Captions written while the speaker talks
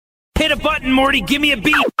Hit a button, Morty. Give me a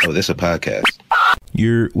beat. Oh, this is a podcast.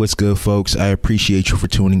 What's good, folks? I appreciate you for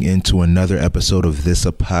tuning in to another episode of This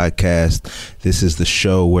a Podcast. This is the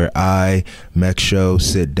show where I, Mech Show,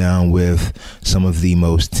 sit down with some of the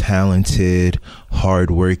most talented,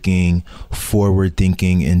 hardworking,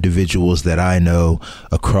 forward-thinking individuals that I know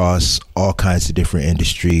across all kinds of different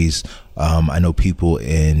industries. I know people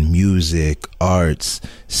in music, arts,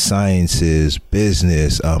 sciences,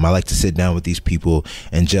 business. I like to sit down with these people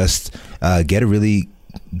and just get a really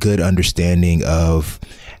good understanding of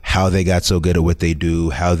how they got so good at what they do,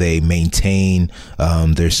 how they maintain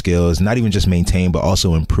their skills, not even just maintain, but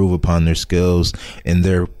also improve upon their skills in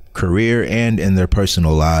their career and in their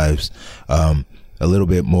personal lives. A little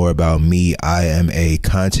bit more about me. I am a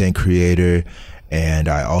content creator, and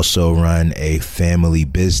I also run a family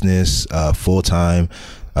business full time.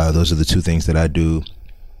 Those are the two things that I do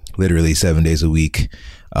literally 7 days a week.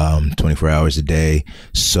 24 hours a day.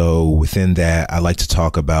 So within that, I like to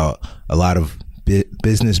talk about a lot of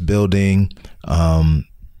business building,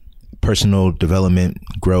 personal development,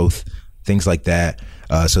 growth, things like that.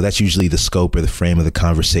 So that's usually the scope or the frame of the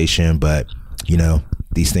conversation, but you know,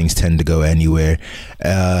 these things tend to go anywhere.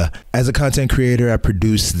 As a content creator, I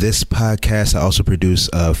produce this podcast. I also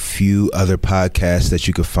produce a few other podcasts that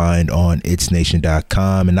you can find on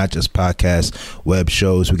itsnation.com, and not just podcasts, web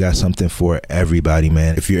shows. We got something for everybody,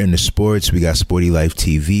 man. If you're into sports, we got Sporty Life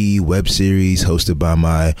TV, web series hosted by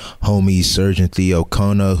my homies Serge and Theo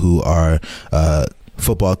Kona, who are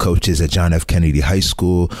football coaches at John F. Kennedy High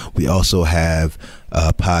School. We also have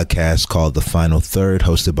a podcast called The Final Third,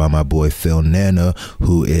 hosted by my boy Phil Nana,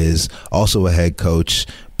 who is also a head coach,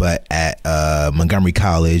 but at Montgomery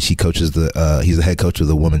College. He coaches he's the head coach of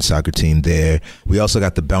the women's soccer team there. We also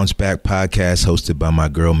got the Bounce Back podcast, hosted by my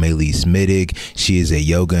girl Maylise Middig. She is a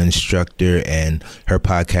yoga instructor, and her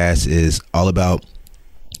podcast is all about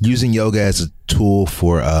using yoga as a tool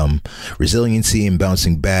for resiliency and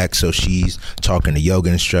bouncing back. So she's talking to yoga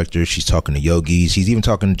instructors, she's talking to yogis, she's even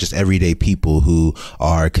talking to just everyday people who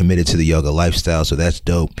are committed to the yoga lifestyle. So that's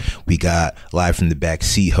dope. We got Live from the Back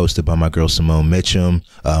Seat, hosted by my girl Simone Mitchum,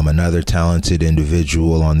 another talented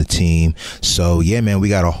individual on the team. So yeah, man, we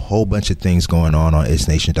got a whole bunch of things going on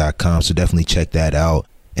itsnation.com. So definitely check that out.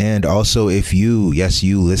 And also, if you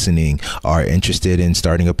listening, are interested in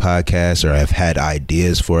starting a podcast or have had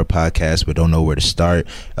ideas for a podcast but don't know where to start,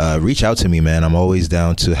 reach out to me, man. I'm always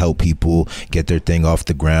down to help people get their thing off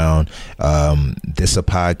the ground.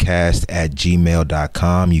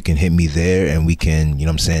 thisapodcast@gmail.com. You can hit me there and we can,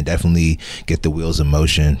 definitely get the wheels in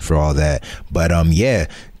motion for all that. But yeah,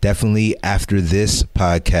 definitely after this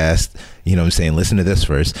podcast, listen to this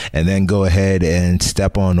first and then go ahead and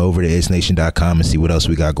step on over to itsnation.com and see what else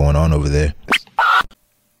we got going on over there.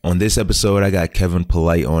 On this episode, I got Kevin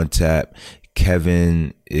Polite on tap.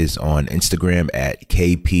 Kevin is on Instagram at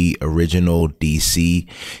KPOriginalDC.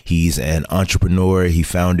 He's an entrepreneur. He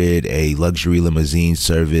founded a luxury limousine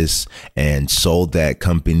service and sold that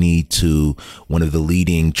company to one of the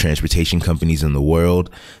leading transportation companies in the world.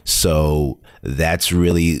 So that's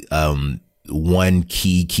really one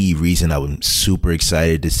key reason I'm super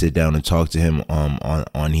excited to sit down and talk to him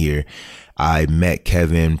on here. I met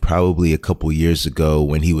Kevin probably a couple years ago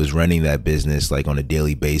when he was running that business like on a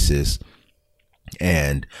daily basis.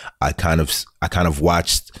 And I kind of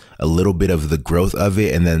watched a little bit of the growth of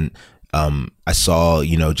it. And then I saw,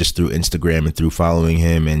 just through Instagram and through following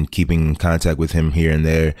him and keeping in contact with him here and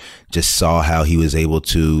there, just saw how he was able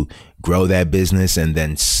to grow that business and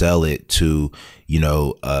then sell it to,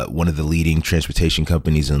 one of the leading transportation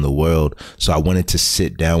companies in the world. So I wanted to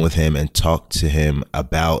sit down with him and talk to him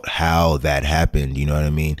about how that happened. You know what I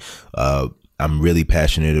mean? I'm really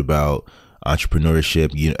passionate about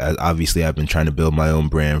entrepreneurship. Obviously I've been trying to build my own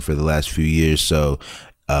brand for the last few years. So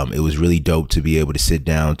it was really dope to be able to sit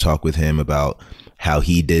down, talk with him about how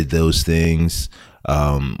he did those things,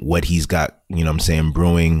 what he's got,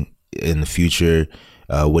 brewing in the future,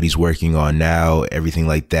 what he's working on now, everything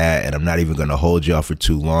like that. And I'm not even going to hold y'all for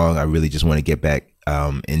too long. I really just want to get back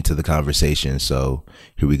into the conversation. So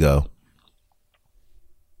here we go.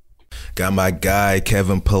 Got my guy,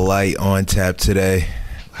 Kevin Polite, on tap today.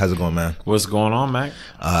 How's it going, man? What's going on, Mac?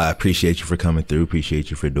 I appreciate you for coming through. Appreciate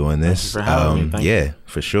you for doing this. Thank you for having me. Thank you.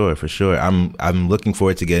 For sure. I'm looking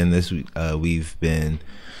forward to getting this. We've been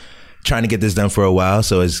trying to get this done for a while,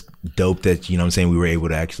 so it's dope that we were able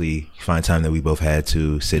to actually find time that we both had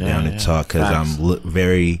to sit down and talk, because I'm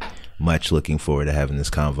very much looking forward to having this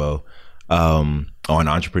convo on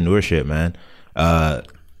entrepreneurship, man.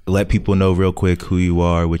 Let people know real quick who you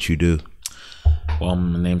are, what you do. Well,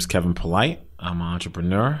 my name's Kevin Polite. I'm an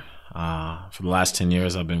entrepreneur. For the last 10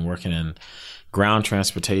 years, I've been working in ground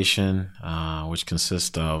transportation, which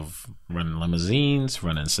consists of running limousines,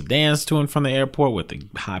 running sedans to and from the airport with the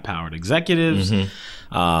high-powered executives,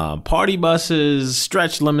 party buses,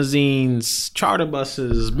 stretch limousines, charter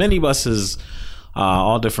buses, minibuses,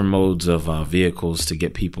 all different modes of vehicles to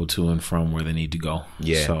get people to and from where they need to go.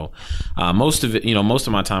 Yeah. So most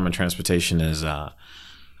of my time in transportation has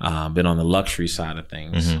been on the luxury side of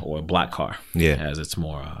things, or black car, as it's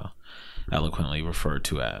more eloquently referred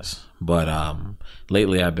to as. But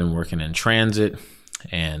lately I've been working in transit,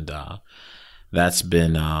 and that's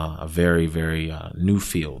been a very, very new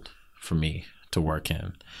field for me to work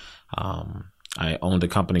in. I owned a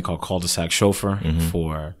company called Cul-de-sac Chauffeur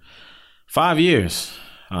for 5 years.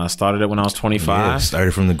 Started it when I was 25. Yeah,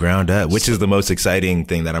 started from the ground up, which is the most exciting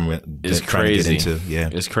thing that I'm trying to get into. Yeah,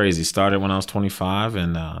 it's crazy. Started when I was 25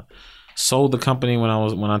 and sold the company when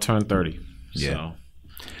I turned 30. Yeah.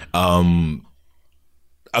 So.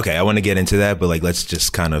 Okay, I want to get into that, but like, let's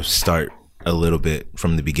just kind of start a little bit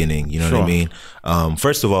from the beginning. You know what I mean?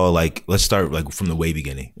 First of all, like, let's start like from the way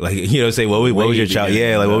beginning. Like, you know, say what was your child?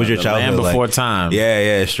 Yeah, like what was your childhood? Land before like, time.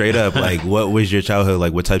 Yeah, straight up. Like, what was your childhood?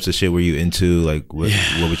 Like, what types of shit were you into? Like, what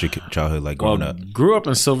was your childhood like growing up? Grew up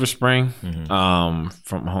in Silver Spring, from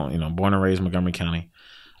home, born and raised Montgomery County.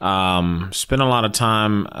 Spent a lot of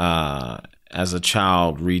time as a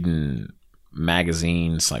child reading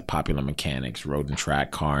magazines like Popular Mechanics, Road and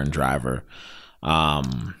Track, Car and Driver.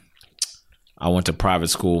 I went to private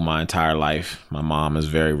school my entire life. My mom is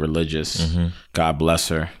very religious. God bless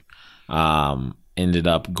her. Ended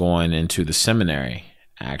up going into the seminary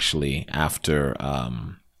actually after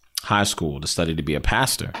high school to study to be a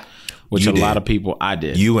pastor, which a lot of people, I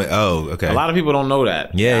did. You went, oh, okay. A lot of people don't know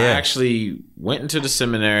that. Yeah. I actually went into the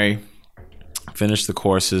seminary, finished the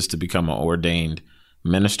courses to become an ordained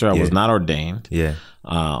minister. I was not ordained. Yeah.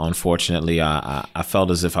 Unfortunately, I felt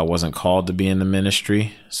as if I wasn't called to be in the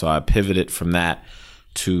ministry. So I pivoted from that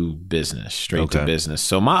to business, straight to business.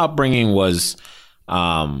 So my upbringing was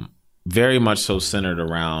very much so centered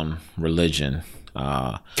around religion.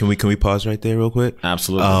 Can we pause right there real quick?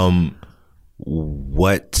 Absolutely.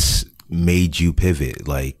 What made you pivot?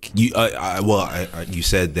 Like you, you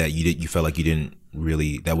said that you felt like you didn't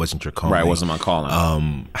really, that wasn't your calling. Right, it wasn't my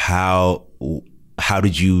calling. How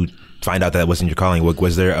did you find out that wasn't your calling?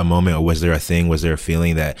 Was there a moment, or was there a thing? Was there a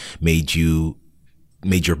feeling that made your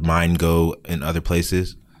mind go in other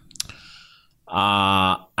places?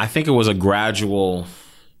 I think it was a gradual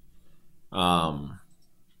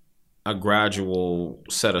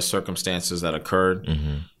set of circumstances that occurred.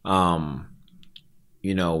 When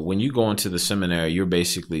you go into the seminary, you're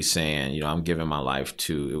basically saying, I'm giving my life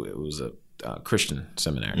to, it was a Christian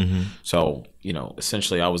seminary. So,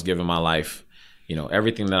 essentially I was giving my life,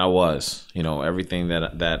 everything that I was, everything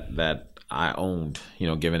that I owned,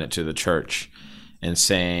 giving it to the church and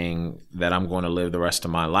saying that I'm going to live the rest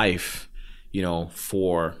of my life,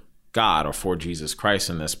 for God or for Jesus Christ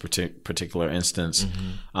in this particular instance,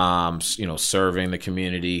 serving the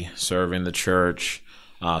community, serving the church,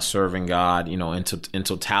 serving God, in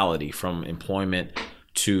totality, from employment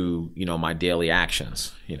to, my daily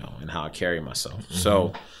actions, and how I carry myself.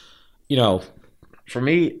 So, for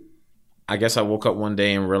me, I guess I woke up one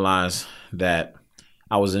day and realized that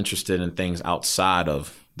I was interested in things outside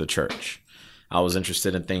of the church. I was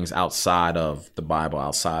interested in things outside of the Bible,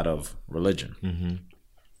 outside of religion.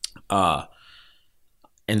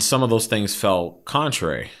 And some of those things felt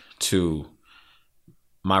contrary to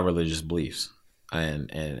my religious beliefs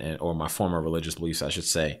and or my former religious beliefs, I should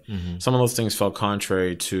say. Some of those things felt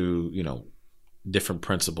contrary to, different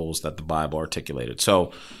principles that the Bible articulated.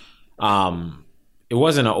 So, it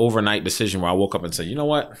wasn't an overnight decision where I woke up and said, you know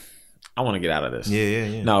what, I want to get out of this.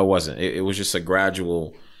 Yeah. No, it wasn't. It was just a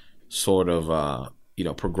gradual sort of,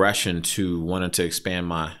 progression to wanting to expand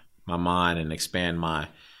my mind and expand my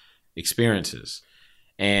experiences.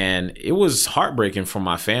 And it was heartbreaking for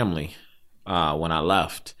my family when I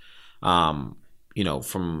left. From,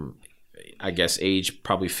 I guess, age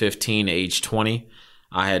probably 15 to age 20,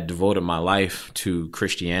 I had devoted my life to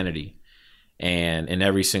Christianity. And in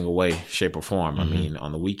every single way, shape, or form. I mean,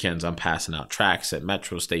 on the weekends, I'm passing out tracts at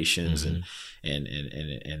metro stations and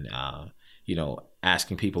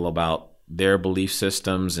asking people about their belief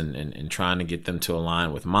systems and trying to get them to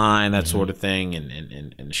align with mine, that sort of thing,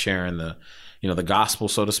 and sharing the, the gospel,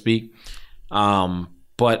 so to speak.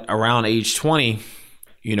 But around age 20,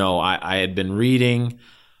 I had been reading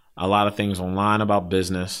a lot of things online about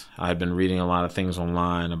business. I had been reading a lot of things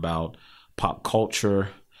online about pop culture.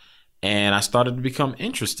 And I started to become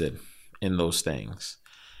interested in those things.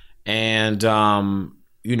 And,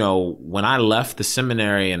 when I left the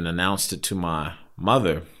seminary and announced it to my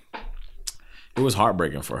mother, it was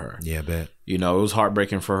heartbreaking for her. Yeah, I bet. You know, it was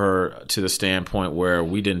heartbreaking for her to the standpoint where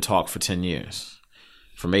we didn't talk for 10 years.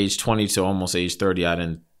 From age 20 to almost age 30, I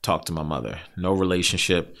didn't talk to my mother. No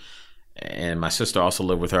relationship. And my sister also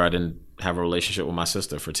lived with her. I didn't have a relationship with my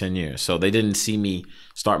sister for 10 years. So they didn't see me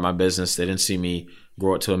start my business. They didn't see me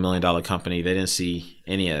grow it to $1 million company. They didn't see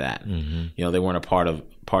any of that. You know, they weren't a part of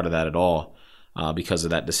that at all because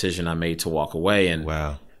of that decision I made to walk away. And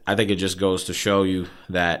Wow. I think it just goes to show you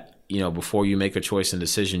that, you know, before you make a choice and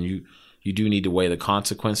decision, you do need to weigh the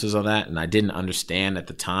consequences of that. And I didn't understand at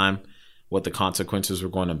the time what the consequences were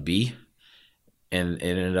going to be. And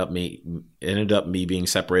it ended up me being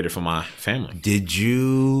separated from my family. Did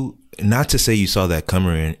you, not to say you saw that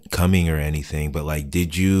coming or anything, but like,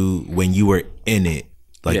 did you, when you were in it,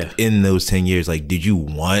 like in those 10 years, like, did you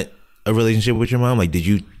want a relationship with your mom? Like, did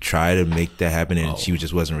you try to make that happen and she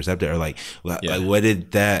just wasn't receptive? Or like what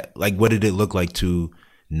did it look like to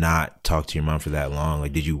not talk to your mom for that long?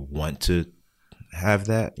 Like, did you want to have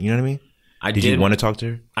that? You know what I mean? Did you want to talk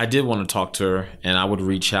to her? I did want to talk to her, and I would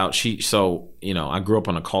reach out. You know, I grew up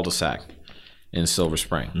on a cul-de-sac in Silver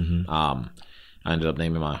Spring. I ended up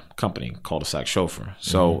naming my company Cul-de-sac Chauffeur.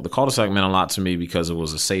 So the cul-de-sac meant a lot to me because it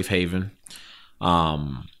was a safe haven.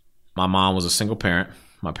 My mom was a single parent.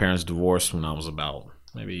 My parents divorced when I was about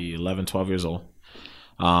maybe 11, 12 years old.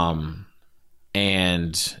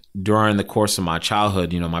 And during the course of my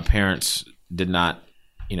childhood, you know, my parents did not,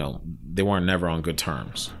 you know, they weren't never on good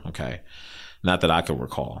terms. Okay. Not that I could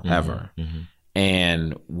recall ever.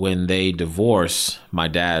 And when they divorced, my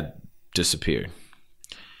dad disappeared,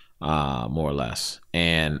 more or less.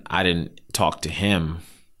 And I didn't talk to him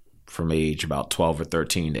from age about 12 or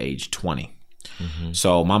 13 to age 20.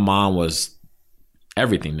 So my mom was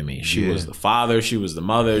everything to me. She was the father. She was the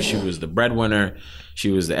mother. She was the breadwinner.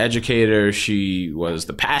 She was the educator. She was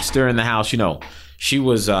the pastor in the house. You know, she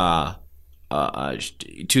was,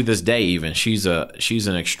 to this day, even she's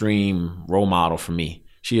an extreme role model for me.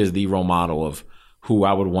 She is the role model of who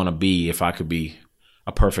I would want to be if I could be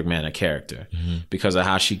a perfect man of character, because of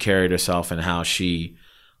how she carried herself and how she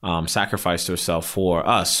sacrificed herself for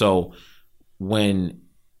us. So when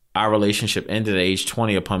our relationship ended at age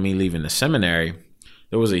 20 upon me leaving the seminary,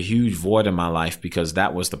 there was a huge void in my life because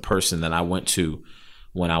that was the person that I went to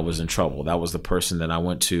when I was in trouble. That was the person that I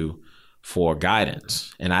went to for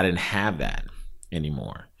guidance, and I didn't have that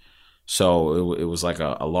anymore. So it was like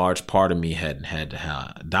a large part of me had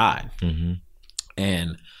died.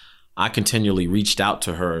 And I continually reached out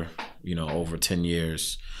to her, you know, over 10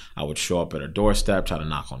 years. I would show up at her doorstep, try to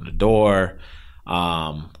knock on the door,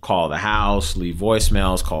 call the house, leave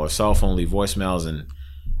voicemails, call her cell phone, leave voicemails, and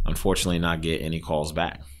unfortunately not get any calls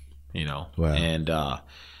back, you know. Wow. And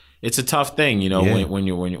it's a tough thing, you know,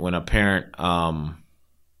 when a parent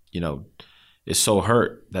you know, is so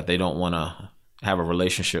hurt that they don't want to have a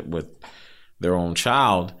relationship with their own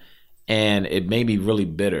child. And it made me really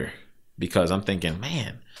bitter because I'm thinking,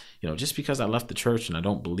 man, you know, just because I left the church and I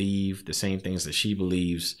don't believe the same things that she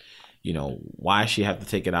believes, you know, why she have to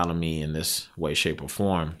take it out on me in this way, shape, or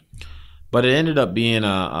form? But it ended up being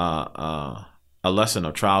a lesson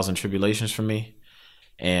of trials and tribulations for me.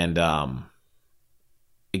 And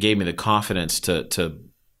it gave me the confidence to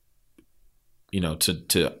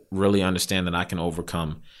really understand that I can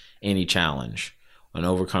overcome any challenge and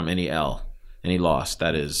overcome any loss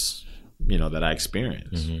that is, you know, that I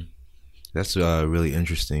experience. That's really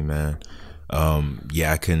interesting, man.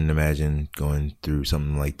 I couldn't imagine going through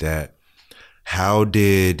something like that. How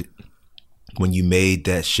did, when you made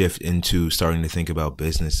that shift into starting to think about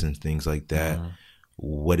business and things like that,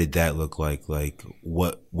 what did that look like? Like,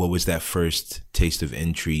 what was that first taste of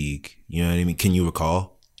intrigue? You know what I mean? Can you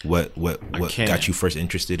recall what got you first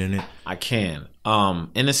interested in it? I can.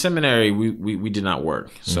 In the seminary, we did not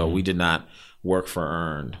work. So we did not work for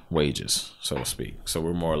earned wages, so to speak. So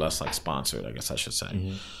we're more or less like sponsored, I guess I should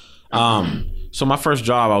say. So my first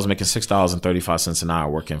job, I was making $6.35 an hour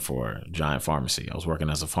working for a giant pharmacy. I was working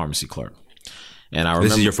as a pharmacy clerk. And I remember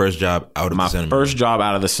this is your first job out of the seminary? My first job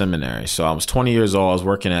out of the seminary. So I was 20 years old. I was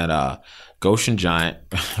working at Goshen Giant,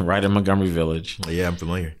 right in Montgomery Village. Yeah, I'm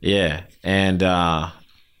familiar. Yeah. And I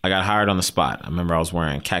got hired on the spot. I remember I was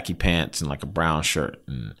wearing khaki pants and like a brown shirt.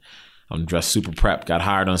 And I'm dressed super prep. Got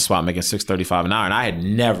hired on the spot making $6.35 an hour. And I had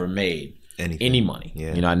never made any money.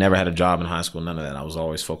 Yeah. You know, I never had a job in high school, none of that. I was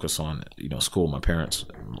always focused on, you know, school. My parents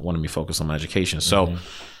wanted me focused on my education. So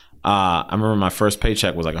I remember my first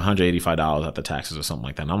paycheck was like $185 after taxes or something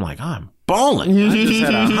like that. And I'm like, I'm balling. I just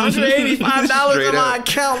had $185 in my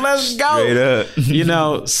account. Let's go. Straight up. You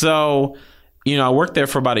know, so, you know, I worked there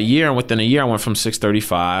for about a year. And within a year, I went from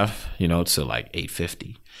 $6.35, you know, to like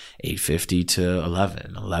 $8.50. 850 to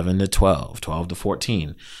 11, 11 to 12, 12 to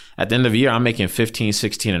 14. At the end of the year, I'm making 15,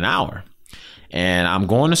 16 an hour. And I'm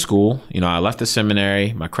going to school. You know, I left the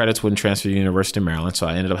seminary. My credits wouldn't transfer to the University of Maryland, so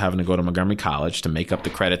I ended up having to go to Montgomery College to make up the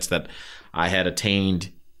credits that I had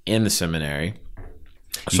attained in the seminary.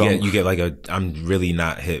 So you get like I'm really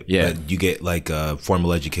not hip. Yeah. But you get like a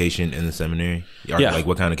formal education in the seminary? Yeah. Like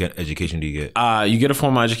what kind of education do you get? You get a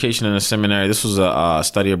formal education in the seminary. This was a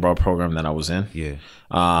study abroad program that I was in. Yeah.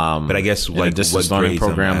 But I guess like what grades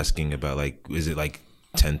program. I'm asking about, like, is it like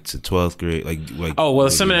 10th to 12th grade? Like oh, well,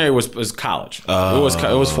 the seminary was college. It was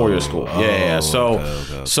 4-year school. Yeah.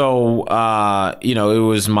 So, okay. you know,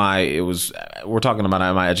 we're talking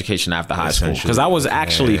about my education after high school, because I was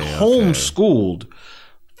actually homeschooled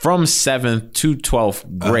from 7th to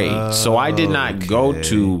 12th grade. So I did not go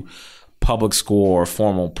to public school or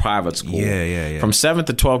formal private school. Yeah. From 7th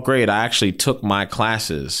to 12th grade, I actually took my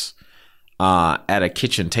classes at a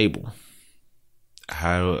kitchen table.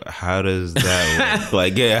 How does that work?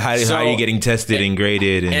 Like, yeah, how are you getting tested and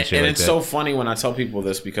graded and shit and like it's that? so funny when I tell people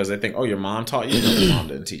this, because they think, oh, your mom taught you? No, your mom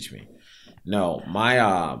didn't teach me. No,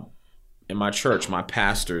 in my church, my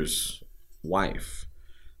pastor's wife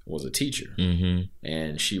was a teacher,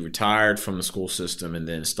 and she retired from the school system and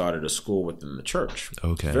then started a school within the church.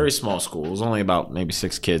 Okay. Very small school. It was only about maybe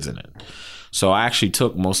 6 kids in it. So I actually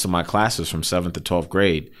took most of my classes from 7th to 12th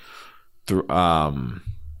grade through,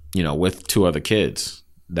 you know, with 2 other kids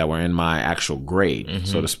that were in my actual grade,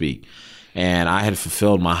 so to speak. And I had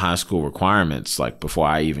fulfilled my high school requirements like before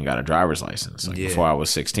I even got a driver's license, before I was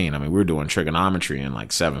 16. I mean, we were doing trigonometry in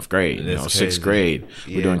like 7th grade, you know, 6th grade.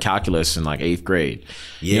 Yeah. We're doing calculus in like 8th grade.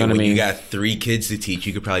 Yeah, you know what I mean? You got 3 kids to teach,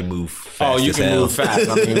 you could probably move fast. Oh, you can move fast.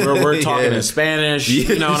 I mean, we're talking in Spanish.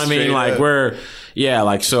 You know what I mean?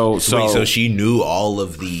 Like so she knew all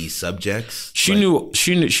of the subjects. She knew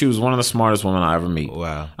she was one of the smartest women I ever meet.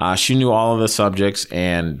 Wow. She knew all of the subjects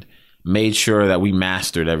and made sure that we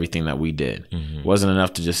mastered everything that we did. It wasn't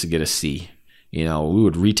enough to get a C. You know, we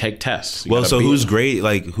would retake tests. Well, so who's grade?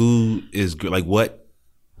 Like, who is like what?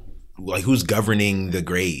 Like, who's governing the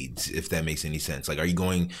grades? If that makes any sense. Like, are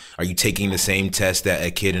you taking the same test that a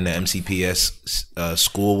kid in the MCPS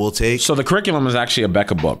school will take? So the curriculum is actually a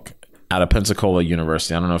Becker book out of Pensacola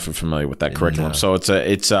University. I don't know if you're familiar with that curriculum. No. So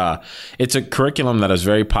it's a curriculum that is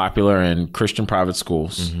very popular in Christian private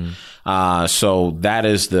schools. So that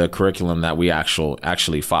is the curriculum that we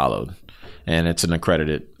actually followed, and it's an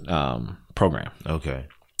accredited program. Okay.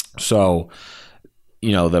 So,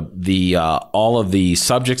 you know, the all of the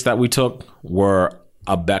subjects that we took were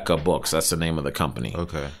Abeka Books. That's the name of the company.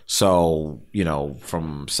 Okay. So, you know,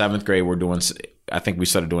 from 7th grade, I think we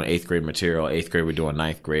started doing 8th grade material. 8th grade, we're doing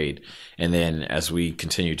 9th grade. And then as we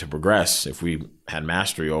continue to progress, if we had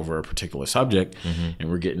mastery over a particular subject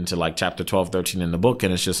and we're getting to like chapter 12, 13 in the book,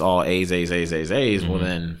 and it's just all A's, well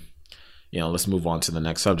then, you know, let's move on to the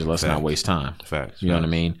next subject. Let's not waste time. Facts. You know what I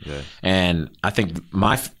mean? Yeah. And I think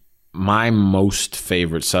my most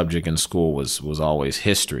favorite subject in school was always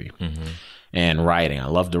history and writing. I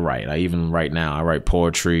love to write. I even write now. I write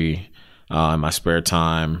poetry in my spare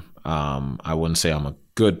time. I wouldn't say I'm a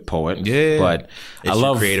good poet, but it's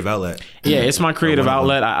your creative outlet. Yeah, it's my creative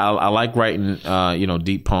outlet. I like writing, you know,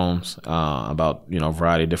 deep poems about, you know, a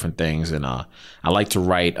variety of different things, and I like to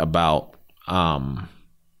write about,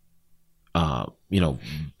 you know,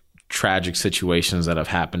 tragic situations that have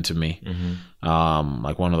happened to me.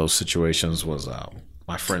 Like one of those situations was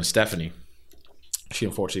my friend Stephanie. She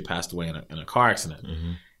unfortunately passed away in a car accident,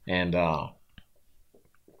 and I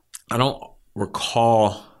don't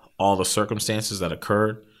recall all the circumstances that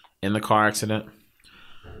occurred in the car accident.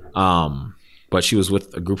 But she was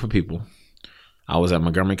with a group of people. I was at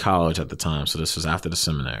Montgomery College at the time, so this was after the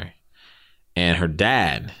seminary. And her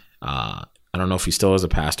dad, I don't know if he still is a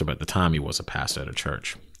pastor, but at the time he was a pastor at a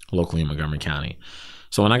church locally in Montgomery County.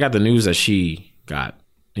 So when I got the news that she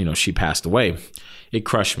passed away, it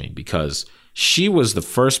crushed me, because she was the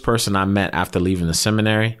first person I met after leaving the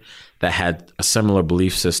seminary that had a similar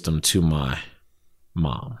belief system to my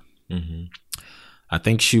mom. I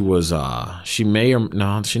think she was, she never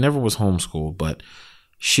was homeschooled, but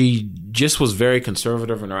she just was very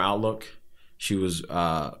conservative in her outlook. She was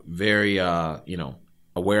very, you know,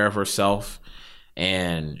 aware of herself.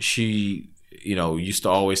 And she, you know, used to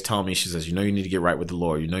always tell me, she says, you know, you need to get right with the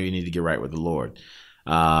Lord. You know, you need to get right with the Lord.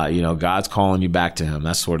 You know, God's calling you back to him,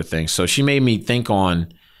 that sort of thing. So she made me think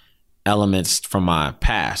on elements from my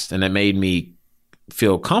past, and it made me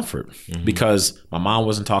feel comfort, because my mom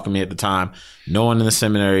wasn't talking to me at the time. No one in the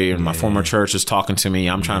seminary and my former church is talking to me.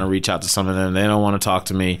 I'm trying to reach out to some of them. They don't want to talk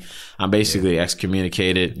to me. I'm basically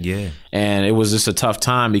excommunicated. And it was just a tough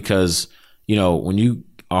time, because, you know, when you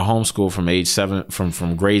are homeschooled from age 7,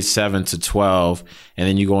 from grade 7 to 12, and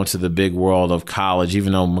then you go into the big world of college.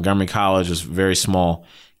 Even though Montgomery College is very small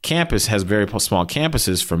campus, has very small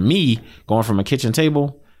campuses. For me, going from a kitchen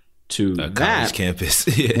table to A college that campus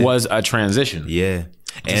was a transition. Yeah.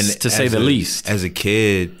 And to say the least. As a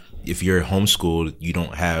kid, if you're homeschooled, you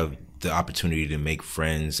don't have the opportunity to make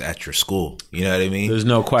friends at your school. You know what I mean? There's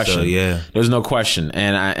no question. So, yeah. There's no question.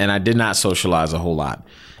 And I did not socialize a whole lot.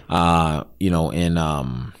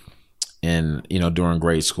 During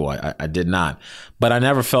grade school, I did not. But I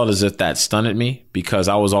never felt as if that stunted me, because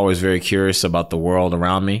I was always very curious about the world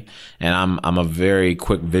around me, and I'm a very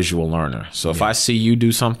quick visual learner. So if I see you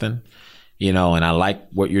do something, and I like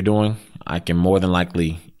what you're doing, I can more than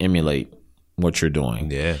likely emulate what you're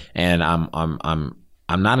doing. Yeah. And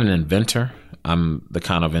I'm not an inventor. I'm the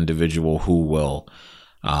kind of individual who will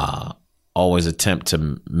always attempt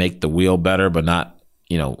to make the wheel better, but not,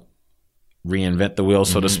 reinvent the wheel,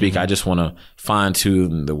 so to speak. I just want to fine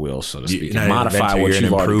tune the wheel, so to speak, and modify what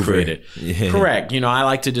you've already created. Yeah. Correct. I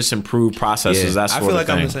like to just improve processes. That sort of thing.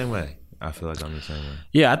 I feel like I'm the same way.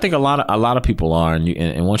 Yeah, I think a lot of people are,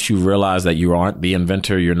 and once you realize that you aren't the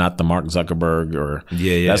inventor, you're not the Mark Zuckerberg or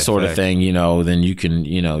that sort of thing, then you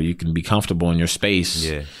can be comfortable in your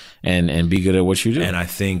space, and be good at what you do. And I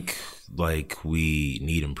think we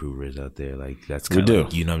need improvers out there. That's kind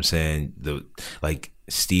of what I'm saying.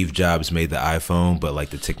 Steve Jobs made the iPhone, but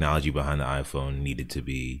the technology behind the iPhone needed to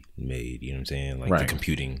be made. You know what I'm saying? The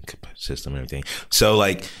computing system and everything. So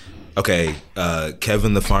okay,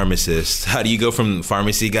 Kevin the pharmacist. How do you go from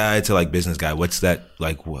pharmacy guy to business guy? What's that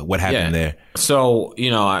What happened there? So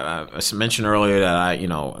I mentioned earlier that I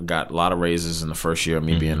got a lot of raises in the first year of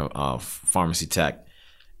me being a pharmacy tech,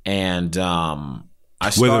 and I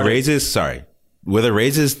started. Were the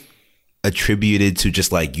raises attributed to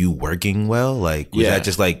just you working well? Was that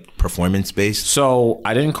just performance based? So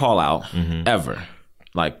I didn't call out ever.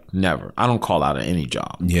 Never. I don't call out at any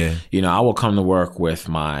job. Yeah. I will come to work with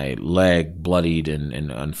my leg bloodied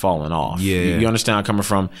and falling off. Yeah. You understand where I'm coming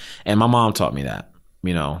from? And my mom taught me that,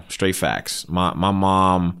 straight facts. My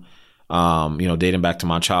mom, dating back to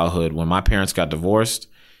my childhood, when my parents got divorced,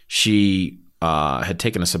 she had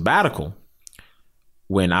taken a sabbatical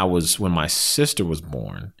when my sister was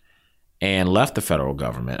born, and left the federal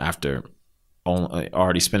government after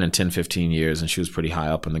already spending 10, 15 years, and she was pretty high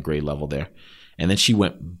up in the grade level there. And then she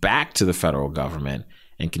went back to the federal government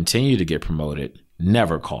and continued to get promoted,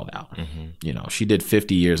 never called out. She did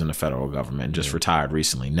 50 years in the federal government and just retired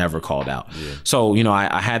recently, never called out. Yeah. So,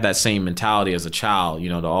 I had that same mentality as a child,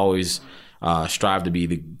 to always strive to be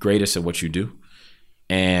the greatest at what you do.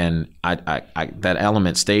 And I that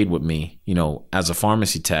element stayed with me, as a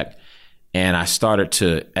pharmacy tech. And I started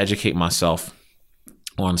to educate myself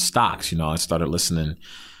on stocks. I started listening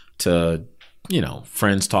to,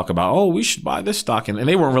 friends talk about, oh, we should buy this stock. And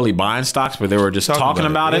they weren't really buying stocks, but they were just talking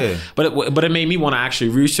about it. Yeah. But it made me want to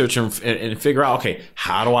actually research and figure out, okay,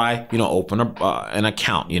 how do I, open an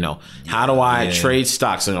account? How do I trade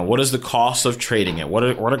stocks? What is the cost of trading it? What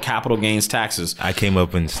are capital gains taxes? I came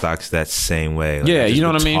up in stocks that same way. You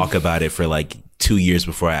know what I mean? Talk about it for 2 years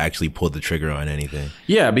before I actually pulled the trigger on anything.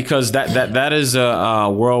 Yeah, because that is a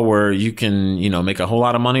world where you can, make a whole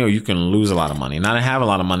lot of money, or you can lose a lot of money. And I have a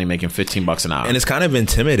lot of money making $15 an hour. And it's kind of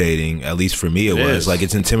intimidating, at least for me it was.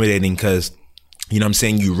 It's intimidating because, I'm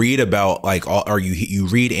saying, you read about you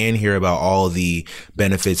read and hear about all the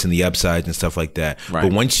benefits and the upsides and stuff like that. Right.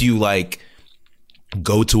 But once you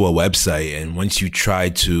go to a website, and once you try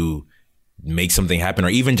to make something happen, or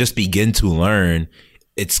even just begin to learn,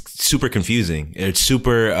 it's super confusing. It's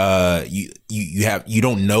super you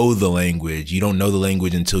don't know the language. You don't know the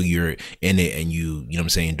language until you're in it, and you know what I'm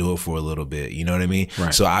saying, do it for a little bit. You know what I mean?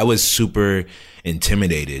 Right. So I was super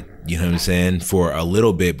intimidated, you know what I'm saying, for a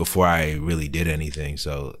little bit before I really did anything.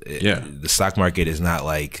 So the stock market is not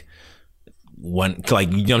one, you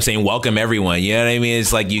know what I'm saying, welcome everyone. You know what I mean?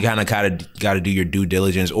 It's you kind of got to do your due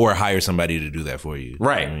diligence, or hire somebody to do that for you.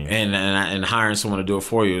 Right. You know what I mean? And hiring someone to do it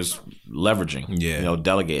for you is leveraging,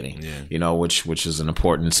 delegating, which is an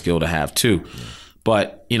important skill to have too. Yeah.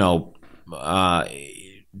 But,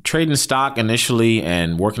 trading stock initially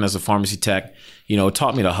and working as a pharmacy tech, it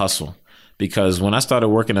taught me to hustle, because when I started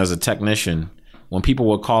working as a technician, when people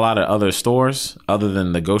would call out at other stores other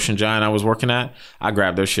than the Goshen Giant I was working at, I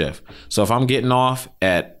grabbed their shift. So if I'm getting off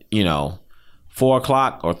at, 4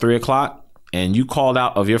 o'clock or 3 o'clock, and you called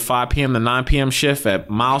out of your 5 p.m. to 9 p.m. shift at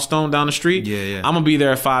Milestone down the street, I'm going to be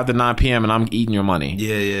there at 5 to 9 p.m. and I'm eating your money.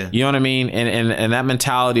 You know what I mean? And that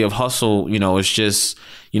mentality of hustle, it's just,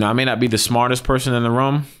 I may not be the smartest person in the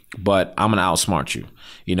room, but I'm going to outsmart you.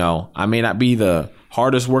 I may not be the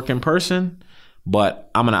hardest working person, but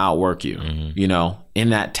I'm going to outwork you, you know, in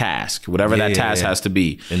that task, whatever that task has to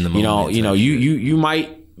be. In the moment, you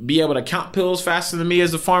might be able to count pills faster than me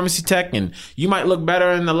as a pharmacy tech, and you might look better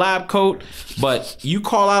in the lab coat, but you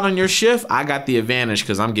call out on your shift, I got the advantage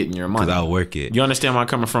because I'm getting your money. Because I'll work it. You understand where I'm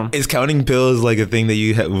coming from? Is counting pills like a thing that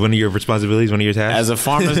you have, one of your responsibilities, one of your tasks?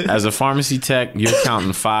 As a pharmacy tech, you're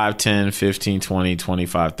counting 5, 10, 15, 20,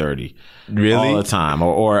 25, 30. Really? All the time.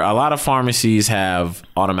 Or a lot of pharmacies have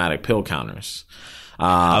automatic pill counters.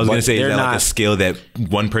 I was going to say, is that like a skill that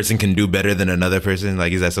one person can do better than another person?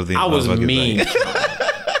 Like, is that something? I was mean. Like?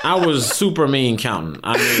 I was super mean counting.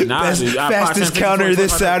 I mean, fastest counter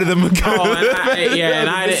this side of the Macau. Oh,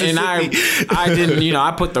 I didn't. You know, I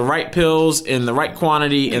put the right pills in the right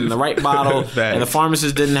quantity in the right bottle, and the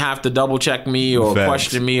pharmacist didn't have to double check me or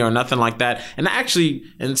question me or nothing like that. And that actually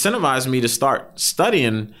incentivized me to start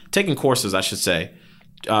studying, taking courses, I should say,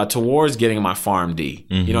 towards getting my PharmD.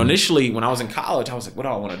 You know, initially when I was in college, I was like, what do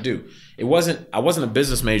I want to do? I wasn't a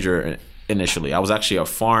business major initially. I was actually a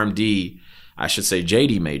PharmD, I should say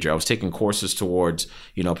JD major. I was taking courses towards,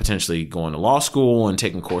 you know, potentially going to law school and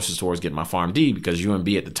taking courses towards getting my PharmD because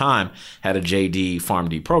UMB at the time had a JD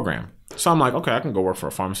PharmD program. So I'm like, okay, I can go work for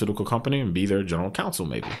a pharmaceutical company and be their general counsel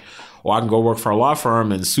maybe. Or I can go work for a law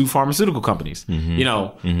firm and sue pharmaceutical companies. You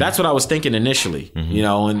know, that's what I was thinking initially, you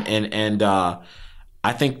know, and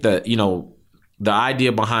I think that, you know, the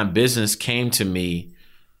idea behind business came to me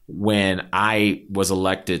when I was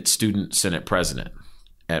elected student senate president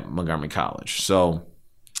at Montgomery College. So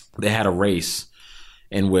they had a race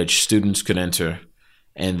in which students could enter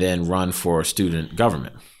and then run for student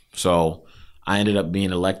government. So I ended up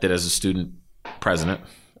being elected as a student president,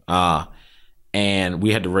 and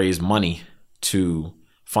we had to raise money to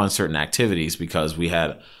fund certain activities because we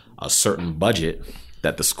had a certain budget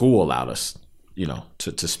that the school allowed us, you know,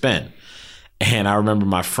 to spend. And I remember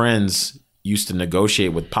my friends used to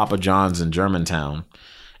negotiate with Papa John's in Germantown,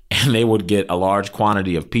 and they would get a large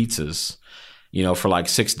quantity of pizzas, you know, for like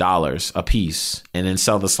 $6 a piece, and then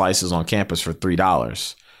sell the slices on campus for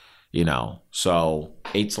 $3, you know. So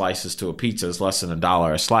 8 slices to a pizza is less than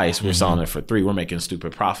 $1 a slice. We're selling it for $3. We're making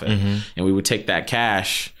stupid profit. And we would take that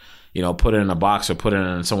cash, you know, put it in a box or put it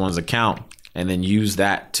in someone's account and then use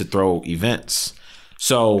that to throw events.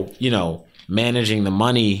 So, you know, managing the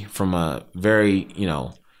money from a very, you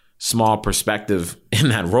know, small perspective in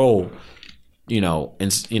that role, you know,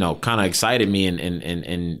 and, you know, kind of excited me.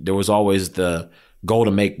 And there was always the goal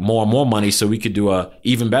to make more and more money so we could do a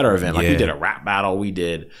even better event. Like we did a rap battle. We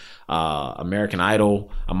did American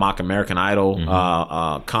Idol, a mock American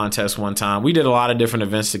Idol contest one time. We did a lot of different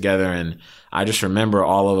events together. And I just remember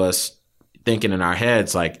all of us thinking in our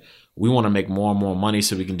heads, like, we want to make more and more money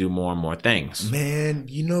so we can do more and more things. Man,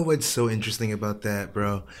 you know what's so interesting about that,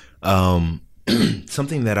 bro?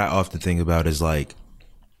 Something that I often think about is like,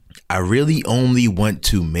 I really only want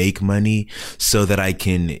to make money so that I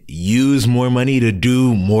can use more money to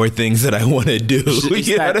do more things that I want to do.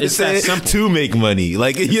 You know what I'm saying? To make money.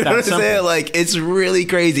 Like, you know what I'm saying? Like, it's really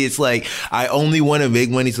crazy. It's like, I only want to make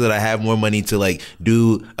money so that I have more money to like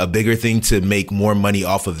do a bigger thing to make more money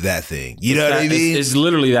off of that thing. You know what I mean? It's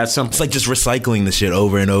literally that simple. It's like just recycling the shit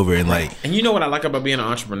over and over and like. And you know what I like about being an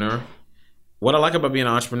entrepreneur? What I like about being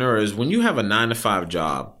an entrepreneur is when you have a 9-to-5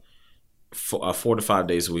 job, 4 to 5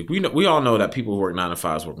 days a week. We all know that people who work 9 to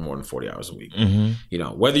 5s work more than 40 hours a week. You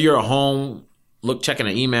know, whether you're at home, checking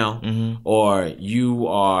an email, or you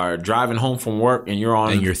are driving home from work and you're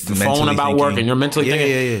on the phone about work and you're mentally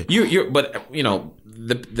thinking. You're, but you know,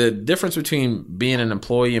 the difference between being an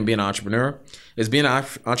employee and being an entrepreneur is being an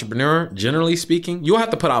entrepreneur. Generally speaking, you'll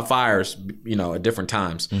have to put out fires, you know, at different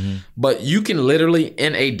times, but you can literally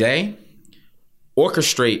in a day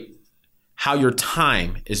orchestrate how your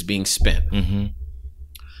time is being spent.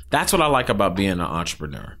 That's what I like about being an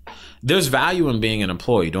entrepreneur. There's value in being an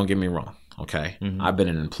employee. Don't get me wrong. Okay. I've been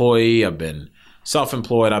an employee. I've been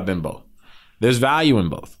self-employed. I've been both. There's value in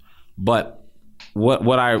both. But what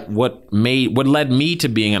led me to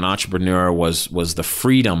being an entrepreneur was the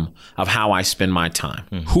freedom of how I spend my time,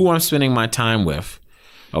 who I'm spending my time with.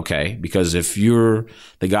 Okay. Because if you're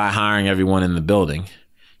the guy hiring everyone in the building,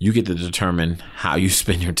 you get to determine how you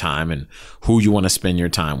spend your time and who you want to spend your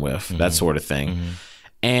time with, that sort of thing.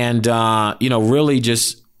 And, you know, really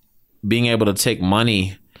just being able to take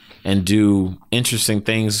money and do interesting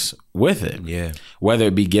things with it. Yeah. Whether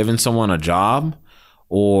it be giving someone a job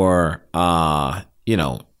or, you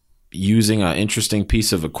know, using an interesting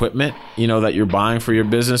piece of equipment, you know, that you're buying for your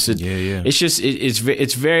business. It's just,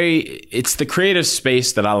 it's the creative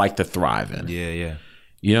space that I like to thrive in. You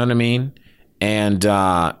know what I mean? And,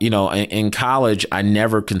 you know, in college, I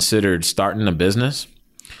never considered starting a business.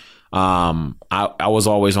 I was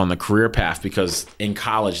always on the career path because in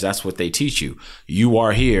college, that's what they teach you. You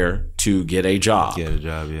are here to get a job. Get a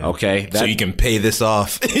job, yeah. Okay? So you can pay this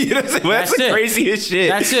off. You know what I'm saying? That's the craziest shit.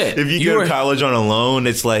 That's it. If you go to college on a loan,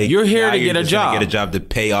 it's like you're here to get a job. Get a job to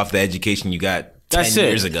pay off the education you got 10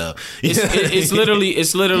 years ago. It's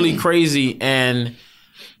literally crazy. And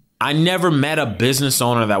I never met a business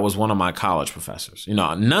owner that was one of my college professors. You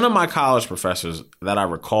know, none of my college professors that I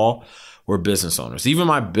recall were business owners, even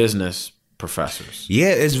my business professors. Yeah,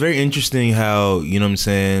 it's very interesting how, you know what I'm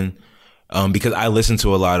saying, because I listen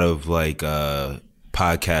to a lot of like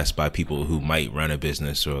podcasts by people who might run a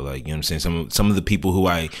business, or like, you know what I'm saying, some of the people who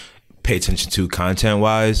I pay attention to content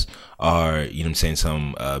wise are, you know what I'm saying,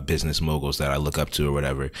 some business moguls that I look up to or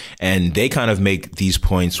whatever. And they kind of make these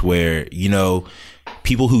points where, you know,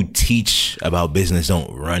 people who teach about business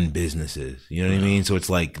don't run businesses. You know what I mean? So it's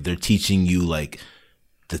like they're teaching you like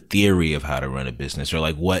the theory of how to run a business, or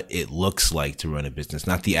like what it looks like to run a business,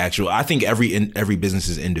 not the actual. I think every business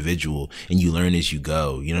is individual and you learn as you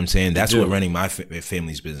go. You know what I'm saying? That's what running my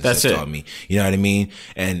family's business has taught me. You know what I mean?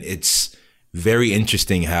 And it's very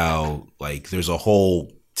interesting how like there's a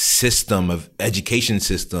whole system of education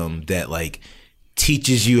system that like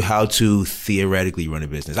teaches you how to theoretically run a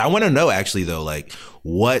business. I want to know actually though, like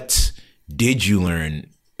what did you learn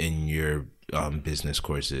in your business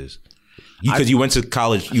courses? Because you went to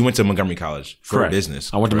college, you went to Montgomery College for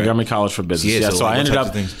business. I went to Montgomery College for business. Yeah, so like I ended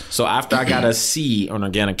up. So after I got a C on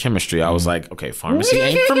organic chemistry, I was like, okay, pharmacy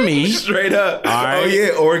ain't for me. Straight up. All right. Oh yeah,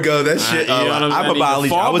 Orgo, that shit. You know what I'm a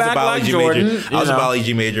biology. I was a biology major. I was a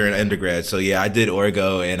biology major in undergrad. So yeah, I did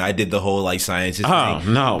Orgo and I did the whole like sciences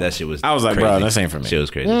thing. No, that shit was. I was like, crazy. bro, this ain't for me. Shit was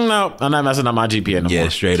crazy. No, I'm not messing up my GPA no more. Yeah,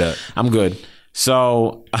 straight up. I'm good.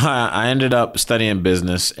 So I ended up studying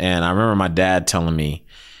business, and I remember my dad telling me,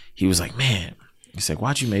 he was like, man. He's like,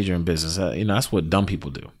 why'd you major in business? You know, that's what dumb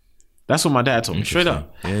people do. That's what my dad told me, straight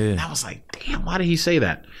up. Yeah. And I was like, damn, why did he say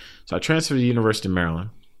that? So I transferred to the University of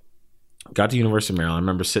Maryland. Got to University of Maryland. I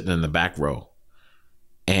remember sitting in the back row,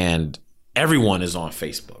 and everyone is on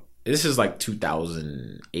Facebook. This is like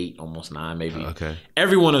 2008, almost 9, maybe. Okay.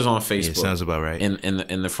 Everyone is on Facebook. Yeah, sounds about right.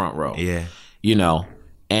 In the front row. Yeah. You know,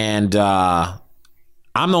 and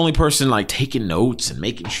I'm the only person like taking notes and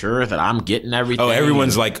making sure that I'm getting everything. Oh,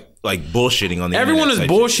 everyone's like bullshitting on the Everyone internet.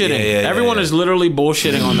 Everyone is bullshitting. Everyone is literally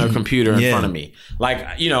bullshitting on their computer in front of me.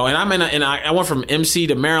 Like, you know, and I went from MC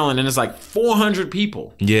to Maryland, and it's like 400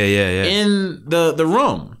 people. Yeah. In the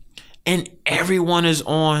room, and everyone is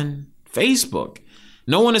on Facebook.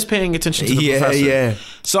 No one is paying attention to the professor. Yeah.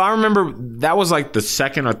 So I remember that was like the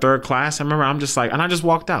second or third class. I remember I'm just like, and I just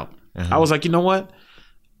walked out. I was like, you know what?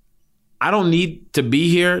 I don't need to be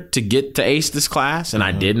here to get to ace this class, and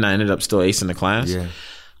I did, and I ended up still acing the class. Yeah.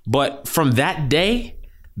 But from that day,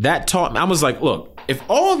 that taught me, I was like, look, if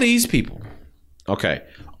all these people, okay,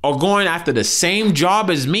 are going after the same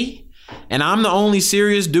job as me, and I'm the only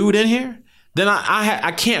serious dude in here, then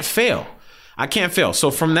I can't fail. I can't fail.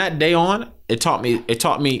 So from that day on, it taught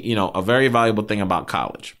me, you know, a very valuable thing about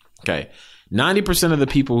college. Okay. 90% of the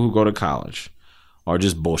people who go to college are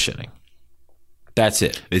just bullshitting. That's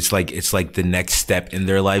it. It's like the next step in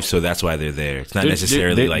their life, so that's why they're there. It's not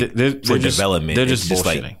necessarily for development. They're just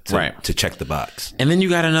bullshitting, like to check the box. And then you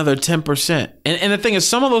got another 10%. And the thing is,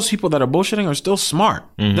 some of those people that are bullshitting are still smart.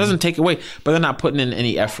 It doesn't take away, but they're not putting in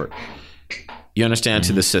any effort. You understand,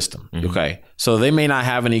 to the system. Okay. So they may not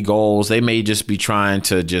have any goals. They may just be trying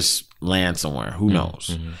to just land somewhere. Who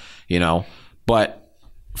knows? You know? But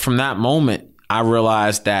from that moment, I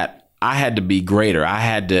realized that I had to be greater. I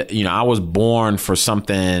had to, you know, I was born for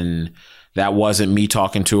something that wasn't me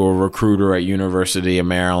talking to a recruiter at University of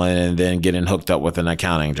Maryland and then getting hooked up with an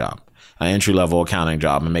accounting job, an entry-level accounting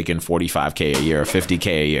job, and making $45K a year or $50K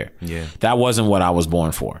a year. Yeah. That wasn't what I was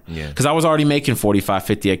born for. Yeah. Because I was already making $45,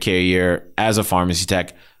 $50K a year as a pharmacy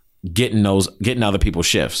tech, getting other people's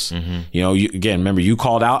shifts. You know, again, remember, you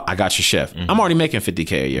called out, I got your shift. I'm already making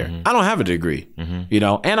 $50K a year. I don't have a degree, you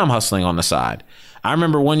know, and I'm hustling on the side. I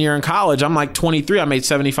remember one year in college, I'm like 23, I made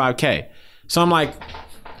 $75K. So I'm like,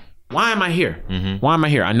 why am I here? Why am I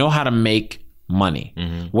here? I know how to make money.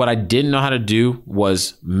 What I didn't know how to do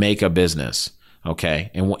was make a business.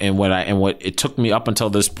 Okay. And what it took me up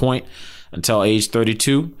until this point, until age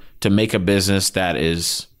 32, to make a business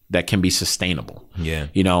that can be sustainable. Yeah.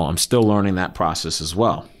 You know, I'm still learning that process as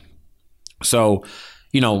well. So,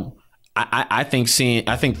 you know, I think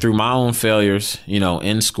through my own failures, you know,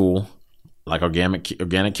 in school, like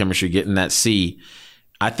organic chemistry, getting that C,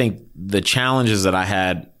 I think the challenges that I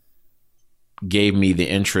had gave me the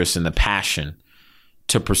interest and the passion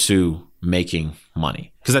to pursue making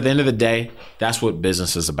money. Because at the end of the day, that's what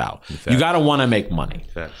business is about. You got to want to make money,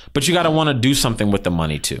 but you got to want to do something with the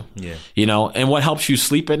money too. Yeah. You know, and what helps you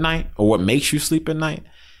sleep at night, or what makes you sleep at night,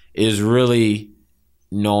 is really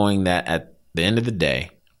knowing that at the end of the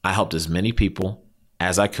day, I helped as many people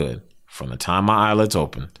as I could from the time my eyelids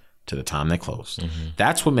opened to the time they closed.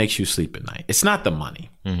 That's what makes you sleep at night. It's not the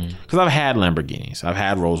money. Because I've had Lamborghinis, I've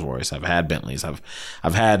had Rolls Royce, I've had Bentleys, I've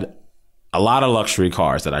had a lot of luxury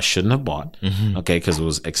cars that I shouldn't have bought, okay, because it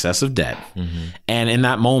was excessive debt. And in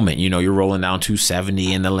that moment, you know, you're rolling down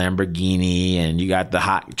 270 in the Lamborghini, and you got the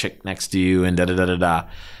hot chick next to you, and da-da-da-da-da.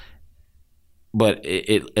 But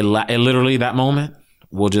it literally, that moment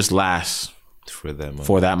will just last For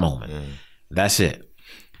that moment. That's it,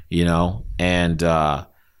 you know? And,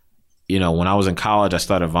 you know, when I was in college, I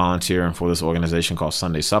started volunteering for this organization called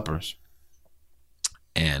Sunday Suppers.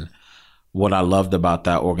 And what I loved about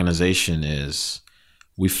that organization is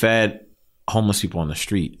we fed homeless people on the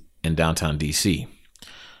street in downtown DC,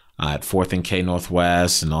 at 4th and K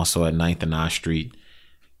Northwest, and also at 9th and I Street.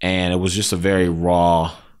 And it was just a very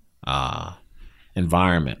raw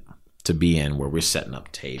environment to be in, where we're setting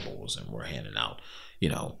up tables and we're handing out, you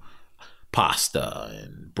know, pasta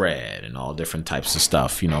and bread and all different types of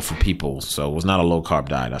stuff, you know, for people. So it was not a low carb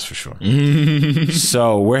diet, that's for sure.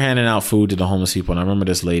 So we're handing out food to the homeless people. And I remember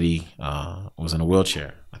this lady was in a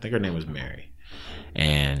wheelchair. I think her name was Mary.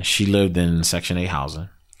 And she lived in Section 8 housing.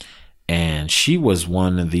 And she was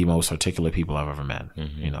one of the most articulate people I've ever met.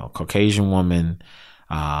 You know, Caucasian woman,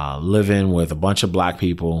 living with a bunch of black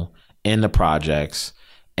people in the projects.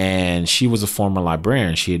 And she was a former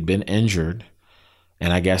librarian. She had been injured.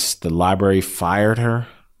 And I guess the library fired her,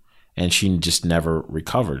 and she just never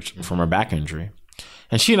recovered from her back injury.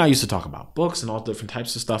 And she and I used to talk about books and all different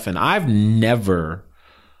types of stuff. And I've never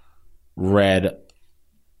read,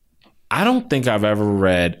 I don't think I've ever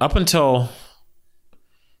read, up until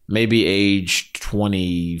maybe age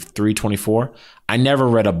 23, 24, I never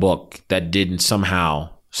read a book that didn't somehow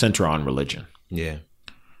center on religion. Yeah.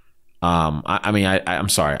 I'm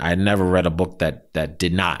sorry. I never read a book that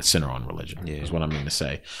did not center on religion. Yeah. Is what I mean to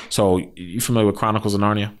say. So, you familiar with Chronicles of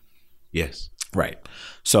Narnia? Yes. Right.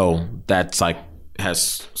 So that's like,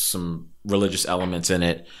 has some religious elements in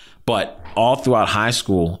it. But all throughout high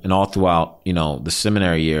school and all throughout, you know, the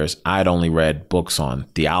seminary years, I'd only read books on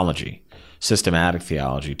theology, systematic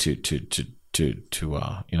theology, to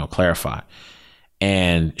you know, clarify.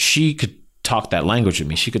 And she could talk that language with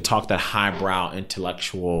me. She could talk that highbrow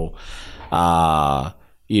intellectual,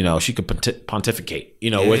 you know, she could pontificate, you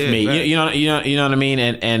know, with me, right. you know what I mean?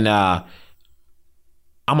 And I'm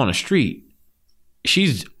on the street.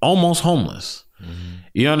 She's almost homeless.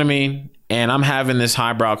 You know what I mean? And I'm having this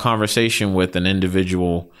highbrow conversation with an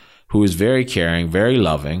individual who is very caring, very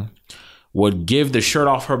loving, would give the shirt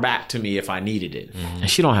off her back to me if I needed it. And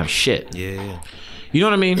she don't have shit. Yeah. You know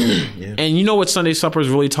what I mean? Yeah. And you know what Sunday Suppers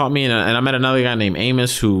really taught me? And I met another guy named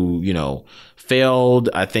Amos who, you know, failed,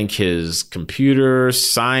 I think, his computer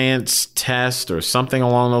science test or something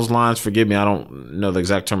along those lines. Forgive me, I don't know the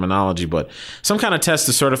exact terminology, but some kind of test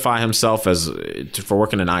to certify himself for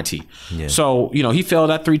working in IT. Yeah. So, you know, he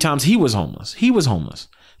failed that 3 times. He was homeless.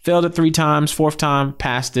 Failed it 3 times, 4th time,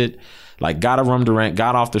 passed it, like got a room to rent,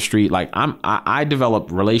 got off the street. Like I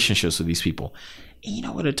developed relationships with these people. And you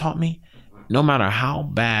know what it taught me? No matter how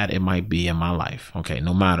bad it might be in my life, okay,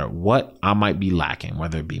 no matter what I might be lacking,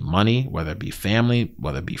 whether it be money, whether it be family,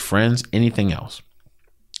 whether it be friends, anything else,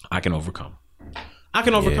 I can overcome.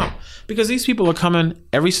 Because these people are coming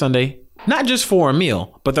every Sunday, not just for a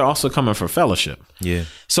meal, but they're also coming for fellowship. Yeah.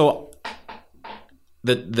 So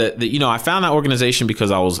the you know, I found that organization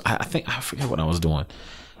because I forget what I was doing.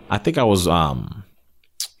 I think I was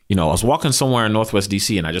you know, I was walking somewhere in Northwest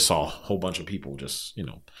DC, and I just saw a whole bunch of people just, you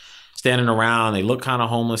know, standing around. They looked kind of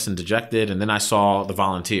homeless and dejected. And then I saw the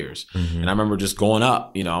volunteers. And I remember just going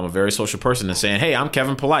up, you know, I'm a very social person, and saying, hey, I'm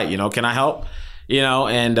Kevin Polite, you know, can I help? You know,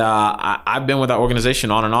 and I've been with that organization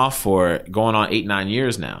on and off for going on 8-9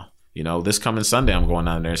 years now. You know, this coming Sunday, I'm going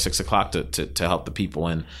down there at 6:00 to help the people.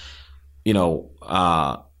 And, you know,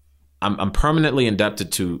 I'm permanently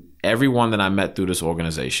indebted to everyone that I met through this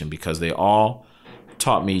organization, because they all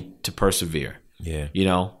taught me to persevere. Yeah. You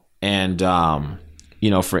know, and, you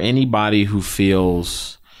know, for anybody who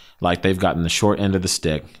feels like they've gotten the short end of the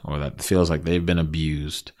stick, or that feels like they've been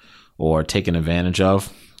abused or taken advantage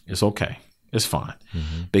of, it's okay. It's fine.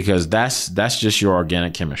 Because that's just your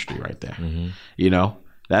organic chemistry right there. You know,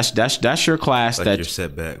 that's your class. Like that your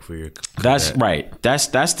setback for your. That's right. That's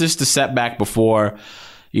just the setback before,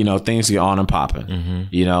 you know, things get on and popping.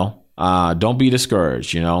 You know, don't be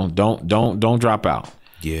discouraged. You know, don't drop out.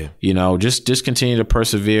 Yeah. You know, just continue to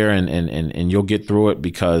persevere and you'll get through it,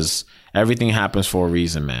 because everything happens for a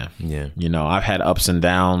reason, man. Yeah. You know, I've had ups and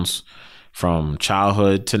downs from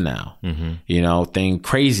childhood to now. You know,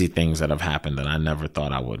 crazy things that have happened that I never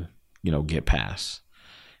thought I would, you know, get past.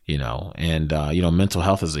 You know, and you know, mental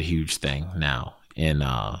health is a huge thing now. And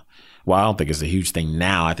well, I don't think it's a huge thing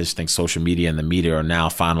now. I just think social media and the media are now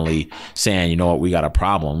finally saying, you know what, we got a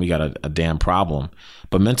problem. We got a damn problem.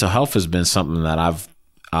 But mental health has been something that I've,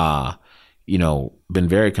 you know, been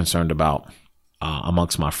very concerned about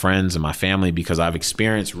amongst my friends and my family, because I've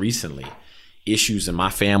experienced recently issues in my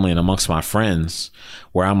family and amongst my friends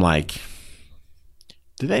where I'm like,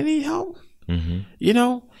 do they need help? You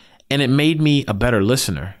know, and it made me a better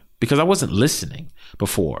listener, because I wasn't listening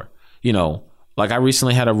before. You know, like I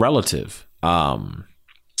recently had a relative try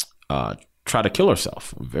to kill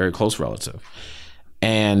herself, a very close relative.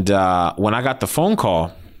 And when I got the phone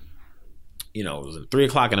call, you know, it was at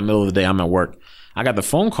 3:00 in the middle of the day, I'm at work. I got the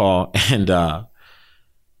phone call, and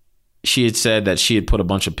she had said that she had put a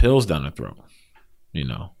bunch of pills down her throat, you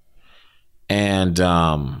know. And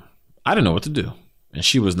I didn't know what to do. And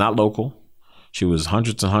she was not local. She was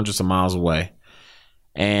hundreds and hundreds of miles away.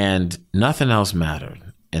 And nothing else mattered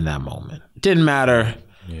in that moment. It didn't matter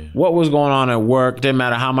what was going on at work. Didn't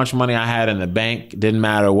matter how much money I had in the bank. Didn't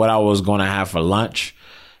matter what I was going to have for lunch.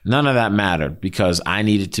 None of that mattered, because I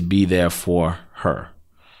needed to be there for her.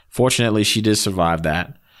 Fortunately, she did survive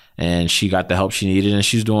that, and she got the help she needed, and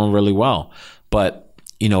she's doing really well. But,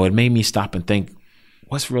 you know, it made me stop and think,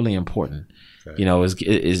 what's really important? Okay. You know,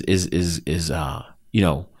 you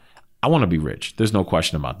know, I want to be rich. There's no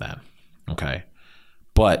question about that. Okay.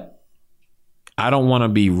 But I don't want to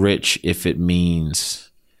be rich if it means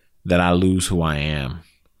that I lose who I am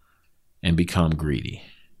and become greedy.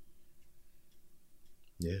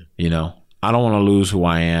 Yeah. You know, I don't want to lose who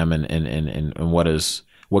I am and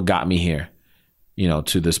what got me here, you know,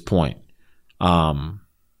 to this point.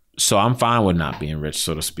 So I'm fine with not being rich,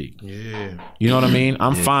 so to speak. Yeah. You know what I mean?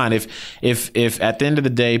 I'm fine. If at the end of the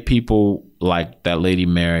day, people like that Lady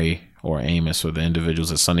Mary or Amos or the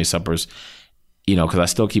individuals at Sunday Suppers, you know, because I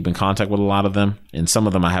still keep in contact with a lot of them, and some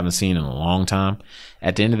of them I haven't seen in a long time.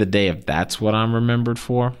 At the end of the day, if that's what I'm remembered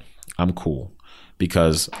for, I'm cool.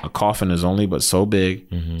 Because a coffin is only but so big.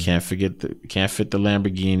 Can't fit the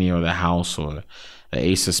Lamborghini or the house or the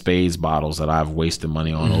Ace of Spades bottles that I've wasted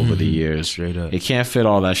money on over the years. Straight up. It can't fit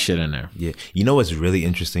all that shit in there. Yeah. You know what's really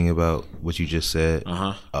interesting about what you just said?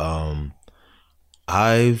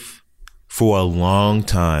 For a long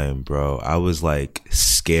time, bro, I was like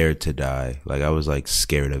scared to die. Like I was like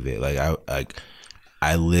scared of it. Like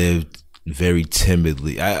I lived very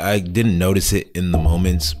timidly. I didn't notice it in the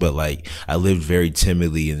moments, but like I lived very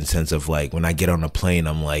timidly in the sense of like when I get on a plane,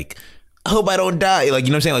 I'm like, I hope I don't die. Like,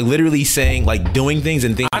 you know what I'm saying? Like literally saying, like doing things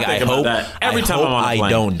and things. I hope that every time I'm on a plane. I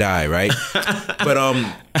don't die, right? But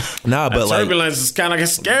but like turbulence is kind of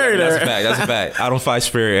scary. That's a fact. I don't fly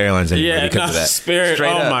Spirit Airlines anymore because of that. Spirit.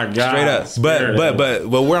 Straight up, my god. Straight up. But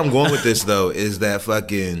where I'm going with this though is that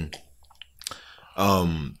fucking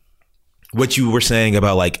what you were saying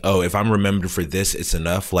about like, oh, if I'm remembered for this, it's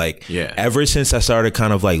enough. Like, ever since I started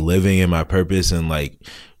kind of like living in my purpose and like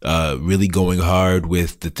really going hard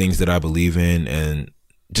with the things that I believe in, and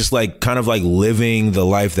just like kind of like living the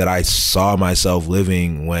life that I saw myself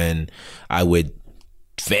living when I would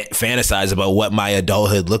fantasize about what my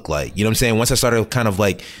adulthood looked like. You know what I'm saying? Once I started kind of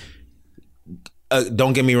like,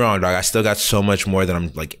 don't get me wrong, dog, I still got so much more that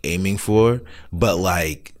I'm like aiming for, but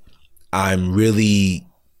like I'm really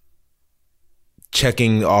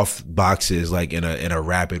checking off boxes like in a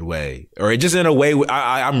rapid way, or just in a way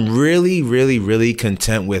I'm really, really, really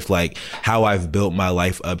content with like how I've built my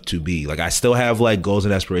life up to be. Like I still have like goals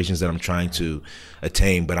and aspirations that I'm trying to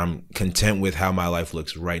attain, but I'm content with how my life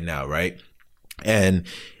looks right now, right? And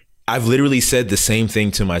I've literally said the same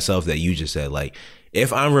thing to myself that you just said. Like,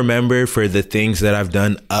 if I'm remembered for the things that I've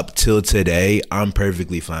done up till today, I'm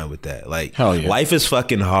perfectly fine with that. Like, hell yeah. Life is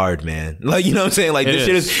fucking hard, man. Like, you know what I'm saying? Like, this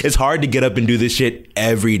shit is, it's hard to get up and do this shit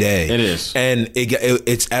every day. It is. And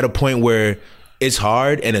it's at a point where it's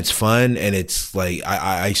hard and it's fun, and it's like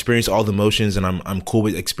I experience all the emotions, and I'm cool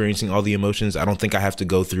with experiencing all the emotions. I don't think I have to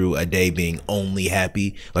go through a day being only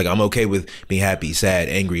happy. Like, I'm okay with being happy, sad,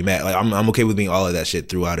 angry, mad. Like, I'm okay with being all of that shit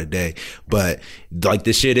throughout a day. But like,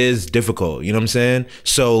 this shit is difficult, you know what I'm saying?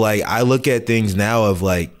 So like, I look at things now of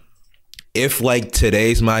like, if like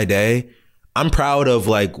today's my day, I'm proud of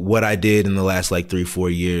like what I did in the last like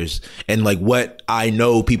 3-4 years and like what I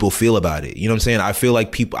know people feel about it. You know what I'm saying? I feel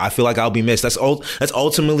like I'll be missed. That's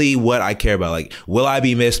ultimately what I care about. Like, will I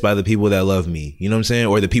be missed by the people that love me? You know what I'm saying?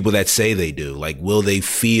 Or the people that say they do. Like, will they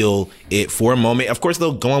feel it for a moment? Of course,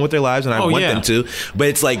 they'll go on with their lives and I want them to. But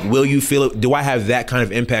it's like, will you feel it? Do I have that kind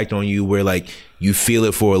of impact on you where like you feel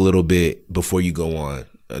it for a little bit before you go on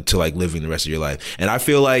to like living the rest of your life? And I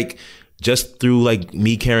feel like just through like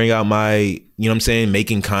me carrying out my, you know what I'm saying,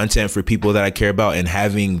 making content for people that I care about and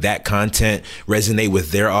having that content resonate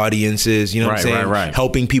with their audiences, you know what I'm saying? Right.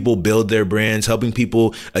 Helping people build their brands, helping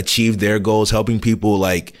people achieve their goals, helping people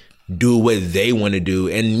like do what they want to do,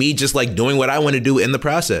 and me just like doing what I want to do in the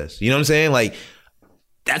process. You know what I'm saying? Like,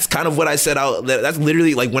 that's kind of what I set out. That's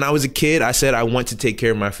literally like when I was a kid, I said I want to take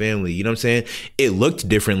care of my family. You know what I'm saying? It looked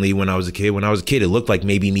differently when I was a kid. When I was a kid, it looked like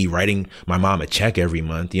maybe me writing my mom a check every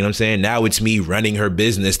month. You know what I'm saying? Now it's me running her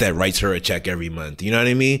business that writes her a check every month. You know what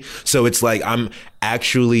I mean? So it's like I'm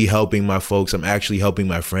actually helping my folks. I'm actually helping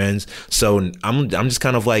my friends. So I'm just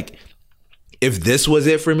kind of like, if this was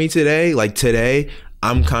it for me today, like today,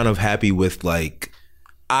 I'm kind of happy with like,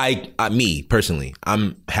 me personally,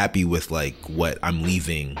 I'm happy with like what I'm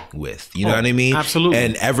leaving with. You know what I mean? Absolutely.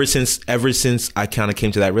 And ever since I kind of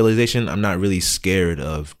came to that realization, I'm not really scared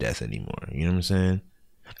of death anymore. You know what I'm saying?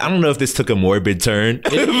 I don't know if this took a morbid turn.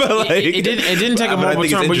 It didn't take a morbid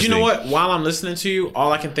turn. But you know what? While I'm listening to you,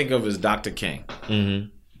 all I can think of is Dr. King. Mm-hmm.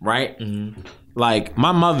 Right? Mm-hmm. Like,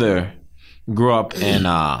 my mother grew up in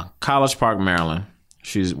College Park, Maryland.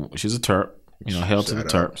 She's a Terp. You know, hail to the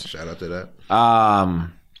Terps. Shout out to that.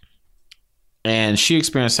 And she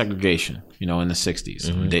experienced segregation, you know, in the 60s.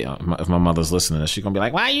 Mm-hmm. If my mother's listening, she's going to be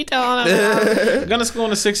like, why are you telling her? Going to school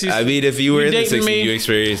in the 60s. I mean, if you were in the 60s, you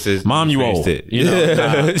experienced it. Mom, you old. It. You know,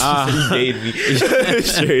 you gave me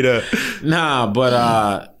straight up. Nah,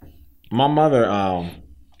 but my mother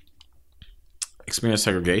experienced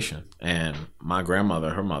segregation. And my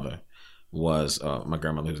grandmother, her mother, was my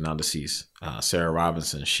grandmother who's now deceased, Sarah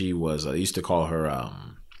Robinson. She was, I used to call her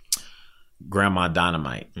Grandma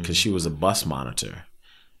Dynamite because she was a bus monitor.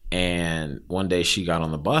 And one day she got on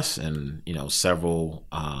the bus and, you know, several,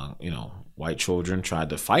 white children tried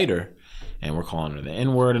to fight her and were calling her the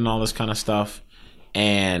N-word and all this kind of stuff.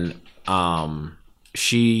 And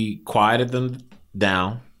she quieted them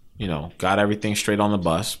down, you know, got everything straight on the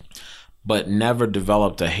bus, but never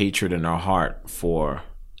developed a hatred in her heart for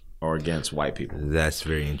or against white people. That's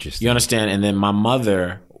very interesting. You understand? And then my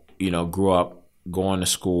mother, you know, grew up going to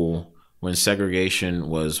school when segregation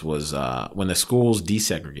was when the schools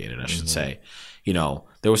desegregated, I should say. You know,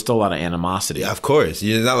 there was still a lot of animosity. Yeah, of course.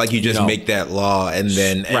 It's not like you just make that law and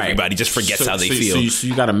then everybody just forgets how they feel. So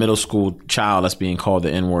you got a middle school child that's being called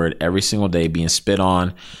the N-word every single day, being spit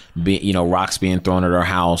on, rocks being thrown at her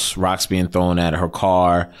house, rocks being thrown at her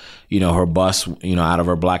car, you know, her bus, you know, out of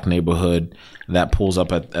her black neighborhood that pulls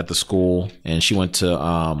up at the school. And she went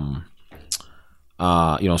to,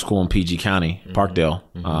 school in PG County, Parkdale,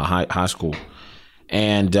 high school.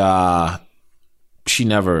 And she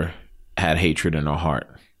never had hatred in her heart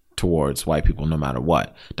towards white people, no matter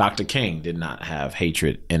what. Dr. King did not have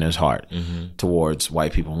hatred in his heart towards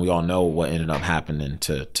white people. And we all know what ended up happening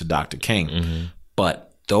to Dr. King.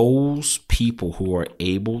 But those people who are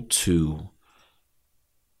able to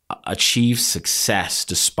achieve success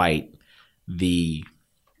despite the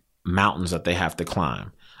mountains that they have to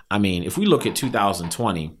climb. I mean, if we look at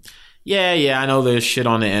 2020, I know there's shit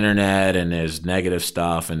on the internet and there's negative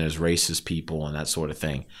stuff and there's racist people and that sort of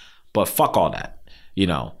thing. But fuck all that. You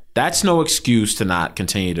know, that's no excuse to not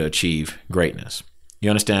continue to achieve greatness. You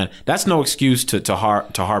understand? That's no excuse to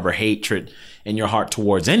harbor hatred in your heart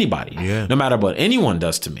towards anybody, no matter what anyone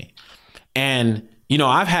does to me. And, you know,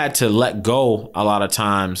 I've had to let go a lot of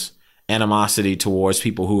times animosity towards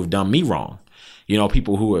people who have done me wrong. You know,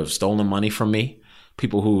 people who have stolen money from me,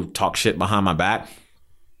 people who talk shit behind my back.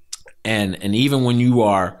 And even when you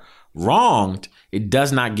are wronged, it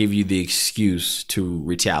does not give you the excuse to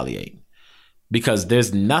retaliate, because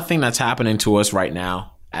there's nothing that's happening to us right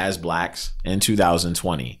now as blacks in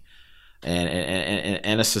 2020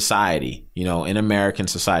 and a society, you know, in American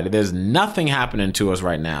society. There's nothing happening to us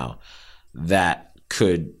right now that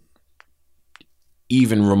could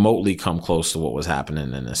even remotely come close to what was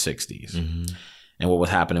happening in the 60s and what was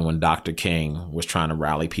happening when Dr. King was trying to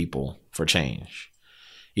rally people for change.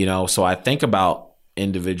 You know, so I think about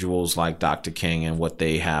individuals like Dr. King and what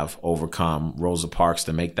they have overcome, Rosa Parks,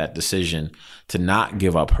 to make that decision to not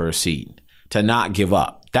give up her seat, to not give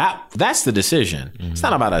up. That's the decision. It's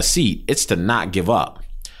not about a seat. It's to not give up.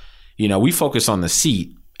 You know, we focus on the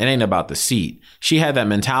seat. It ain't about the seat. She had that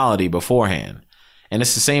mentality beforehand. And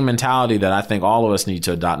it's the same mentality that I think all of us need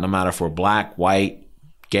to adopt, no matter if we're black, white,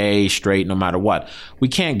 gay, straight, no matter what. We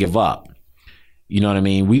can't give up. You know what I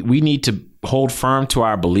mean? We need to hold firm to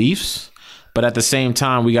our beliefs, but at the same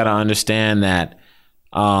time, we got to understand that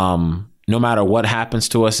no matter what happens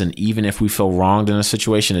to us, and even if we feel wronged in a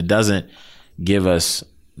situation, it doesn't give us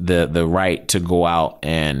the right to go out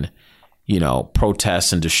and,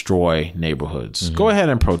 protest and destroy neighborhoods. Go ahead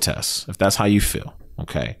and protest if that's how you feel.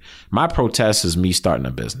 Okay. My protest is me starting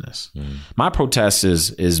a business. My protest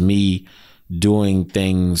is me doing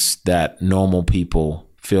things that normal people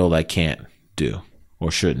feel they can't do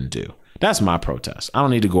or shouldn't do. That's my protest. I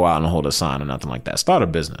don't need to go out and hold a sign or nothing like that. Start a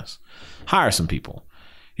business. Hire some people.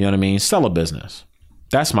 You know what I mean? Sell a business.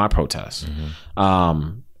 That's my protest.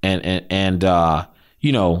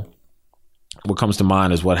 What comes to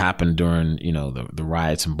mind is what happened during, the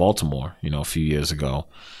riots in Baltimore, a few years ago.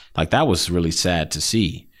 Like, that was really sad to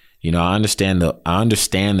see. I understand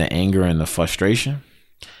the anger and the frustration.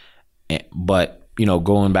 But,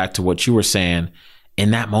 going back to what you were saying,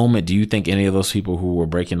 in that moment, do you think any of those people who were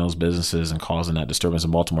breaking those businesses and causing that disturbance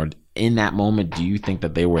in Baltimore, in that moment, do you think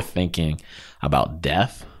that they were thinking about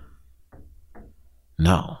death?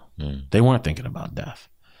 No, they weren't thinking about death.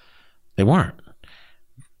 They weren't.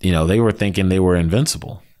 They were thinking they were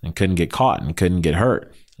invincible and couldn't get caught and couldn't get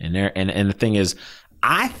hurt. And the thing is,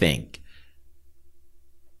 I think,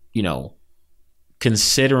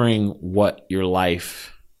 considering what your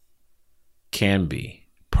life can be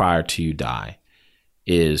prior to you die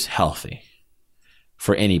is healthy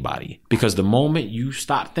for anybody, because the moment you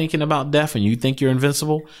stop thinking about death and you think you're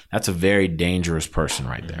invincible, that's a very dangerous person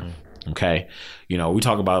right there. Okay. We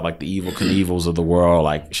talk about like the evil Knievels of the world,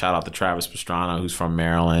 like shout out to Travis Pastrana, who's from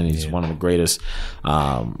Maryland. He's one of the greatest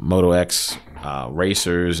Moto X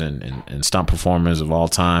racers and stunt performers of all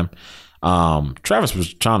time. Travis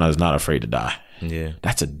Pastrana is not afraid to die. Yeah.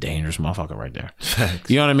 That's a dangerous motherfucker right there. Facts.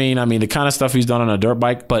 You know what I mean? I mean, the kind of stuff he's done on a dirt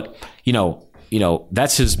bike, but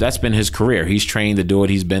that's been his career. He's trained to do it.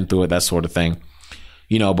 He's been through it, that sort of thing.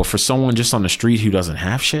 But for someone just on the street who doesn't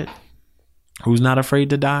have shit, who's not afraid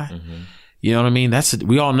to die, you know what I mean?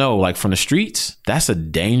 We all know, like, from the streets, that's a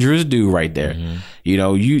dangerous dude right there.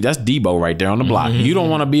 That's Debo right there on the block. You don't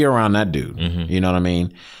want to be around that dude. You know what I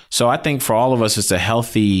mean? So I think for all of us, it's a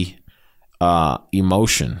healthy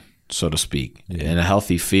emotion, so to speak, and a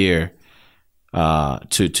healthy fear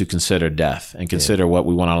to consider death and consider what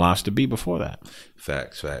we want our lives to be before that.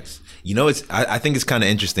 Facts. I think it's kind of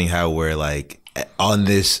interesting how we're like on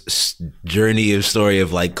this journey of story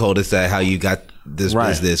of like cul-de-sac, how you got this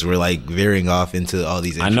business. We're like veering off into all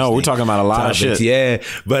these. I know we're talking about a lot topics. of shit. Yeah,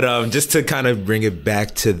 but just to kind of bring it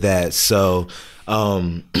back to that. So,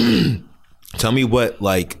 tell me what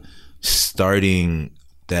like starting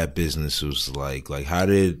that business was like. Like, how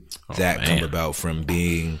did that come about from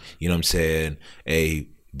being, a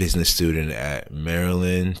business student at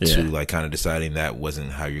Maryland to like kind of deciding that wasn't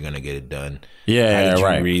how you're gonna get it done? How did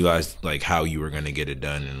you realize like how you were gonna get it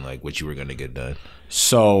done and like what you were gonna get done?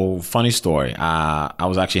 So, funny story. I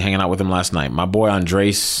was actually hanging out with him last night. My boy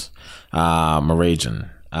Andres Marajan,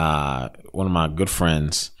 one of my good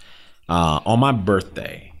friends, on my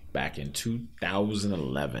birthday back in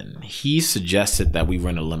 2011, he suggested that we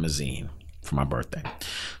rent a limousine for my birthday.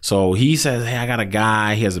 So he says, hey, I got a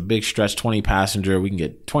guy. He has a big stretch 20 passenger. We can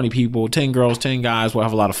get 20 people, 10 girls, 10 guys. We'll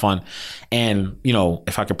have a lot of fun. And,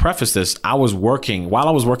 if I could preface this, while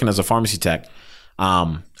I was working as a pharmacy tech,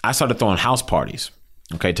 I started throwing house parties.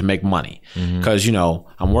 Okay, to make money. Because,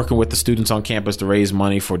 I'm working with the students on campus to raise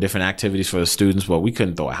money for different activities for the students, but we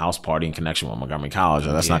couldn't throw a house party in connection with Montgomery College.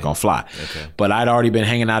 That's not going to fly. Okay. But I'd already been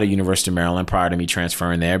hanging out at University of Maryland prior to me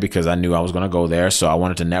transferring there because I knew I was going to go there. So I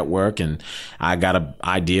wanted to network, and I got an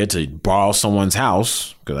idea to borrow someone's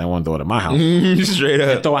house because I want to throw it at my house. Straight up.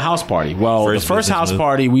 And throw a house party. Well, the first house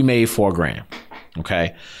party, we made $4,000.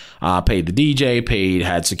 Okay. Paid the DJ,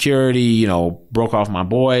 had security, broke off my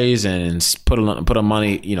boys and put a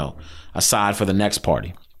money, aside for the next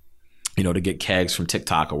party, to get kegs from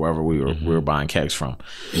TikTok or wherever we were buying kegs from.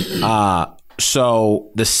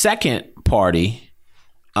 So the second party,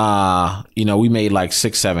 we made like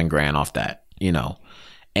 $6-7 off that,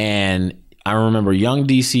 and I remember Young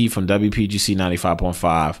DC from WPGC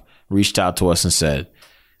 95.5 reached out to us and said,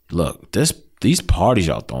 look, these parties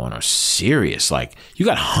y'all throwing are serious. Like, you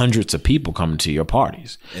got hundreds of people coming to your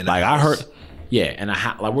parties. Like, I heard, and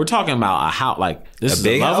like we're talking about a house. Like, this is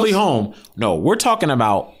a lovely home. No, we're talking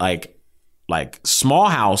about like small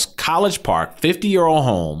house, College Park, 50-year-old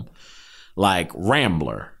home, like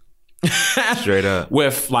Rambler. Straight up.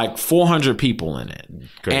 With like 400 people in it.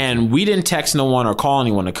 Crazy. And we didn't text no one or call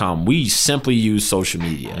anyone to come. We simply used social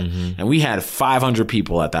media. And we had 500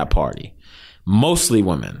 people at that party, mostly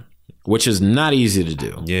women, which is not easy to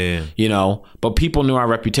do. Yeah. You know, but people knew our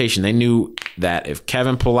reputation. They knew that if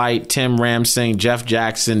Kevin Polite, Tim Ramsing, Jeff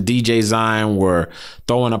Jackson, DJ Zion were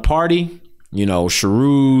throwing a party, you know,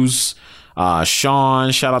 Sharuz,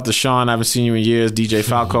 Sean, shout out to Sean, I haven't seen you in years, DJ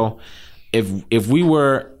Falco. If we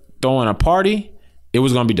were throwing a party, it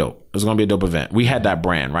was going to be dope. It was going to be a dope event. We had that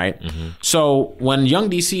brand, right? So when Young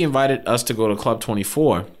DC invited us to go to Club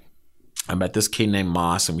 24, I met this kid named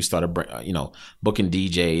Moss, and we started, you know, booking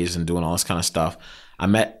DJs and doing all this kind of stuff. I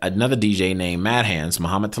met another DJ named Mad Hands,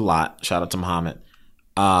 Muhammad Talat. Shout out to Muhammad.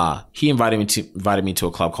 He invited me to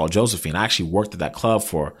a club called Josephine. I actually worked at that club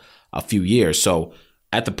for a few years. So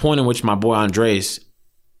at the point in which my boy Andres,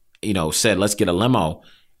 you know, said, let's get a limo,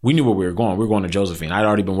 we knew where we were going. We were going to Josephine. I'd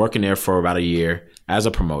already been working there for about a year as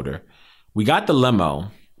a promoter. We got the limo,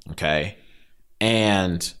 okay,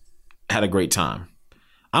 and had a great time.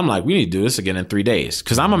 I'm like, we need to do this again in 3 days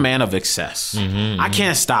because I'm a man of excess. I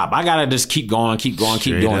can't stop. I got to just keep going, keep doing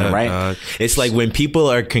it, right? It's like when people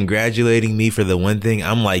are congratulating me for the one thing,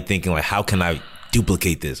 I'm like thinking like, how can I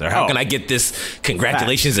duplicate this? Or how can I get this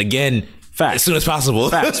congratulations again as soon as possible?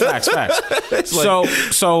 Facts.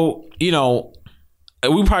 So, you know,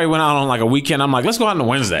 we probably went out on like a weekend. I'm like, let's go out on a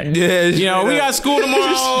Wednesday. Yeah, you know, we got school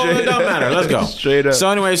tomorrow. It doesn't matter. Let's go. Straight up. So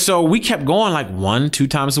anyway, so we kept going like 1-2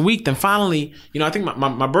 times a week. Then finally, you know, I think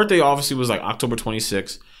my birthday obviously was like October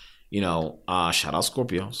 26th. You know, shout out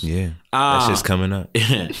Scorpios. Yeah, that's just coming up.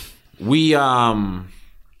 We went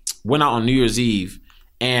out on New Year's Eve,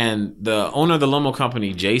 and the owner of the limo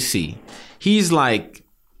company, JC, he's like,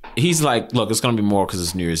 look, it's gonna be more because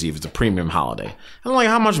it's New Year's Eve. It's a premium holiday. I'm like,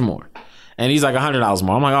 how much more? And he's like $100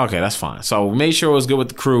 more. I'm like, okay, that's fine. So we made sure it was good with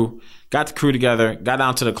the crew, got the crew together, got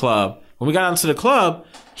down to the club. When we got down to the club,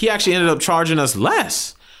 he actually ended up charging us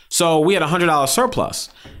less. So we had $100 surplus.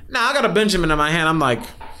 Now I got a Benjamin in my hand. I'm like,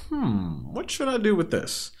 what should I do with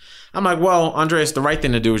this? I'm like, well, Andreas, the right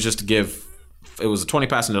thing to do is just to give, it was a 20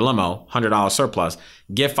 passenger limo, $100 surplus,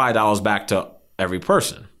 give $5 back to every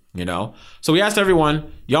person. You know, so we asked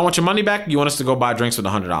everyone, y'all want your money back? You want us to go buy drinks with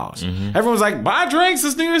 $100? Everyone's like, buy drinks.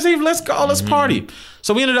 It's New Year's Eve. Let's go. Let's party.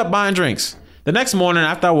 So we ended up buying drinks. The next morning,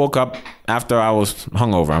 after I woke up, after I was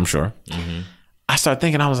hungover, I'm sure, I started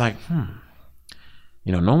thinking, I was like,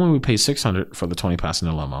 you know, normally we pay $600 for the 20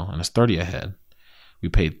 passenger limo, and it's 30 ahead. We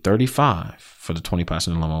paid $35 for the 20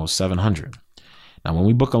 passenger limo, $700. Now, when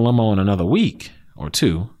we book a limo in another week or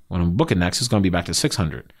two, when we book it next, it's going to be back to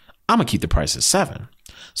 $600. I'm going to keep the price at $700.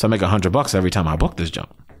 So I make $100 every time I book this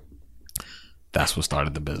jump. That's what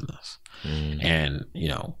started the business. And, you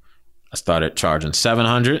know, I started charging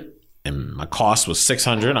 $700 and my cost was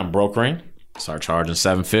 $600. I'm brokering. Start charging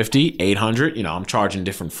 $750, $800. You know, I'm charging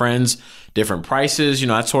different friends, different prices, you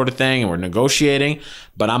know, that sort of thing. And we're negotiating,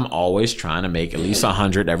 but I'm always trying to make at least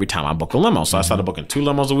 $100 every time I book a limo. So I started booking 2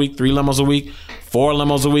 limos a week, 3 limos a week, 4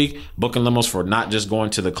 limos a week, booking limos for not just going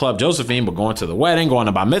to the Club Josephine, but going to the wedding, going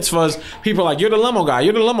to bar mitzvahs. People are like, you're the limo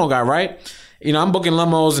guy, right? You know, I'm booking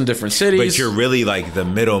limos in different cities. But you're really like the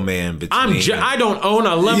middleman between. I don't own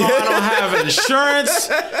a limo. I don't have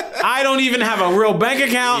insurance. I don't even have a real bank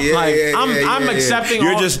account. I'm accepting.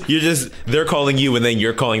 You're just. They're calling you, and then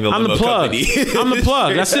you're calling the limo company. I'm the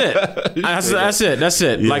plug. That's it. That's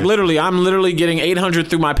it. Yeah. Like literally, I'm literally getting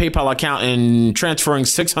 $800 through my PayPal account and transferring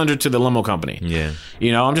 $600 to the limo company. Yeah.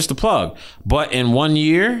 You know, I'm just a plug. But in 1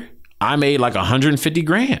 year, I made like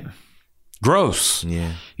 $150,000. Gross.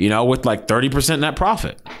 Yeah. You know, with like 30% net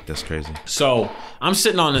profit. That's crazy. So I'm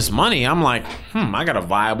sitting on this money. I'm like, I got a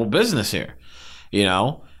viable business here, you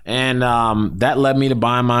know? And that led me to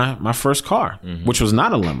buy my first car, which was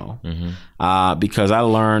not a limo, because I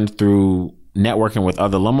learned through networking with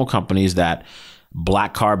other limo companies that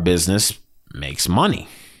black car business makes money,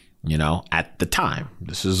 you know, at the time.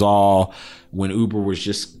 This is all when Uber was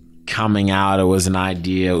just coming out. It was an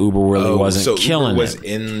idea. Uber really wasn't killing Uber was it.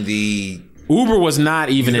 in the... Uber was not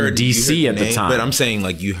even in DC at the time. But I'm saying,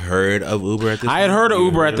 like, you heard of Uber at this time? I had heard of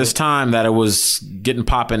Uber at this time, that it was getting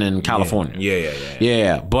popping in California.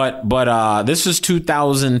 Yeah. But this is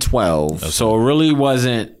 2012. Okay. So it really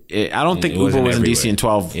wasn't... I don't think Uber was in DC in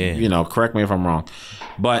 12. Yeah. You know, correct me if I'm wrong.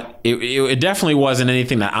 but it definitely wasn't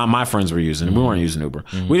anything that my friends were using. We weren't using Uber.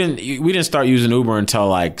 We didn't start using Uber until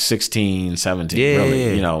like 16, 17.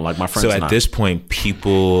 Really, you know, like my friends. So at this point,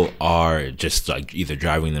 people are just like either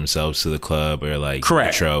driving themselves to the club or like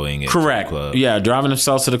metroing. Correct. To the club. Yeah, driving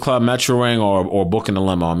themselves to the club, metroing, or booking a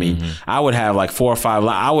limo. I mean, I would have like 4 or 5.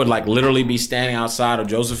 I would like literally be standing outside of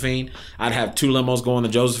Josephine. I'd have 2 limos going to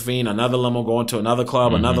Josephine, another limo going to another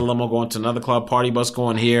club, another limo going to another club, party bus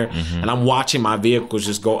going here, and I'm watching my vehicles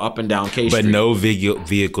just go up and down K Street. But no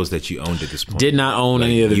vehicles that you owned at this point. Did not own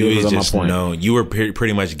any of the vehicles at my point. No, you were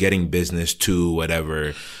pretty much getting business to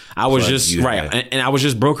whatever. I was just and I was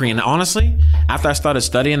just brokering. And honestly, after I started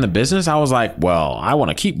studying the business, I was like, well, I want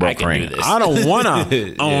to keep brokering. I don't want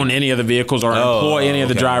to own any of the vehicles or employ any of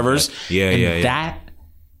the drivers. Yeah. That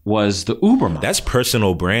was the Uber model. That's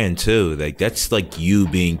personal brand too. Like that's like you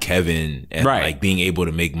being Kevin and like being able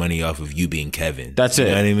to make money off of you being Kevin. That's it. You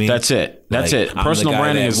know what I mean? That's it. That's it. Personal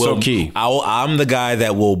branding is so key. I'm the guy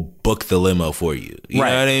that will book the limo for you. You know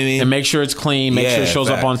what I mean? And make sure it's clean. Make sure it shows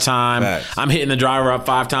up on time. Facts. I'm hitting the driver up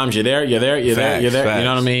 5 times. You're there. You're there. You're there. You're there. You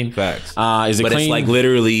know what I mean? Facts. Is it but clean? It's like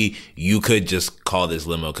literally, you could just call this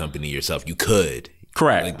limo company yourself. You could.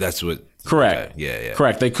 Correct. Like that's what. Correct. Okay. Yeah.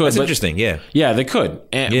 Correct. They could. That's interesting. Yeah. Yeah, they could.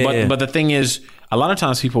 But the thing is, a lot of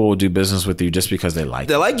times people will do business with you just because they like you.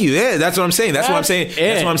 They like you. Yeah, that's what I'm saying. That's what I'm saying.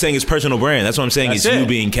 That's what I'm saying is personal brand. That's what I'm saying is you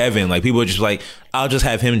being Kevin. Like people are just like, I'll just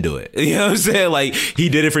have him do it. You know what I'm saying? Like he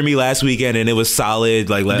did it for me last weekend and it was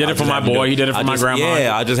solid. Like he did it for my boy. He did it for my grandma.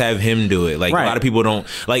 Yeah, I'll just have him do it. Like a lot of people don't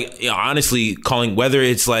like. You know, honestly, calling whether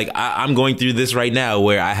it's like I'm going through this right now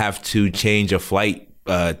where I have to change a flight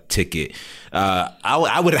ticket.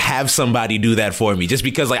 I would have somebody do that for me just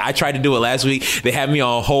because like I tried to do it last week. They had me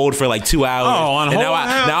on hold for like 2 hours. On hold.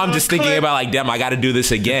 Now I'm just thinking about like, damn, I got to do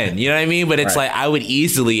this again. You know what I mean? But it's like I would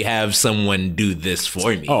easily have someone do this for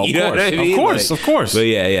me. Oh, you know what I mean? Of course. But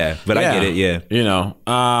yeah. But I get it. Yeah. You know,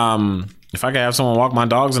 if I could have someone walk my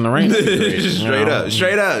dogs in the rain,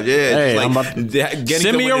 straight up. Yeah. Hey, like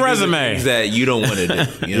send me your resume that you don't want to do.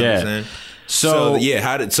 You know what I'm saying? So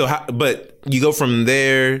but you go from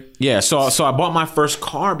there. Yeah. So I bought my first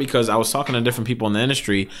car because I was talking to different people in the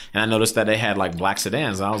industry and I noticed that they had like black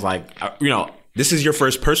sedans. And I was like, this is your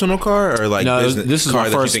first personal car or like no, this is my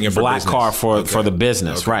first black car for the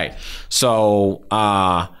business. Okay. Right. So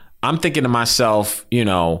I'm thinking to myself,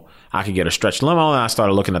 I could get a stretch limo, and I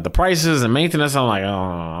started looking at the prices and maintenance. I'm like, I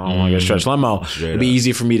don't want to get a stretch limo. It'd be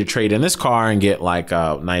easy for me to trade in this car and get like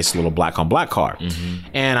a nice little black on black car.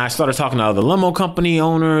 And I started talking to other limo company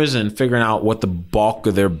owners and figuring out what the bulk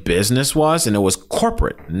of their business was, and it was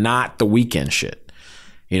corporate, not the weekend shit.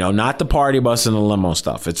 Not the party bus and the limo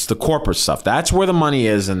stuff. It's the corporate stuff. That's where the money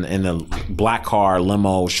is in the black car,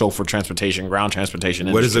 limo, chauffeur transportation, ground transportation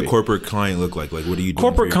industry. What does a corporate client look like? Like, what do you do?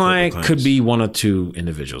 Corporate client could be one or two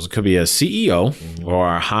individuals. It could be a CEO or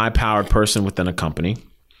a high-powered person within a company.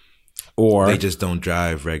 Or they just don't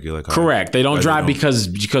drive regular cars. Correct. They don't drive because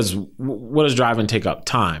what does driving take up?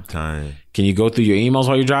 Time. Can you go through your emails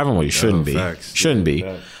while you're driving? Well, you shouldn't be. Facts. Shouldn't be.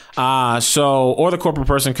 Or the corporate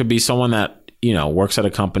person could be someone that works at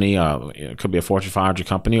a company, it could be a Fortune 500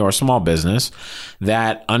 company or a small business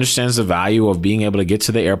that understands the value of being able to get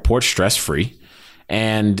to the airport stress-free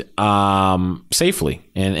and safely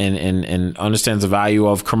and understands the value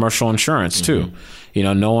of commercial insurance too.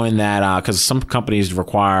 Knowing that because some companies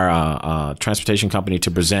require a transportation company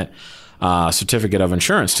to present a certificate of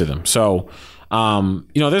insurance to them. So,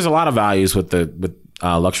 there's a lot of values with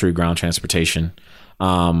luxury ground transportation.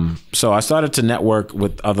 So I started to network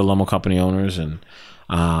with other limo company owners and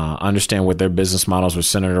understand what their business models were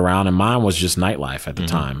centered around. And mine was just nightlife at the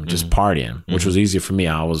time, just partying, which was easier for me.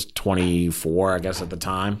 I was 24, I guess, at the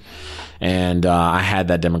time. And I had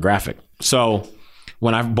that demographic. So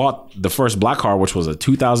when I bought the first black car, which was a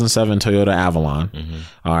 2007 Toyota Avalon,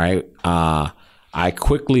 all right, I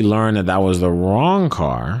quickly learned that was the wrong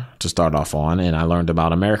car to start off on, and I learned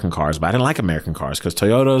about American cars. But I didn't like American cars because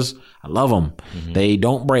Toyotas, I love them. They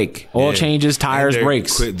don't break. Oil changes, tires,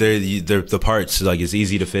 brakes. They're the parts, like it's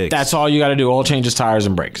easy to fix. That's all you got to do. Oil changes, tires,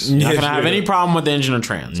 and brakes. You're not going to have any problem with the engine or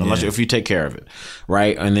trans if you take care of it,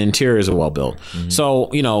 right? And the interiors are well built.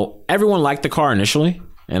 So, everyone liked the car initially,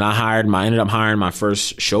 and I ended up hiring my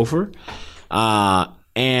first chauffeur. He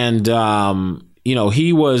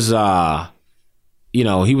was...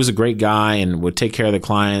 he was a great guy and would take care of the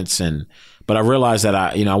clients. But I realized that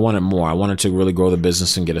I wanted more. I wanted to really grow the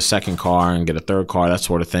business and get a second car and get a third car, that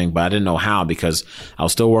sort of thing. But I didn't know how because I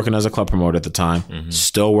was still working as a club promoter at the time,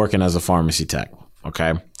 still working as a pharmacy tech.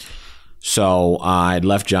 Okay. So I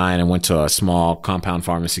left Giant and went to a small compound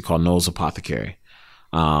pharmacy called Knowles Apothecary.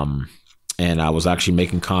 And I was actually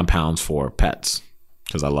making compounds for pets.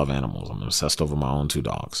 because I love animals. I'm obsessed over my own 2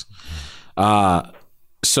 dogs.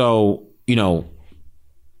 So, you know,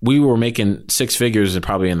 we were making 6 figures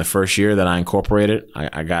probably in the first year that I incorporated.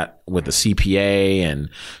 I got with the CPA, and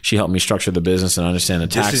she helped me structure the business and understand the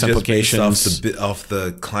tax implications. Just based off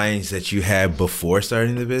the clients that you had before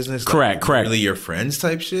starting the business? Correct. Really your friends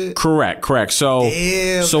type shit? Correct. So,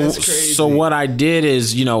 damn, that's crazy. So what I did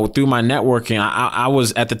is, you know, through my networking, I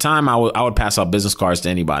was, at the time, I would pass out business cards to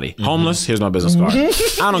anybody. Homeless, here's my business card.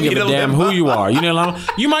 I don't give a damn who you are. You know,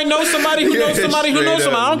 you might know somebody who knows somebody who knows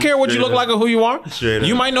somebody. I don't care what you look like or who you are.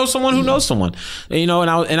 You might know someone who knows someone. You know,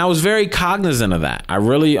 and I was very cognizant of that. I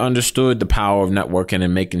really understood the power of networking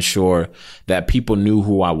and making sure that people knew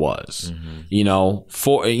who I was. You know,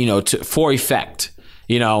 for effect.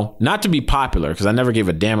 You know, not to be popular, because I never gave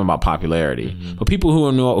a damn about popularity, but people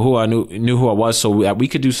who knew who I was, so that we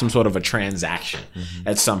could do some sort of a transaction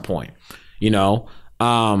at some point. You know,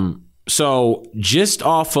 so just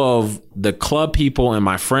off of the club people and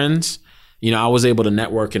my friends, you know, I was able to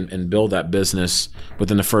network and build that business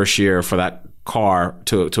within the first year for that car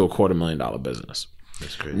to a $250,000 business.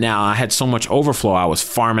 That's great. Now, I had so much overflow, I was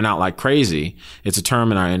farming out like crazy. It's a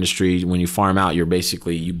term in our industry. When you farm out,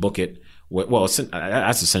 you book it. Well,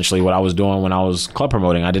 that's essentially what I was doing when I was club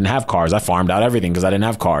promoting. I didn't have cars. I farmed out everything because I didn't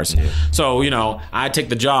have cars. Yeah. So, you know, I take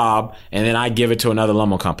the job and then I give it to another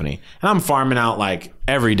limo company. And I'm farming out like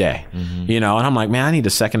every day, you know, and I'm like, man, I need a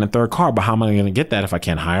second and third car, but how am I going to get that if I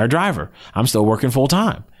can't hire a driver? I'm still working full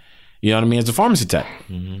time. You know what I mean? As a pharmacy tech.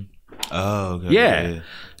 Oh, okay. Yeah.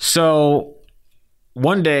 So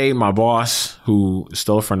one day, my boss, who is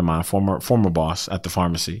still a friend of mine, former boss at the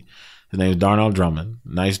pharmacy, his name is Darnell Drummond,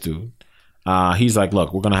 nice dude. He's like,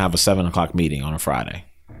 look, we're going to have a 7:00 meeting on a Friday.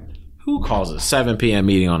 Who calls a 7 p.m.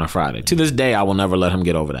 meeting on a Friday? To this day, I will never let him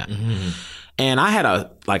get over that. And I had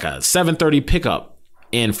a 7:30 pickup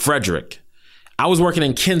in Frederick. I was working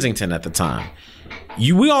in Kensington at the time.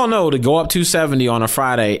 We all know to go up 270 on a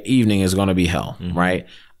Friday evening is going to be hell, right?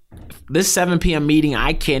 This 7 p.m. meeting,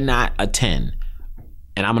 I cannot attend.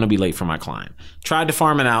 And I'm going to be late for my client. Tried to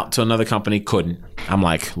farm it out to another company, couldn't. I'm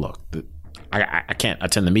like, look, I can't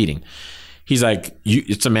attend the meeting. He's like,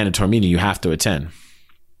 it's a mandatory meeting. You have to attend.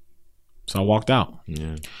 So I walked out.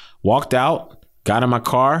 Yeah. Walked out, got in my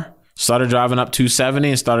car, started driving up 270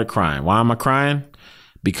 and started crying. Why am I crying?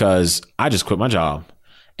 Because I just quit my job.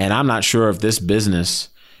 And I'm not sure if this business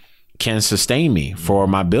can sustain me for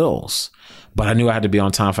my bills. But I knew I had to be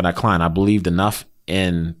on time for that client. I believed enough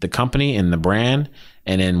in the company, in the brand,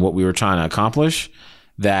 and in what we were trying to accomplish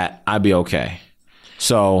that I'd be okay.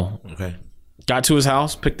 So got to his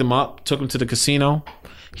house, picked him up, took him to the casino.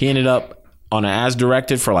 He ended up on an as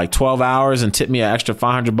directed for like 12 hours and tipped me an extra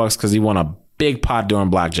 $500 because he won a big pot during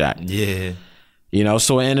blackjack. Yeah. You know,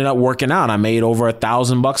 so it ended up working out. I made over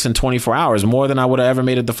 $1,000 in 24 hours, more than I would have ever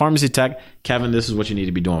made at the pharmacy tech. Kevin, this is what you need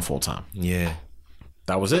to be doing full time. Yeah.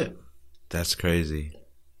 That was it. That's crazy.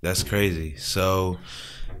 So,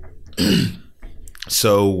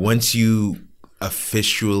 so once you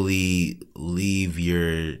officially leave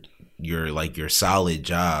your solid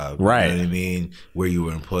job, right? You know what I mean, where you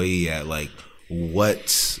were an employee at, like,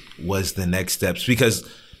 what was the next steps? Because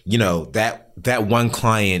you know that one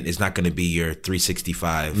client is not going to be your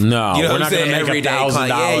 365. No, you know we're not going to make $1,000.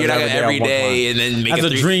 Yeah, you're not going to every day and then make that's a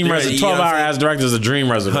dream reservation. 12-hour as director is a dream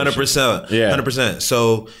reservation. 100%. Yeah, 100%.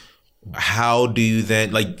 So how do you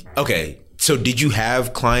then, like, okay, so did you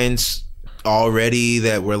have clients already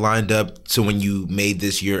that were lined up, so when you made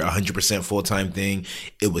this your 100% full-time thing,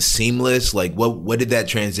 it was seamless? Like, what did that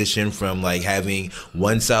transition from, like, having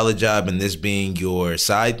one solid job and this being your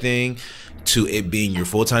side thing to it being your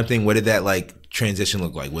full-time thing? What did that, like, transition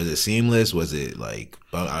look like? Was it seamless? Was it like,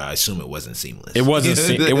 I assume it wasn't seamless. It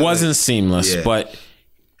wasn't seamless, yeah. But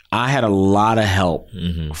I had a lot of help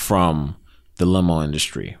from the limo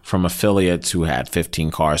industry, from affiliates who had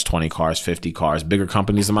 15 cars, 20 cars, 50 cars, bigger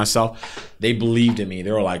companies than myself. They believed in me.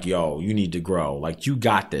 They were like, yo, you need to grow. Like, you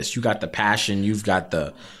got this. You got the passion. You've got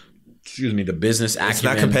the business acumen. It's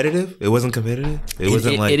not competitive? It wasn't competitive?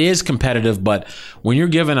 It is competitive, but when you're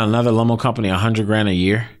giving another limo company $100,000 a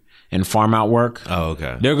year in farm out work,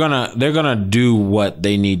 they're gonna do what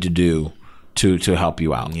they need to do to help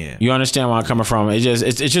you out. Yeah. You understand where I'm coming from? It's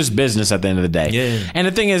just business at the end of the day. Yeah. And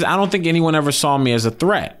the thing is, I don't think anyone ever saw me as a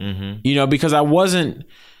threat. You know, because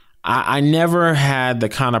I never had the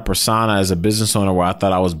kind of persona as a business owner where I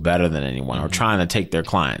thought I was better than anyone or trying to take their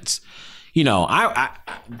clients. You know, I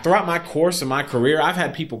throughout my course in my career, I've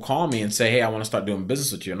had people call me and say, hey, I want to start doing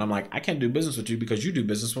business with you. And I'm like, I can't do business with you because you do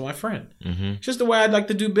business with my friend. It's just the way I'd like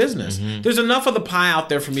to do business. There's enough of the pie out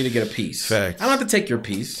there for me to get a piece. Facts. I don't have to take your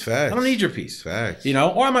piece. Facts. I don't need your piece. Facts. You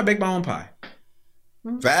know, or I might bake my own pie.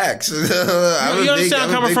 Facts. You understand where I'm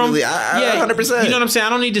coming from? Yeah, 100%. You know what I'm saying? I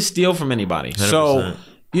don't need to steal from anybody. 100%.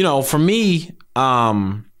 So, for me,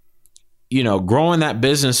 growing that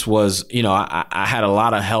business was, I had a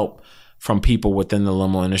lot of help from people within the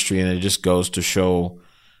limo industry, and it just goes to show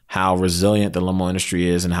how resilient the limo industry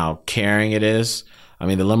is and how caring it is. I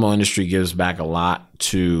mean, the limo industry gives back a lot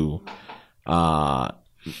to,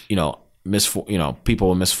 people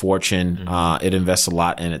with misfortune. It invests a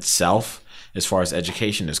lot in itself as far as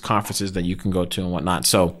education. There's conferences that you can go to and whatnot.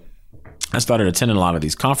 So I started attending a lot of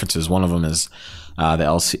these conferences. One of them is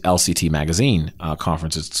the LCT magazine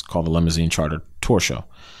conference. It's called the Limousine Charter Tour Show.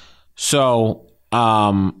 So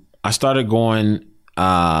I started going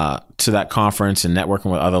to that conference and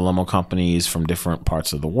networking with other limo companies from different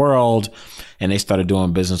parts of the world. And they started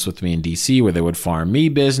doing business with me in DC, where they would farm me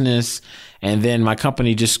business. And then my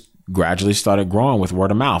company just gradually started growing with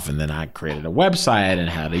word of mouth. And then I created a website and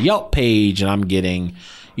had a Yelp page, and I'm getting,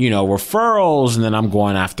 referrals, and then I'm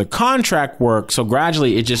going after contract work. So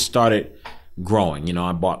gradually it just started growing.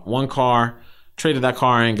 I bought one car, traded that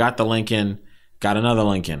car in, got the Lincoln, got another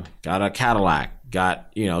Lincoln, got a Cadillac,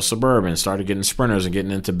 got, Suburban, started getting Sprinters and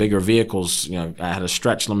getting into bigger vehicles. I had a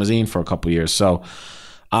stretch limousine for a couple of years. So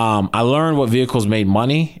I learned what vehicles made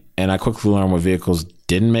money, and I quickly learned what vehicles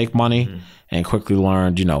didn't make money, and quickly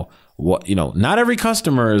learned, not every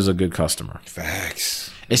customer is a good customer. Facts.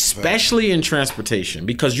 Especially in transportation,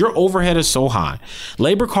 because your overhead is so high.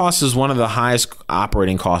 Labor cost is one of the highest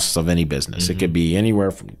operating costs of any business. It could be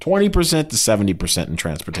anywhere from 20% to 70% in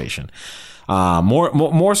transportation.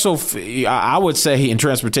 More so, I would say in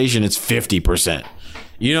transportation, it's 50%.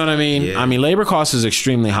 You know what I mean? Yeah. I mean, labor cost is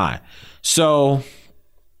extremely high. So,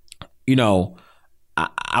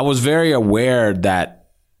 I was very aware that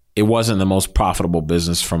it wasn't the most profitable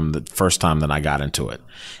business from the first time that I got into it.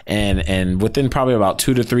 And within probably about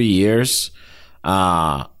 2 to 3 years,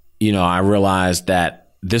 I realized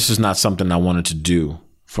that this is not something I wanted to do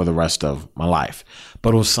for the rest of my life.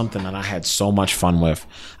 But it was something that I had so much fun with.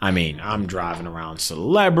 I mean, I'm driving around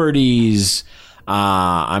celebrities.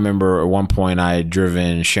 I remember at one point I had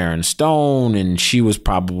driven Sharon Stone, and she was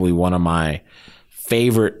probably one of my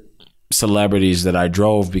favorite celebrities that I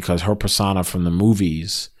drove, because her persona from the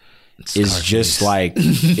movies is just like in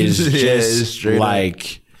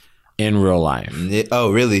real life.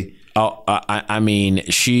 Oh, really? Oh, I mean,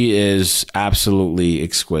 she is absolutely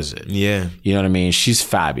exquisite. Yeah. You know what I mean? She's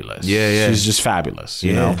fabulous. Yeah. She's just fabulous,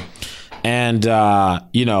 you know? And,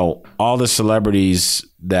 all the celebrities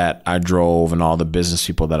that I drove and all the business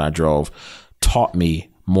people that I drove taught me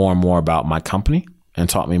more and more about my company, and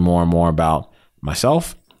taught me more and more about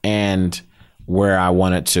myself and where I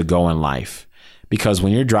wanted to go in life. Because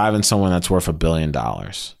when you're driving someone that's worth $1 billion,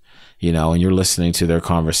 and you're listening to their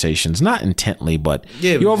conversations, not intently, but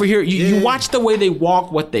you over here, you watch the way they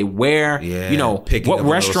walk, what they wear, what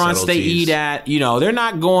restaurants they eat at. They're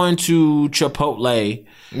not going to Chipotle,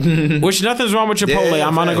 which nothing's wrong with Chipotle.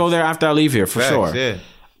 I'm going to go there after I leave here for sure. Yeah.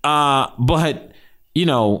 But,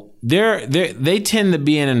 they tend to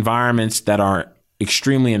be in environments that are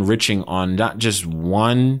extremely enriching on not just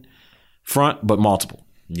one front, but multiple.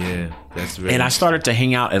 Yeah, that's right. And I started to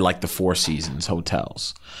hang out at like the Four Seasons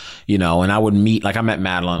hotels, and I would meet, like I met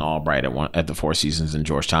Madeleine Albright at the Four Seasons in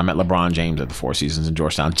Georgetown. I met LeBron James at the Four Seasons in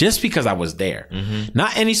Georgetown, just because I was there.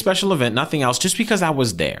 Not any special event, nothing else, just because I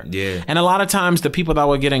was there. Yeah. And a lot of times the people that I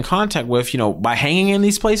would get in contact with, by hanging in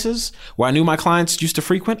these places where I knew my clients used to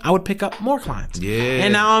frequent, I would pick up more clients. Yeah.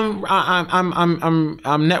 And now I'm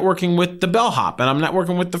networking with the bellhop, and I'm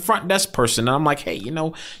networking with the front desk person, and I'm like, hey,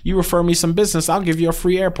 you refer me some business, I'll give you a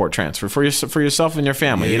free airport transfer for yourself and your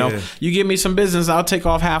family. You give me some business, I'll take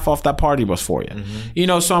off half off that party bus for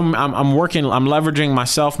you. So I'm working, I'm leveraging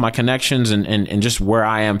myself, my connections, and just where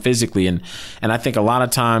I am physically. And I think a lot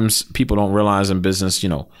of times people don't realize in business,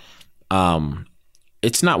 it's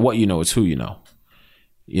not what you know, it's who you know.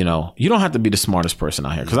 You don't have to be the smartest person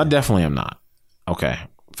out here, because I definitely am not. Okay,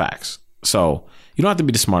 facts. So you don't have to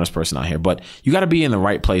be the smartest person out here, but you got to be in the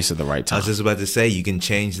right place at the right time. I was just about to say, you can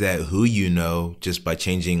change that who you know just by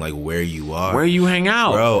changing like where you are, where you hang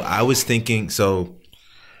out. Bro, I was thinking, so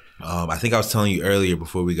I think I was telling you earlier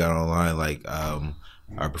before we got online,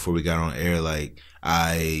 or before we got on air,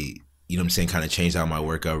 I, kind of changed out my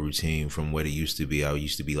workout routine from what it used to be. I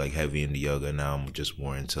used to be like heavy into yoga. Now I'm just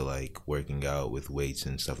more into like working out with weights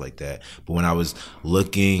and stuff like that. But when I was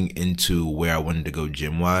looking into where I wanted to go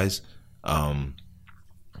gym wise,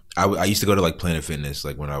 I used to go to like Planet Fitness,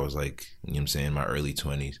 like when I was like, in my early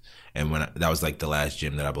 20s. And that was like the last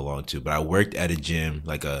gym that I belonged to. But I worked at a gym,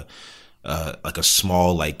 like a like a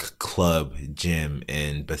small like club gym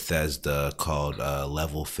in Bethesda called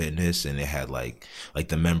Level Fitness, and it had like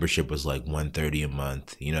the membership was like $130 a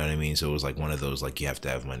month. You know what I mean? So it was like one of those like you have to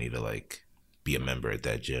have money to like be a member at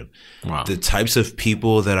that gym. Wow. The types of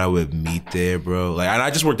people that I would meet there, bro. Like, and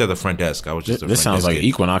I just worked at the front desk. I was just this sounds like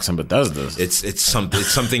Equinox and Bethesda. It's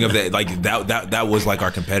something of that. Like that was like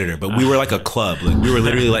our competitor, but we were like a club. Like we were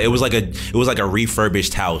literally like it was like a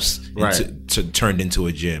refurbished house turned into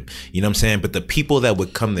a gym. You know what I'm saying? But the people that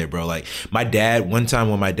would come there, bro. Like my dad. One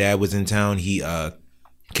time when my dad was in town, he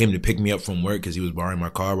came to pick me up from work because he was borrowing my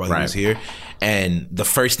car while he was here. And the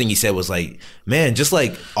first thing he said was like, man, just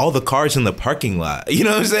like all the cars in the parking lot. You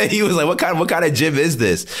know what I'm saying? He was like, what kind of gym is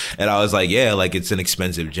this? And I was like, yeah, like it's an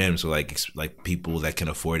expensive gym. So like people that can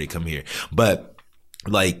afford it come here. But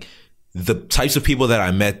like the types of people that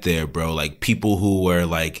I met there, bro, like people who were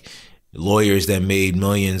like lawyers that made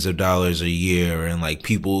millions of dollars a year, and like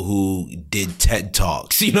people who did TED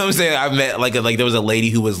Talks. You know what I'm saying? I met like there was a lady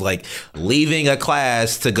who was like leaving a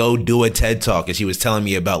class to go do a TED Talk, and she was telling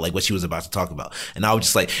me about like what she was about to talk about. And I was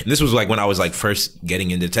just like, and this was like when I was like first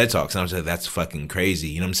getting into TED Talks, and I was like, that's fucking crazy.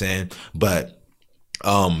 You know what I'm saying? But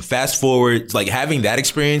fast forward, like having that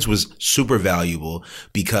experience was super valuable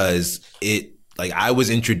because like I was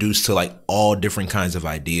introduced to like all different kinds of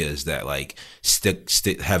ideas that like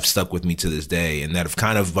have stuck with me to this day, and that have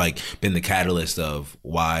kind of like been the catalyst of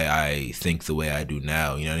why I think the way I do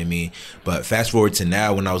now. You know what I mean? But fast forward to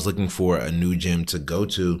now, when I was looking for a new gym to go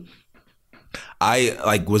to, I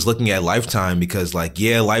like was looking at Lifetime because like,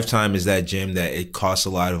 yeah, Lifetime is that gym that it costs a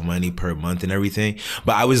lot of money per month and everything.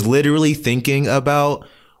 But I was literally thinking about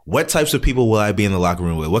what types of people will I be in the locker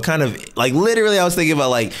room with? What kind of, like, literally I was thinking about,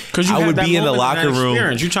 like, I would be in the locker room.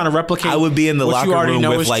 You're trying to replicate. I would be in the locker room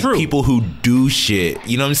with, like, people who do shit.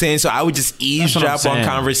 You know what I'm saying? So I would just eavesdrop on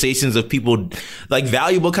conversations of people, like,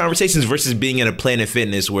 valuable conversations versus being in a Planet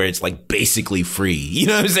Fitness where it's, like, basically free. You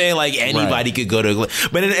know what I'm saying? Like, anybody could go to,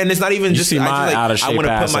 but, and it's not even just, out of shape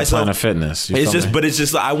ass at Planet Fitness. It's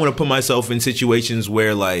just, I want to put myself in situations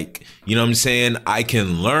where, like, you know what I'm saying? I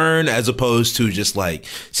can learn as opposed to just, like,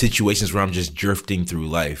 situations where I'm just drifting through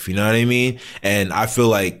life. You know what I mean? And I feel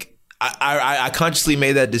like I consciously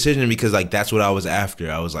made that decision because like that's what I was after.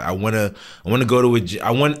 I was like, I want to go to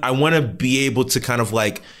I want to be able to kind of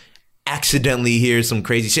like accidentally hear some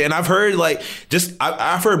crazy shit. And I've heard like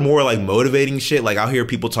I've heard more like motivating shit. Like I'll hear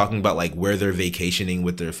people talking about like where they're vacationing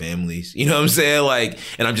with their families. You know what I'm saying? Like,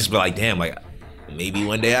 and I'm just like, damn, like maybe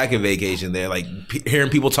one day I can vacation there. Like hearing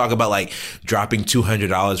people talk about like dropping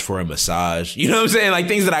 $200 for a massage. You know what I'm saying? Like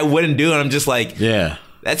things that I wouldn't do. And I'm just like, yeah,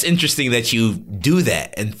 that's interesting that you do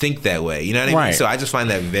that and think that way. You know what I mean? So I just find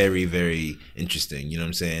that very, very interesting. You know what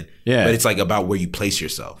I'm saying? Yeah. But it's like about where you place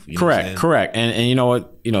yourself. You know correct. And you know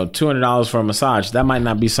what? You know, $200 for a massage, that might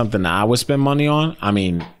not be something that I would spend money on. I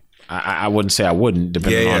mean, I wouldn't say I wouldn't,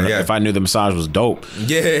 depending on if I knew the massage was dope.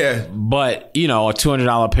 Yeah. But, you know, a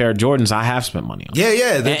 $200 pair of Jordans, I have spent money on.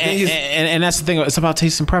 Yeah. And that's the thing. It's about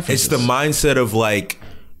taste and preferences. It's the mindset of like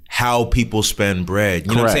how people spend bread.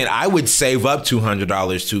 You know what I'm saying? I would save up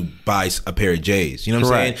 $200 to buy a pair of J's. You know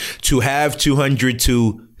what I'm saying? To have $200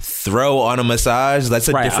 to throw on a massage, that's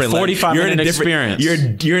a different 45-minute experience.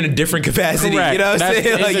 You're in a different capacity. Correct. You know what I'm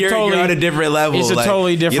saying? Like you're on a different level. It's a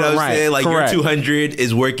totally different. You know what I'm saying? Like your 200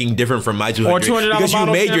 is working different from my 200. Or $200 because you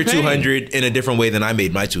made your 200 in a different way than I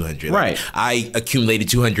made my 200. Right. Like, I accumulated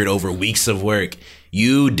 200 over weeks of work.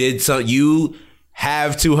 You did some. You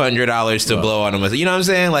have $200 to blow on them. You know what I'm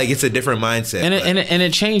saying? Like it's a different mindset. And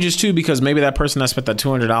it changes too because maybe that person that spent that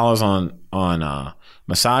 $200 on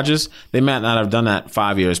massages, they might not have done that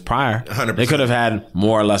 5 years prior. 100%. They could have had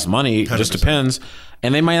more or less money. It just depends.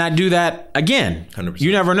 And they might not do that again. 100%.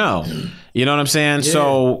 You never know. You know what I'm saying? Yeah.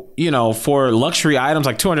 So, you know, for luxury items,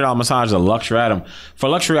 like $200 massage is a luxury item. For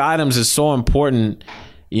luxury items, it's so important,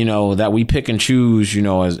 you know, that we pick and choose, you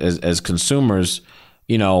know, as consumers,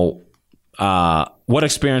 you know, what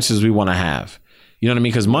experiences we want to have. You know what I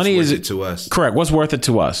mean? Because money is it to us. Correct. What's worth it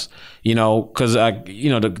to us? You know, because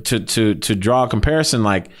you know, to draw a comparison,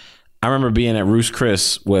 like I remember being at Ruth's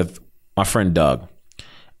Chris with my friend Doug,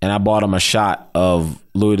 and I bought him a shot of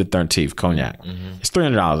Louis XIII cognac. Mm-hmm. It's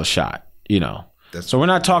 $300 a shot. You know, so we're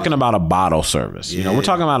not talking about a bottle service. Yeah. You know, we're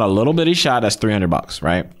talking about a little bitty shot that's $300,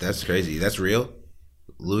 right? That's crazy. That's real.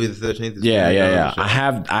 Louis XIII. Yeah. I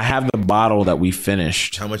have the bottle that we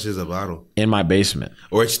finished. How much is a bottle? In my basement.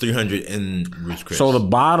 Or it's $300 in Ruth's Chris. So the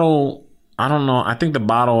bottle, I don't know. I think the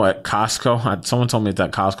bottle at Costco. Someone told me it's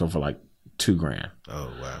at Costco for like $2,000.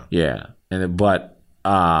 Oh wow. Yeah, but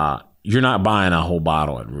you're not buying a whole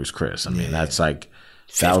bottle at Ruth's Chris. I mean, that's like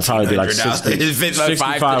That would probably be like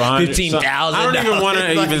 6,500, 15,000. I don't even want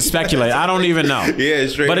to even speculate. I don't even know. Yeah,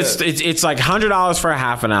 straight but up. it's like $100 for a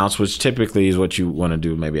half an ounce, which typically is what you want to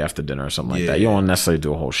do maybe after dinner or something like that. You don't want to necessarily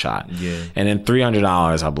do a whole shot. Yeah. And then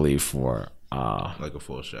 $300, I believe, for like a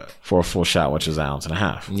full shot. For a full shot, which is an ounce and a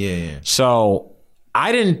half. Yeah. So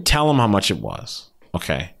I didn't tell him how much it was.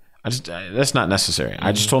 Okay. That's not necessary.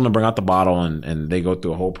 I just told them to bring out the bottle and they go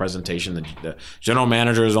through a whole presentation. The general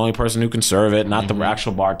manager is the only person who can serve it, not the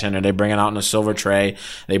actual bartender. They bring it out in a silver tray.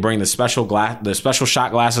 They bring the special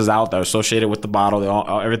shot glasses out that are associated with the bottle.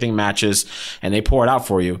 Everything matches, and they pour it out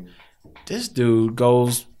for you. This dude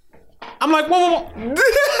goes, I'm like, whoa.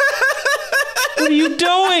 What are you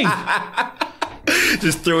doing?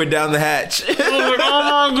 Just threw it down the hatch. I was like,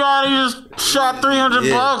 oh my God, he just shot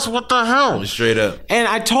 $300. What the hell? Straight up. And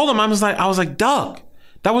I told him, I was like, Doug,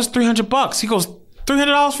 that was $300. He goes,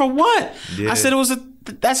 $300 for what? Yeah. I said,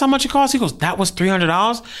 that's how much it cost. He goes, that was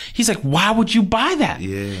 $300. He's like, why would you buy that?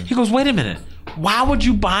 Yeah. He goes, wait a minute. Why would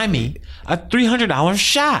you buy me a $300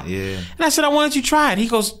 shot? Yeah. And I said, I wanted you to try it. He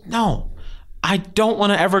goes, no, I don't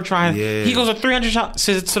want to ever try it. Yeah. He goes, a $300 shot.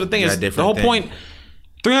 So the thing is, the whole point,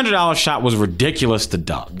 $300 shot was ridiculous to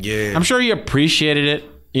Doug. Yeah. I'm sure he appreciated it,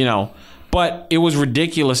 but it was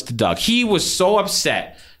ridiculous to Doug. He was so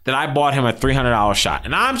upset that I bought him a $300 shot.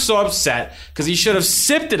 And I'm so upset because he should have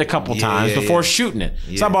sipped it a couple times before shooting it.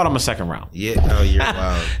 So I bought him a second round. Yeah. Oh, you're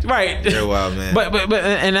wild. Right. You're wild, man. But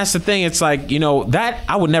and that's the thing. It's like, that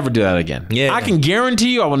I would never do that again. Yeah. I can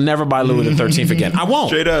guarantee you I will never buy Louis the 13th again. I won't.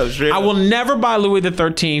 Straight up. I will never buy Louis the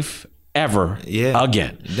 13th ever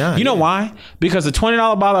again. You know why? Because the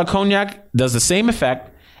 $20 bottle of cognac does the same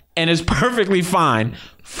effect and is perfectly fine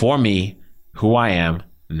for me, who I am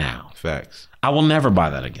now. Facts. I will never buy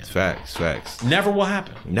that again. Facts. Never will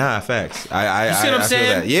happen. Nah, facts. You see what I'm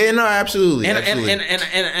saying? Yeah, no, absolutely.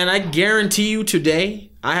 And I guarantee you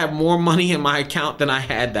today, I have more money in my account than I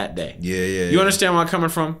had that day. Yeah. You understand where I'm coming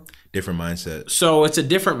from? Different mindset. So it's a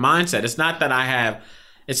different mindset. It's not that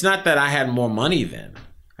I had more money then.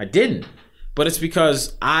 I didn't. But it's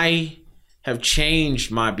because I have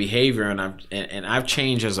changed my behavior and I've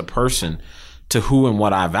changed as a person to who and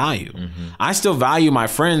what I value. Mm-hmm. I still value my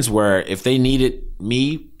friends where if they needed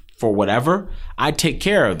me for whatever, I'd take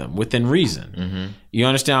care of them within reason. Mm-hmm. You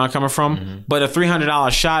understand where I'm coming from? Mm-hmm. But a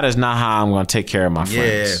 $300 shot is not how I'm going to take care of my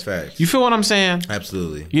friends. Yeah, facts. You feel what I'm saying?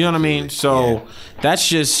 Absolutely. You know what I mean? So that's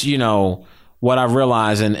just, what I've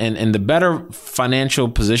realized. And the better financial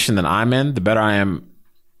position that I'm in, the better I am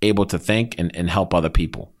able to think and help other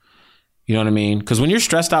people. You know what I mean? Because when you're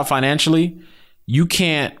stressed out financially, you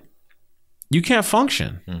can't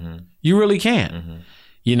function. Mm-hmm. You really can't.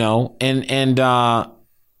 Mm-hmm. And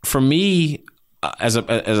for me as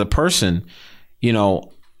a person,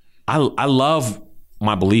 I love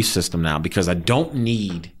my belief system now because I don't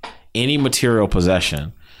need any material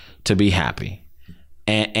possession to be happy.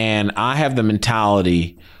 And I have the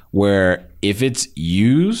mentality where if it's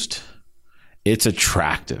used, it's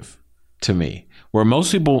attractive to me, where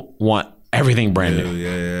most people want everything brand new.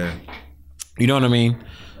 Yeah. You know what I mean?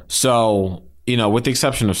 So, with the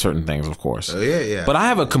exception of certain things, of course. Oh, yeah. But I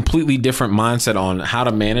have a completely different mindset on how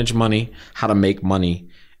to manage money, how to make money,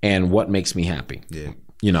 and what makes me happy. Yeah.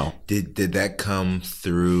 Did that come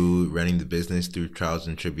through running the business, through trials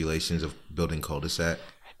and tribulations of building Cul-de-sac?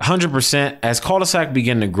 100%. As Cul-de-sac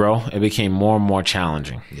began to grow, it became more and more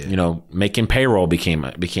challenging. Yeah. Making payroll became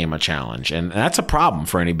a challenge, and that's a problem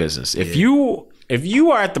for any business. If you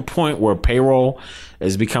are at the point where payroll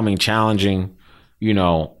is becoming challenging, and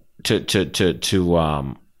of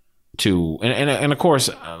course,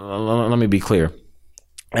 let me be clear.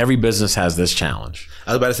 Every business has this challenge.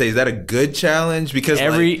 I was about to say, is that a good challenge? Because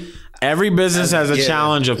every business has a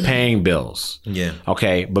challenge of paying bills. Yeah.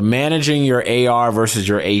 Okay. But managing your AR versus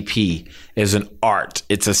your AP is an art.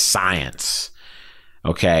 It's a science.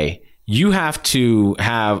 Okay. You have to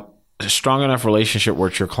have a strong enough relationship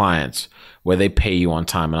with your clients where they pay you on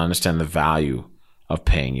time and understand the value of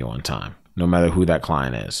paying you on time, no matter who that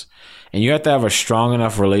client is. And you have to have a strong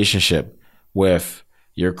enough relationship with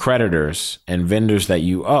your creditors and vendors that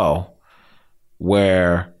you owe,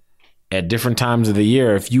 where at different times of the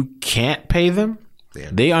year, if you can't pay them,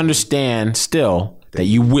 they understand still that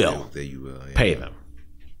you will pay them.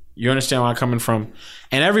 You understand where I'm coming from?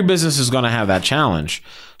 And every business is going to have that challenge.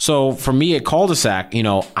 So for me at Cul-de-sac,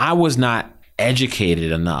 I was not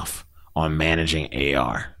educated enough on managing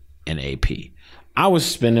AR and AP. I was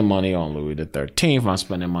spending money on Louis the 13th. I'm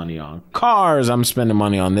spending money on cars. I'm spending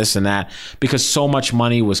money on this and that because so much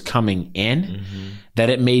money was coming in that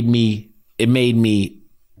it made me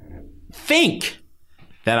think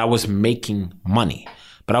that I was making money,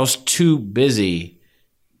 but I was too busy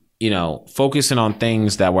focusing on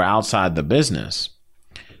things that were outside the business,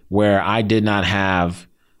 where I did not have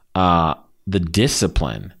the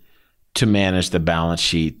discipline to manage the balance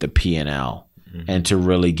sheet, the P&L, and to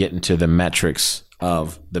really get into the metrics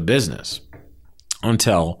of the business.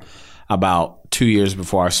 Until about 2 years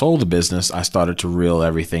before I sold the business, I started to reel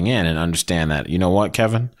everything in and understand that, you know what,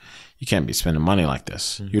 Kevin? You can't be spending money like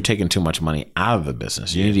this. You're taking too much money out of the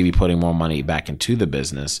business. You need to be putting more money back into the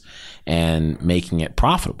business and making it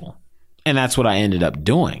profitable. And that's what I ended up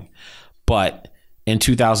doing. But in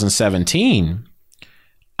 2017,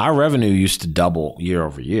 our revenue used to double year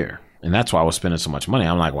over year. And that's why I was spending so much money.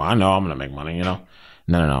 I'm like, well, I know I'm going to make money, No.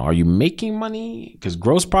 Are you making money? Because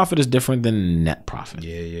gross profit is different than net profit.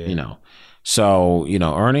 Yeah. So,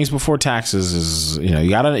 earnings before taxes is, you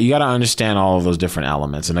gotta understand all of those different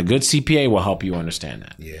elements, and a good CPA will help you understand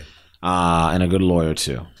that. Yeah. And a good lawyer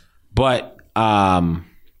too. But, in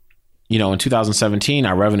 2017,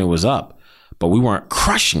 our revenue was up, but we weren't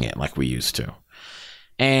crushing it like we used to.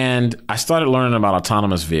 And I started learning about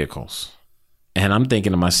autonomous vehicles, and I'm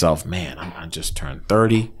thinking to myself, man, I just turned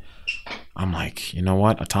 30. I'm like, you know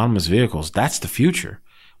what? Autonomous vehicles, that's the future.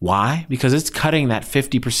 Why? Because it's cutting that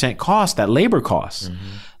 50% cost, that labor cost.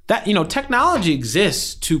 That, technology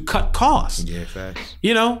exists to cut costs. Yeah, facts.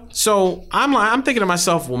 So I'm thinking to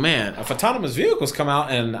myself, well, man, if autonomous vehicles come out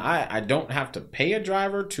and I don't have to pay a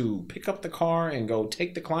driver to pick up the car and go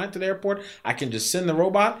take the client to the airport, I can just send the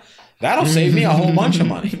robot. That'll save me a whole bunch of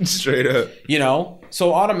money. Straight up.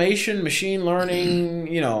 So automation, machine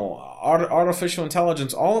learning, artificial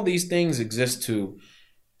intelligence, all of these things exist to,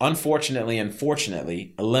 unfortunately and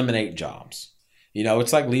fortunately, eliminate jobs.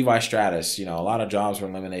 It's like Levi Strauss. A lot of jobs were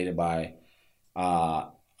eliminated by a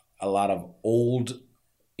lot of old,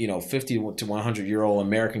 50 to 100-year-old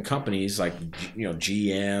American companies like,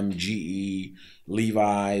 GM, GE,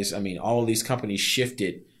 Levi's. I mean, all of these companies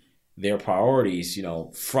shifted their priorities,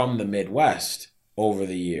 from the Midwest over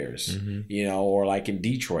the years, or like in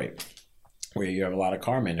Detroit, where you have a lot of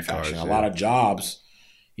car manufacturing. A lot of jobs,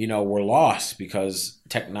 were lost because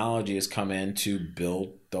technology has come in to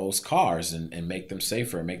build those cars and make them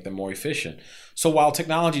safer and make them more efficient. So while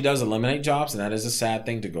technology does eliminate jobs, and that is a sad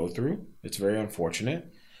thing to go through, it's very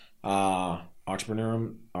unfortunate.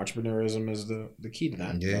 Entrepreneurism is the key to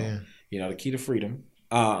that. Yeah. The key to freedom.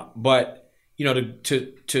 But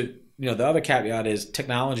the other caveat is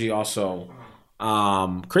technology also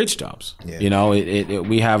creates jobs. Yeah.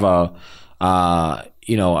 We have a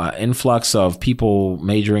influx of people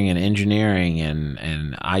majoring in engineering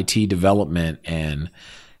and IT development and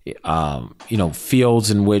fields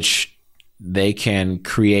in which they can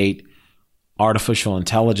create artificial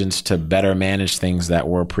intelligence to better manage things that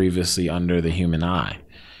were previously under the human eye.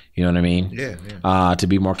 You know what I mean? Yeah. To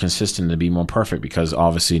be more consistent, to be more perfect, because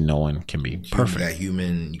obviously no one can be perfect. You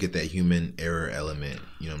get that human error element.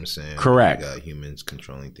 You know what I'm saying? Correct. You got humans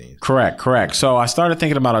controlling things. Correct. So I started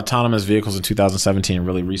thinking about autonomous vehicles in 2017 and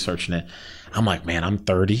really researching it. I'm like, man, I'm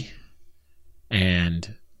 30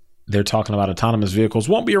 and they're talking about autonomous vehicles.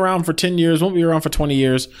 Won't be around for 10 years, won't be around for 20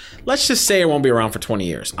 years. Let's just say it won't be around for 20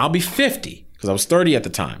 years. I'll be 50 because I was 30 at the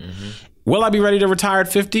time. Will I be ready to retire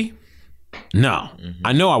at 50? No,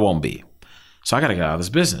 I know I won't be. So I got to get out of this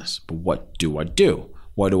business. But what do I do?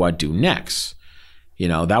 What do I do next?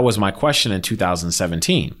 That was my question in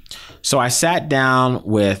 2017. So I sat down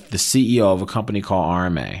with the CEO of a company called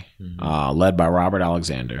RMA, led by Robert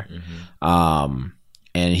Alexander. And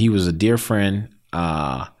he was a dear friend,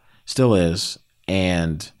 still is.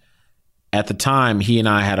 And at the time, he and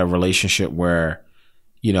I had a relationship where,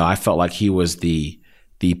 I felt like he was the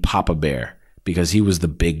Papa Bear, because he was the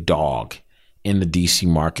big dog in the DC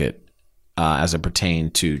market as it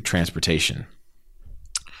pertained to transportation.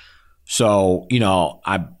 So,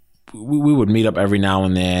 we would meet up every now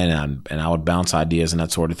and then, and I would bounce ideas and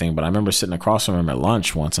that sort of thing. But I remember sitting across from him at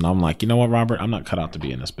lunch once, and I'm like, you know what, Robert, I'm not cut out to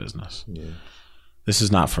be in this business. Yeah. This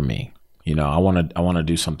is not for me. I want to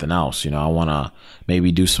do something else. I want to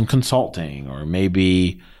maybe do some consulting, or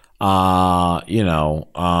maybe, start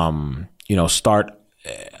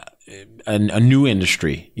a new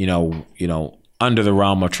industry, under the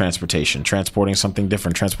realm of transporting something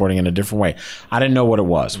different, transporting in a different way. I didn't know what it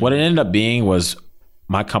was. What it ended up being was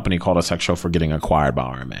my company called A Sex Chauffeur getting acquired by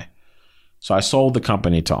RMA. So I sold the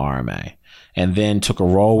company to RMA and then took a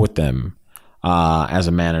role with them as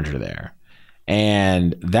a manager there.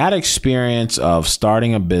 And that experience of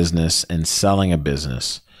starting a business and selling a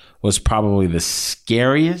business was probably the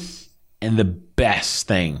scariest and the best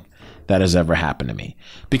thing that has ever happened to me,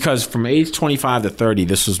 because from age 25 to 30,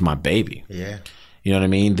 this was my baby. Yeah. You know what I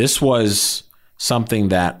mean? This was something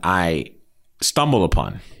that I stumbled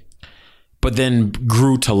upon. but then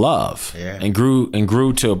grew to love and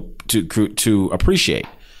grew to appreciate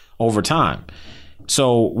over time.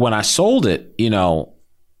 So when I sold it, you know,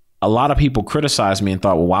 a lot of people criticized me and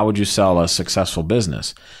thought, well, why would you sell a successful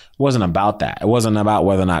business? It wasn't about that. It wasn't about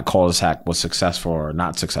whether or not Cul-de-sac was successful or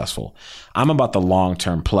not successful. I'm about the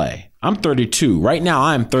long-term play. I'm 32. Right now,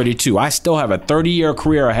 I'm 32. I still have a 30-year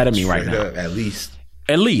career ahead of me right now. At least.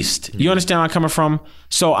 Mm-hmm. You understand where I'm coming from?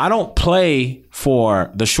 So I don't play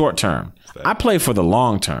for the short term. I play for the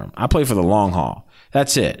long term. I play for the long haul.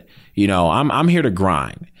 That's it. You know, I'm here to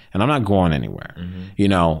grind, and I'm not going anywhere. Mm-hmm. You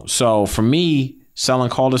know, so for me, selling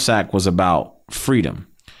Cul-de-sac was about freedom.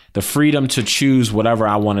 The freedom to choose whatever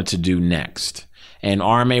I wanted to do next. And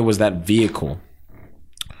RMA was that vehicle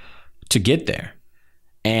to get there.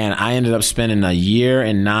 And I ended up spending a year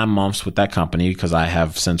and 9 months with that company because I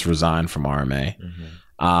have since resigned from RMA.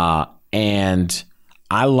 Mm-hmm. And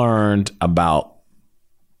I learned about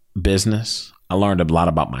business. I learned a lot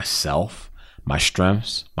about myself, my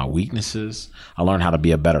strengths, my weaknesses. I learned how to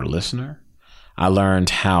be a better listener. I learned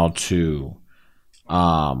how to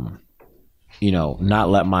not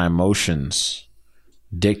let my emotions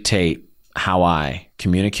dictate how I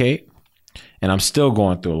communicate. And I'm still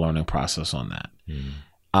going through a learning process on that.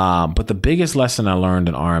 But the biggest lesson I learned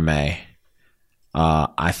in RMA,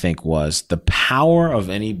 I think, was the power of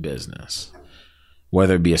any business,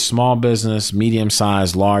 whether it be a small business,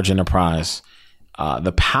 medium-sized, large enterprise.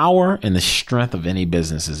 The power and the strength of any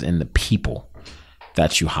business is in the people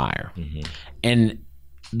that you hire. Mm-hmm. And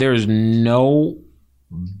there's no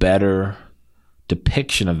better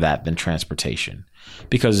depiction of that than transportation.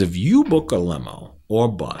 Because if you book a limo or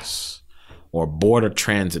bus or board a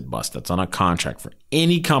transit bus that's on a contract for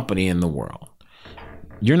any company in the world,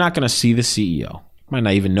 you're not going to see the CEO. You might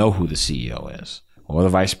not even know who the CEO is, or the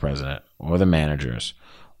vice president, or the managers,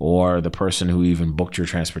 or the person who even booked your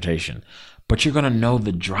transportation. But you're going to know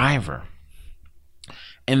the driver.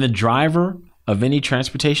 And the driver of any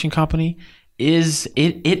transportation company is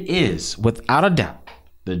without a doubt,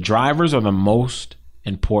 the drivers are the most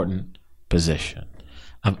important position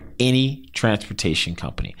of any transportation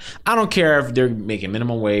company. I don't care if they're making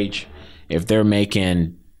minimum wage, if they're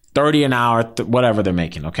making $30 an hour, whatever they're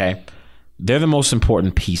making, okay? They're the most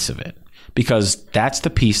important piece of it because that's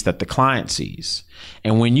the piece that the client sees.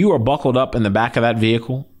 And when you are buckled up in the back of that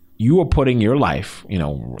vehicle, you are putting your life,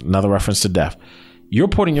 another reference to death, you're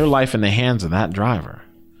putting your life in the hands of that driver,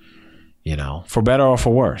 for better or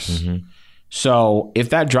for worse. Mm-hmm. So if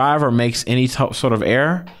that driver makes any sort of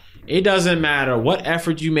error, it doesn't matter what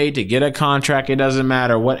effort you made to get a contract. It doesn't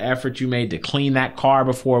matter what effort you made to clean that car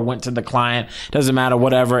before it went to the client. It doesn't matter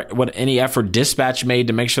what any effort dispatch made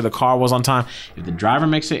to make sure the car was on time. If the driver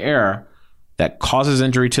makes an error that causes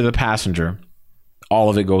injury to the passenger, all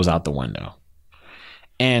of it goes out the window.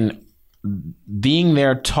 And being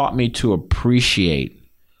there taught me to appreciate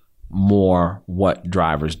more what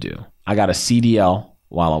drivers do. I got a CDL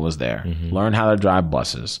while I was there. Mm-hmm. Learn how to drive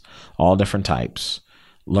buses, all different types.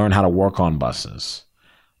 Learn how to work on buses.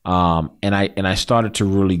 And I started to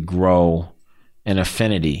really grow an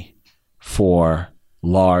affinity for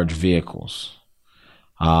large vehicles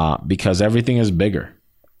because everything is bigger.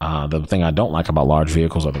 The thing I don't like about large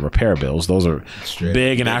vehicles are the repair bills. Those are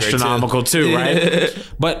big and astronomical too, right?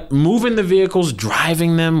 But moving the vehicles,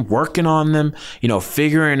 driving them, working on them,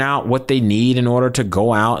 figuring out what they need in order to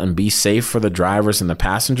go out and be safe for the drivers and the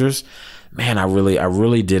passengers. Man, I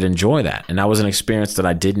really did enjoy that. And that was an experience that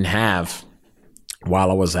I didn't have while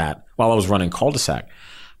I was running Cul-de-sac,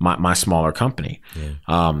 my smaller company.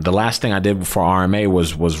 Yeah. The last thing I did before RMA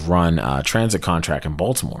was run a transit contract in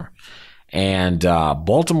Baltimore. And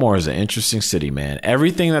Baltimore is an interesting city, man.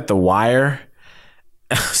 Everything that The Wire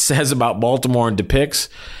says about Baltimore and depicts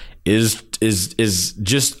is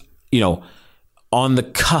just, on the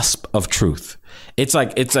cusp of truth.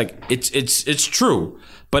 It's true,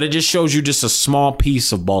 but it just shows you just a small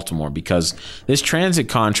piece of Baltimore because this transit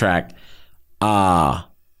contract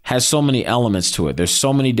has so many elements to it. There's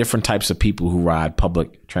so many different types of people who ride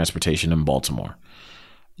public transportation in Baltimore.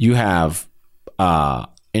 You have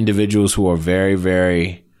individuals who are very,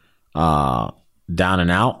 very down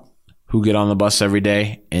and out who get on the bus every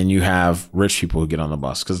day, and you have rich people who get on the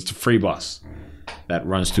bus because it's a free bus that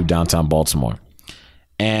runs through downtown Baltimore.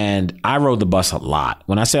 And I rode the bus a lot.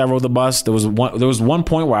 When I say I rode the bus, there was one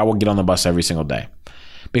point where I would get on the bus every single day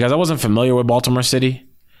because I wasn't familiar with Baltimore City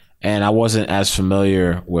and I wasn't as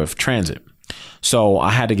familiar with transit. So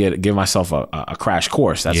I had to give myself a crash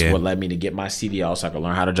course. That's what led me to get my CDL so I could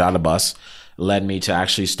learn how to drive the bus. Led me to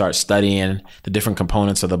actually start studying the different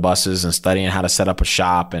components of the buses and studying how to set up a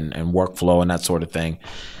shop and workflow and that sort of thing.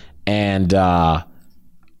 And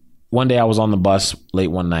one day I was on the bus late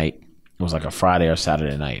one night. It was like a Friday or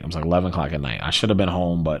Saturday night. It was like 11 o'clock at night. I should have been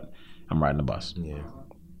home, but I'm riding the bus. Yeah.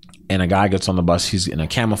 And a guy gets on the bus. He's in a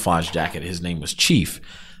camouflage jacket. His name was Chief.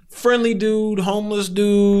 Friendly dude, homeless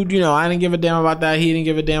dude. You know, I didn't give a damn about that. He didn't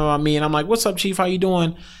give a damn about me. And I'm like, what's up, Chief? How you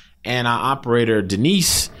doing? And our operator,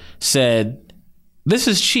 Denise, said, this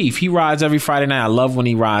is Chief. He rides every Friday night. I love when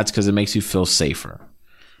he rides because it makes you feel safer.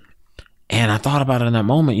 And I thought about it in that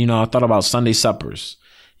moment. You know, I thought about Sunday suppers.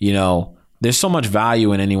 You know, there's so much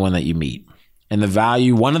value in anyone that you meet. And the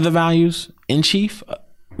value, one of the values in Chief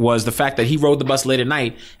was the fact that he rode the bus late at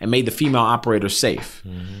night and made the female operator safe.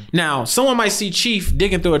 Mm-hmm. Now, someone might see Chief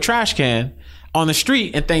digging through a trash can on the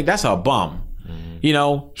street and think that's a bum. Mm-hmm. You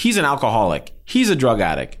know, he's an alcoholic. He's a drug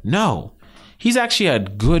addict. No, he's actually a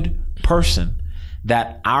good person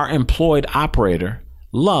that our employed operator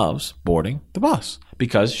loves boarding the bus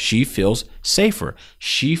because she feels safer.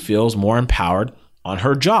 She feels more empowered on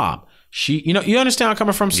her job. She, you know, you understand where I'm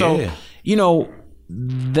coming from? So, you know,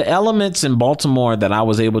 the elements in Baltimore that I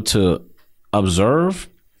was able to observe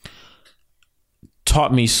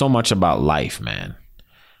taught me so much about life, man.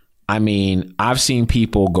 I mean, I've seen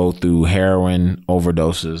people go through heroin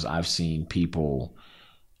overdoses. I've seen people,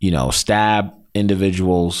 you know, stab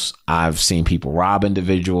individuals. I've seen people rob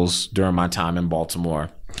individuals during my time in Baltimore.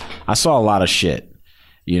 I saw a lot of shit,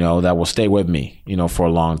 you know, that will stay with me, you know, for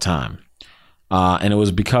a long time. And it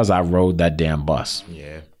was because I rode that damn bus.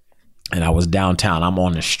 Yeah. And I was downtown. I'm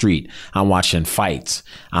on the street. I'm watching fights.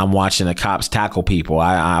 I'm watching the cops tackle people.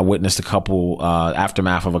 I witnessed a couple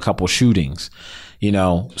aftermath of a couple shootings, you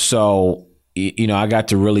know. So, you know, I got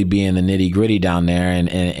to really be in the nitty gritty down there,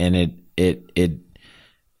 and it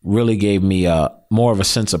really gave me more of a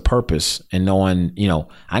sense of purpose and knowing, you know,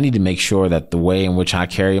 I need to make sure that the way in which I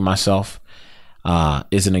carry myself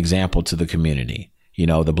is an example to the community. You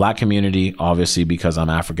know, the Black community, obviously, because I'm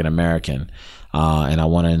African American. And I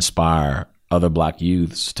want to inspire other Black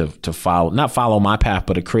youths to follow, not follow my path,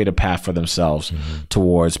 but to create a path for themselves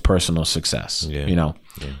towards personal success, you know,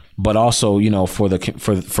 but also, you know,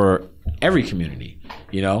 for every community,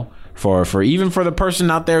 you know, for even for the person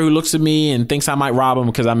out there who looks at me and thinks I might rob them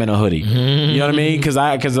because I'm in a hoodie, you know what I mean?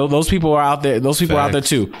 Because those people are out there. Those people are out there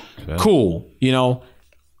too. Cool. You know,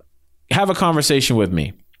 have a conversation with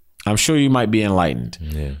me. I'm sure you might be enlightened.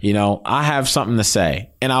 Yeah. You know, I have something to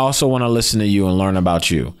say, and I also want to listen to you and learn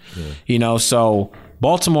about you. Yeah. You know, so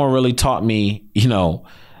Baltimore really taught me, you know,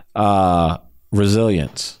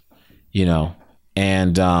 resilience, you know,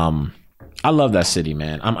 and I love that city,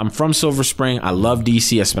 man. I'm from Silver Spring. I love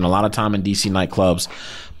DC. I spent a lot of time in DC nightclubs,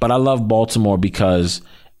 but I love Baltimore because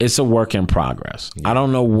it's a work in progress. Yeah. I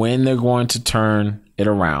don't know when they're going to turn it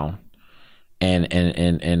around and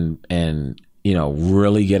you know,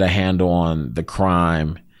 really get a handle on the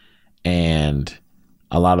crime and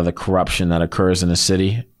a lot of the corruption that occurs in the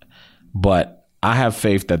city. But I have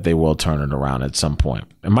faith that they will turn it around at some point.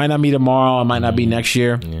 It might not be tomorrow. It might not be next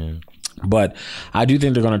year. Yeah. But I do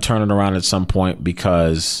think they're going to turn it around at some point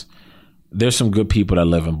because there's some good people that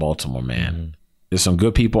live in Baltimore, man. Mm-hmm. There's some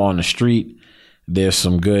good people on the street. There's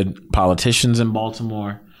some good politicians in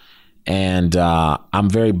Baltimore. And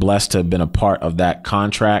I'm very blessed to have been a part of that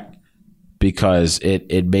contract, because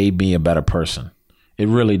it made me a better person. It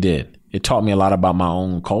really did. It taught me a lot about my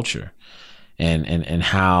own culture and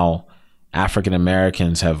how African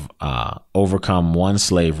Americans have overcome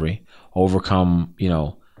slavery, overcome, you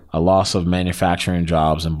know, a loss of manufacturing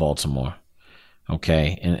jobs in Baltimore.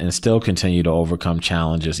 Okay. And still continue to overcome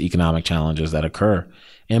challenges, economic challenges that occur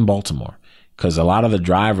in Baltimore. Because a lot of the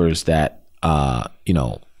drivers that, you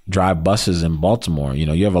know, drive buses in Baltimore, you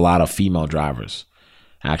know, you have a lot of female drivers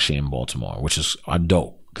actually in Baltimore, which is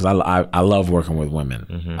dope because I love working with women.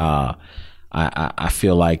 Mm-hmm. I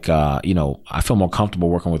feel like, you know, I feel more comfortable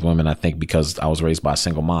working with women, I think, because I was raised by a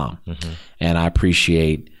single mom. Mm-hmm. And I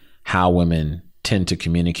appreciate how women tend to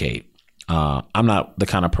communicate. I'm not the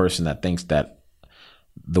kind of person that thinks that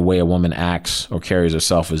the way a woman acts or carries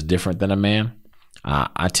herself is different than a man.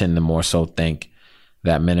 I tend to more so think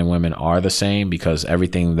that men and women are the same because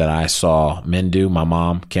everything that I saw men do, my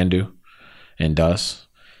mom can do and does.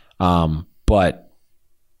 But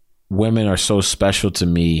women are so special to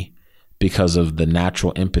me because of the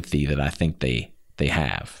natural empathy that I think they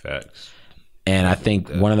have. Facts. And I think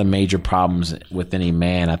one of the major problems with any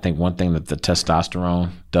man, I think one thing that the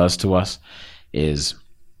testosterone does to us is,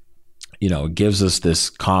 you know, it gives us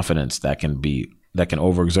this confidence that can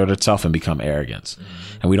overexert itself and become arrogance.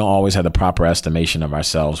 Mm-hmm. And we don't always have the proper estimation of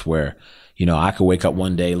ourselves where, you know, I could wake up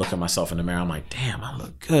one day, look at myself in the mirror, I'm like, damn, I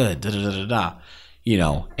look good, da-da-da-da-da. You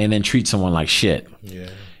know, and then treat someone like shit. Yeah.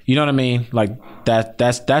 You know what I mean? Like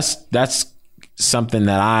that's something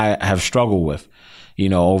that I have struggled with,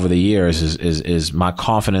 over the years is my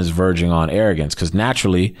confidence verging on arrogance. Because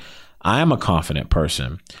naturally, I am a confident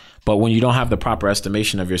person. But when you don't have the proper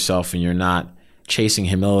estimation of yourself and you're not chasing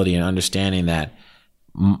humility and understanding that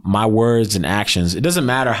my words and actions, it doesn't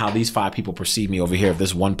matter how these 5 people perceive me over here if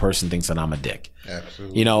this one person thinks that I'm a dick.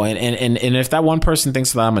 Absolutely. And if that one person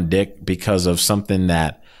thinks that I'm a dick because of something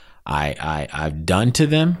that I've done to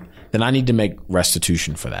them, then I need to make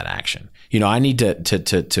restitution for that action. I need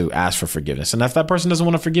to ask for forgiveness. And if that person doesn't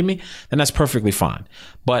want to forgive me, then that's perfectly fine.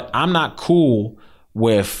 But I'm not cool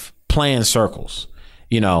with playing circles.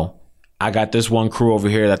 I got this one crew over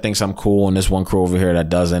here that thinks I'm cool and this one crew over here that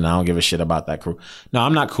doesn't. I don't give a shit about that crew. No,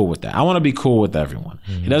 I'm not cool with that. I want to be cool with everyone.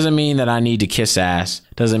 It doesn't mean that I need to kiss ass.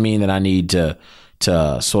 It doesn't mean that I need to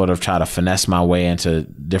sort of try to finesse my way into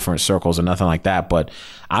different circles or nothing like that. But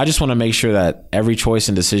I just want to make sure that every choice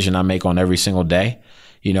and decision I make on every single day,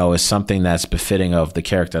 is something that's befitting of the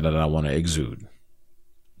character that I want to exude.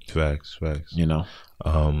 Facts. I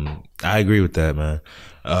agree with that, man.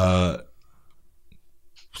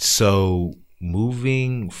 So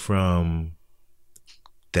moving from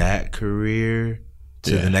that career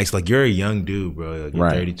to the next, like, you're a young dude, bro. Like, you're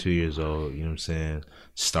 32 years old. You know what I'm saying?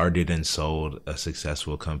 Started and sold a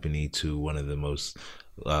successful company to one of the most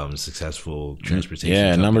successful transportation.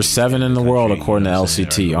 Yeah, number 7 in the world according to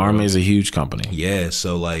LCT. Army is a huge company. Yeah,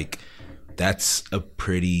 so like that's a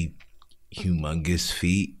pretty humongous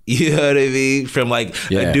feat. You know what I mean? From like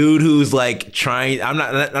a dude who's like trying. I'm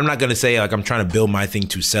not gonna say like I'm trying to build my thing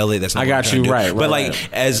to sell it. That's not I got you right. But like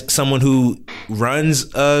as someone who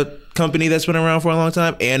runs a company that's been around for a long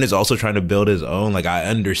time and is also trying to build his own, like I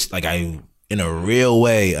in a real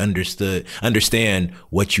way understand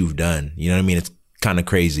what you've done. You know what I mean? It's kind of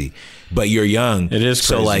crazy, but you're young. It is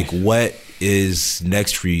crazy. So like, what is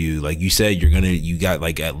next for you? Like you said, you got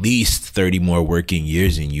like at least 30 more working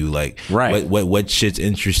years in you. Like, what shit's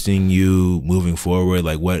interesting you moving forward?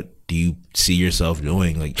 Like, what do you see yourself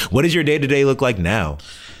doing? Like, what does your day to day look like now?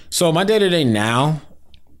 So my day to day now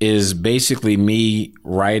is basically me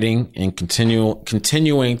writing and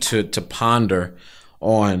continuing to ponder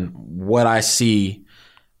on what I see.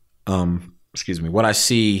 What I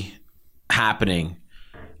see happening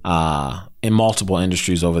in multiple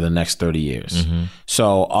industries over the next 30 years.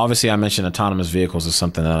 So obviously I mentioned autonomous vehicles is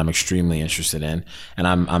something that I'm extremely interested in, and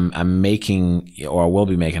I'm making, or will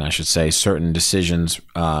be making, I should say, certain decisions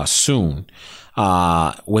soon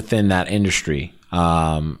within that industry.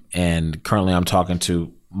 And currently I'm talking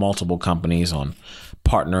to multiple companies on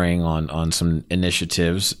partnering on some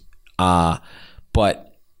initiatives.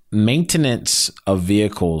 But maintenance of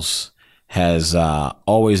vehicles has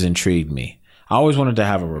always intrigued me. I always wanted to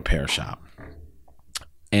have a repair shop.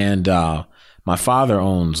 And my father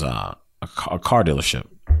owns a car dealership,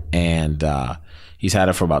 and he's had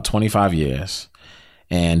it for about 25 years.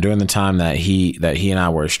 And during the time that he and I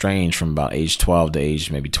were estranged from about age 12 to age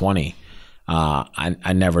maybe 20,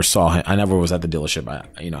 I never saw him. I never was at the dealership.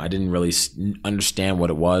 I didn't really understand what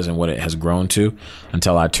it was and what it has grown to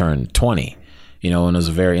until I turned 20. And it was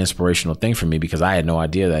a very inspirational thing for me because I had no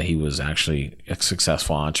idea that he was actually a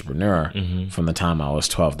successful entrepreneur from the time I was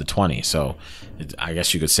 12 to 20. So I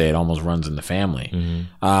guess you could say it almost runs in the family.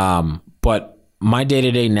 But my day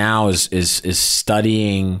to day now is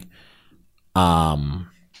studying how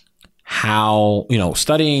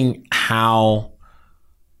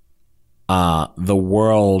the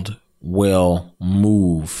world will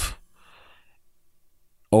move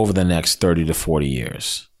over the next 30 to 40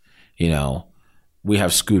 years. We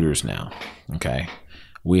have scooters now, okay?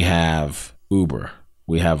 We have Uber,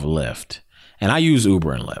 we have Lyft. And I use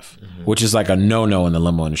Uber and Lyft, which is like a no-no in the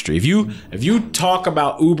limo industry. If you talk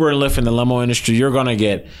about Uber and Lyft in the limo industry, you're gonna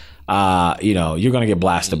get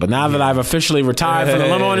blasted. But now that I've officially retired from the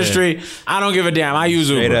limo industry, I don't give a damn. I use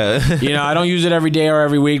Uber. I don't use it every day or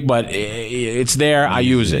every week, but it's there. I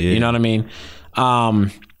use it. You know what I mean?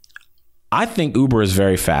 I think Uber is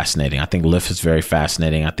very fascinating. I think Lyft is very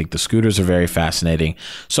fascinating. I think the scooters are very fascinating.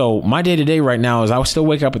 So my day-to-day right now is I still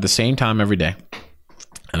wake up at the same time every day,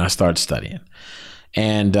 and I start studying.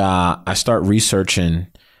 And I start researching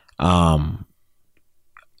how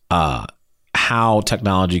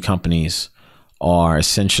technology companies are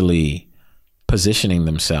essentially positioning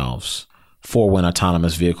themselves for when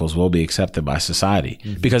autonomous vehicles will be accepted by society,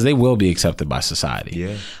 because they will be accepted by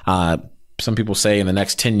society. Some people say in the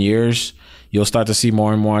next 10 years, you'll start to see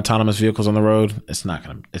more and more autonomous vehicles on the road. It's not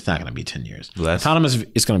gonna be 10 years.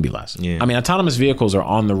 It's gonna be less. I mean, autonomous vehicles are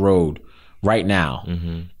on the road right now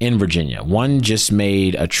in Virginia. One just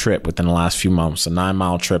made a trip within the last few months, a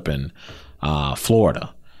 9-mile trip in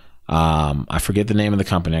Florida. I forget the name of the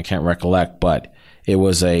company. I can't recollect, but it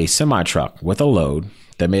was a semi truck with a load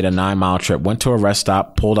that made a 9-mile trip, went to a rest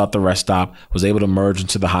stop, pulled out the rest stop, was able to merge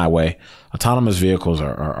into the highway. Autonomous vehicles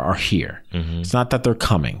are here. It's not that they're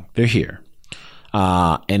coming. They're here.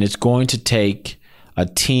 And it's going to take a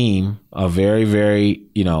team of very, very,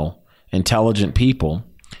 intelligent people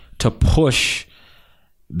to push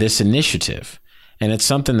this initiative. And it's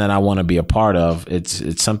something that I want to be a part of.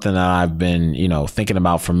 It's something that I've been, thinking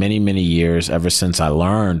about for many, many years, ever since I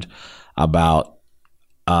learned about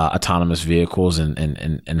autonomous vehicles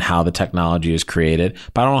and how the technology is created.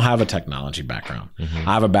 But I don't have a technology background.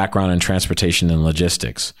 I have a background in transportation and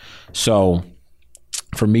logistics. So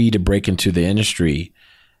for me to break into the industry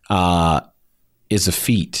is a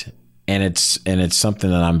feat. And it's something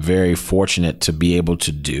that I'm very fortunate to be able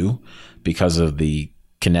to do because of the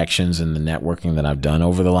connections and the networking that I've done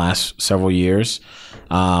over the last several years.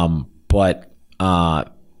 But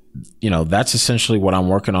that's essentially what I'm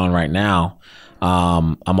working on right now.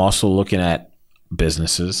 I'm also looking at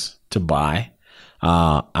businesses to buy.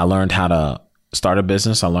 I learned how to start a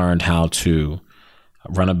business. I learned how to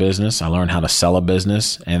run a business. I learned how to sell a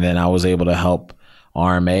business. And then I was able to help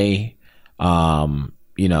RMA, I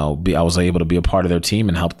was able to be a part of their team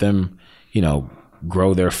and help them,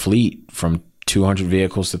 grow their fleet from 200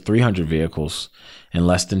 vehicles to 300 vehicles in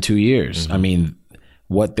less than 2 years. I mean,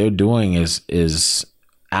 what they're doing is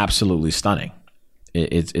absolutely stunning.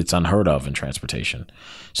 It's unheard of in transportation.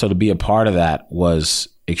 So to be a part of that was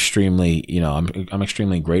extremely, I'm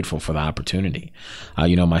extremely grateful for the opportunity. My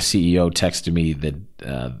CEO texted me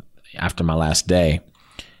that after my last day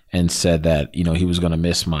and said that, he was going to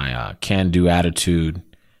miss my can-do attitude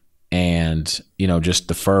and, just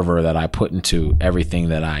the fervor that I put into everything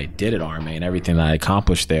that I did at RMA and everything that I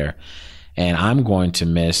accomplished there. And I'm going to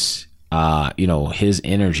miss his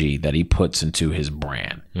energy that he puts into his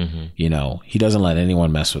brand. He doesn't let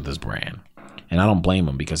anyone mess with his brand. And I don't blame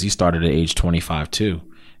him because he started at age 25 too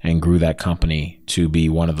and grew that company to be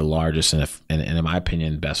one of the largest and in my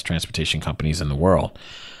opinion, best transportation companies in the world.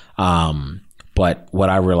 But what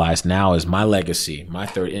I realize now is my legacy,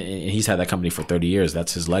 and he's had that company for 30 years.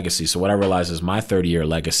 That's his legacy. So what I realize is my 30-year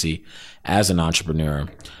legacy as an entrepreneur,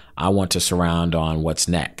 I want to surround on what's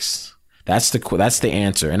next. That's the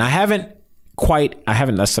answer. And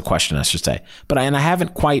that's the question, I should say. I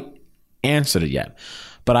haven't quite answered it yet.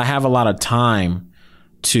 But I have a lot of time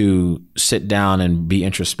to sit down and be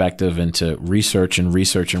introspective and to research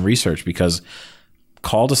because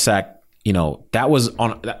Cul-de-sac,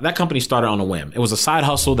 that company started on a whim. It was a side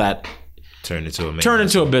hustle that turned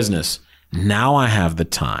into a business. Now I have the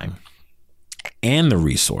time and the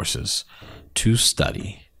resources to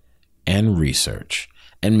study and research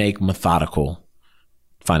and make methodical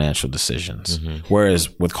financial decisions. Whereas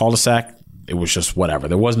with Cul-de-sac, it was just whatever.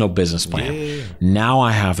 There was no business plan. Yeah. Now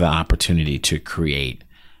I have the opportunity to create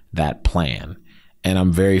that plan. And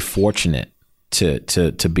I'm very fortunate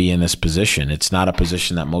to be in this position. It's not a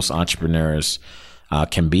position that most entrepreneurs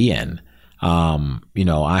can be in.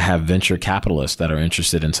 I have venture capitalists that are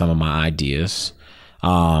interested in some of my ideas.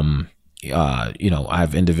 I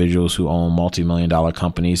have individuals who own multi-million-dollar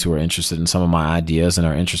companies who are interested in some of my ideas and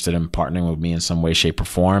are interested in partnering with me in some way, shape, or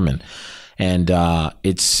form. And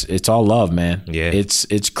it's all love, man. Yeah.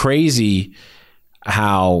 It's crazy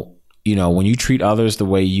how, when you treat others the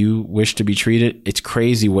way you wish to be treated, it's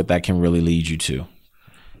crazy what that can really lead you to.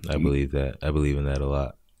 I believe that. I believe in that a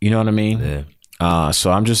lot. You know what I mean? Yeah.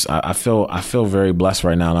 So I feel very blessed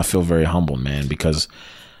right now, and I feel very humbled, man, because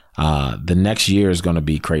the next year is going to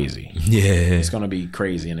be crazy. Yeah. It's going to be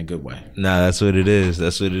crazy in a good way. Nah, that's what it is.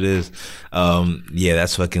 That's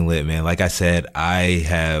fucking lit, man. Like I said, I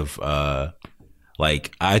have,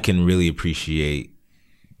 I can really appreciate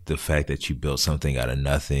the fact that you built something out of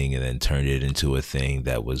nothing and then turned it into a thing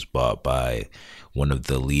that was bought by one of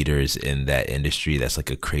the leaders in that industry. That's like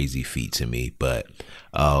a crazy feat to me. But,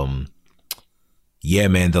 yeah,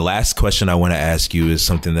 man, the last question I want to ask you is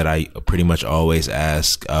something that I pretty much always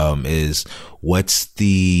ask, is what's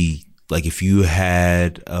if you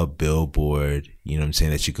had a billboard,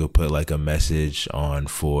 that you could put like a message on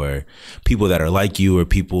for people that are like you or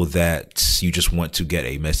people that you just want to get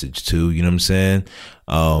a message to,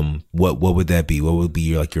 what would that be? What would be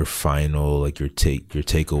your final, your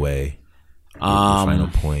takeaway, your final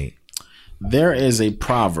point? There is a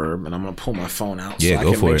proverb, and I'm going to pull my phone out so I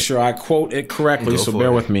can make sure I quote it correctly. So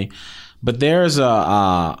bear with me. But there's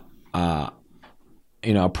a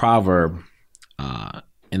proverb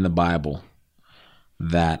in the Bible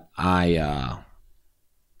that I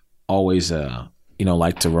always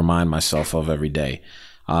like to remind myself of every day.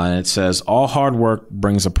 And it says, all hard work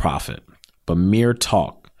brings a profit, but mere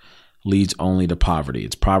talk leads only to poverty.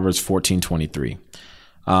 It's Proverbs 14:23.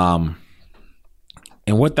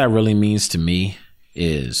 And what that really means to me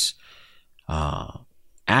is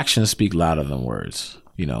actions speak louder than words.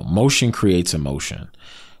 Motion creates emotion.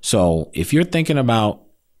 So if you're thinking about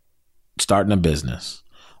starting a business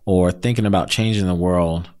or thinking about changing the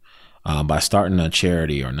world by starting a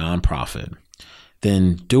charity or nonprofit,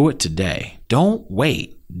 then do it today. Don't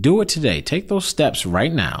wait. Do it today. Take those steps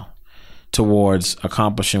right now towards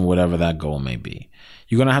accomplishing whatever that goal may be.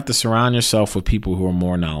 You're going to have to surround yourself with people who are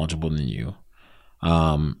more knowledgeable than you.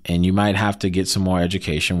 And you might have to get some more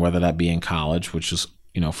education, whether that be in college, which is,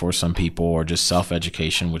 for some people, or just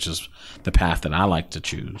self-education, which is the path that I like to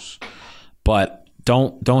choose. But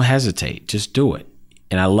don't hesitate. Just do it.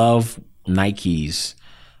 And I love Nike's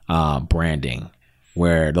branding,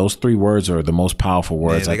 where those 3 words are the most powerful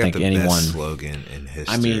words. Man, I think anyone best slogan in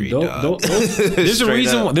history. I mean, there's a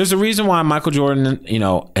reason. There's a reason why Michael Jordan,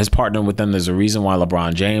 has partnered with them. There's a reason why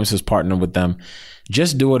LeBron James has partnered with them.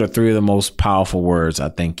 Just do it are 3 of the most powerful words, I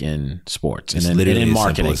think, in sports and in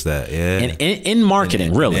marketing. As that. Yeah. In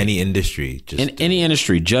marketing, really. In any industry.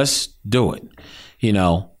 Just do it.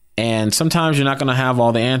 And sometimes you're not going to have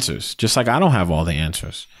all the answers. Just like I don't have all the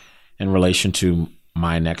answers in relation to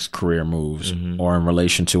my next career moves or in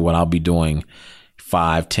relation to what I'll be doing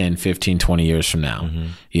 5, 10, 15, 20 years from now.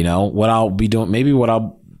 What I'll be doing, maybe what I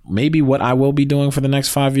will be doing for the next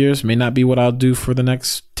 5 years may not be what I'll do for the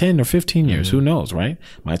next 10 or 15 years. Who knows, right?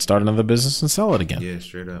 Might start another business and sell it again. Yeah,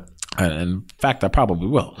 straight up. And in fact, I probably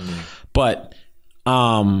will. But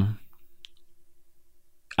I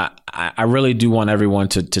really do want everyone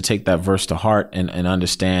to take that verse to heart and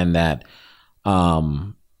understand that,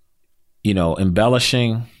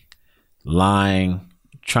 embellishing, lying,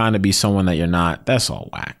 trying to be someone that you're not, that's all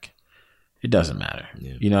whack. It doesn't matter.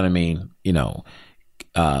 Yeah. You know what I mean?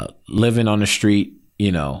 Living on the street,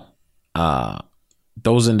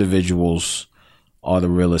 those individuals are the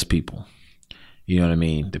realest people. You know what I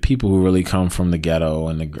mean? The people who really come from the ghetto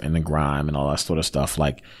and the grime and all that sort of stuff.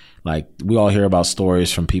 Like we all hear about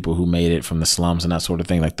stories from people who made it from the slums and that sort of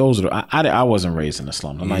thing. Like those are, I wasn't raised in the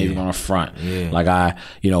slums. I'm not even going to front. Yeah. Like I,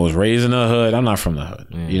 was raised in the hood. I'm not from the hood.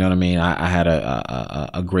 Yeah. You know what I mean? I had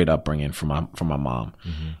a great upbringing from my mom.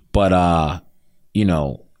 But,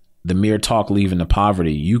 the mere talk leaving to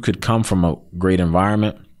poverty, you could come from a great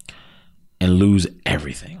environment and lose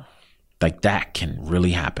everything. Like that can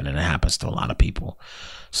really happen, and it happens to a lot of people.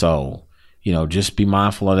 So, just be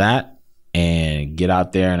mindful of that and get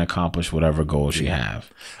out there and accomplish whatever goals you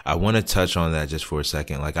have. I want to touch on that just for a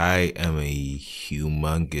second. Like I am a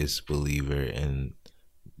humongous believer in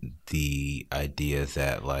the idea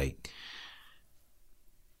that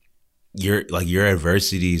your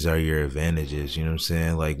adversities are your advantages. You know what I'm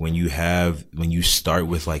saying? Like when you start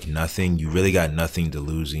with nothing, you really got nothing to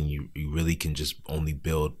lose, and you really can just only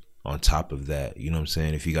build on top of that. You know what I'm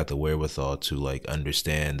saying? If you got the wherewithal to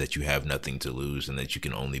understand that you have nothing to lose and that you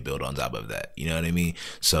can only build on top of that. You know what I mean?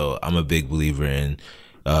 So I'm a big believer in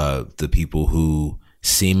the people who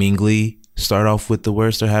seemingly start off with the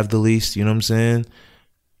worst or have the least. You know what I'm saying?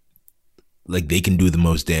 Like they can do the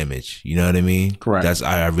most damage. You know what I mean? Correct.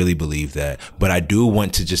 I really believe that. But I do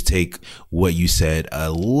want to just take what you said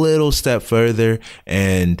a little step further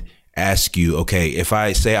and ask you, okay, if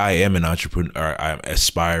I say I am an entrepreneur, or I'm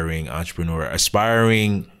aspiring,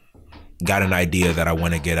 got an idea that I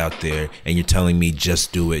want to get out there, and you're telling me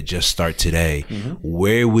just do it, just start today,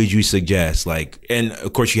 where would you suggest? And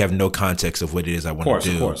of course you have no context of what it is I want to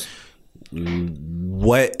do. Of course.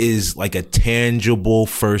 What is a tangible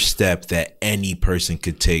first step that any person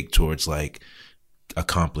could take towards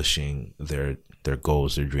accomplishing their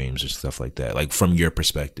goals, their dreams, or stuff like that? From your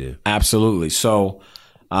perspective. Absolutely. So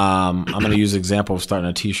I'm going to use the example of starting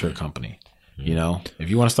a t-shirt company. If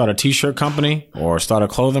you want to start a t-shirt company or start a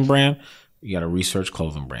clothing brand, you got to research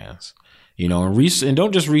clothing brands, and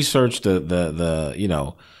don't just research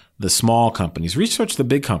the small companies. Research the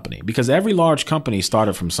big company, because every large company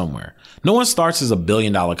started from somewhere. No one starts as $1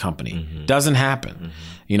 billion company. Doesn't happen.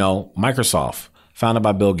 Microsoft, founded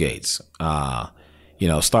by Bill Gates,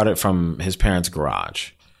 started from his parents'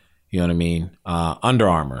 garage. You know what I mean? Under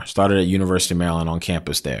Armour started at University of Maryland on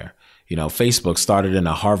campus there. Facebook started in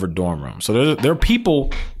a Harvard dorm room. So there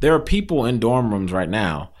are people in dorm rooms right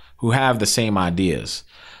now who have the same ideas,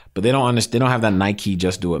 but they don't have that Nike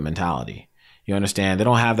just do it mentality. You understand? They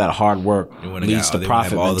don't have that hard work leads to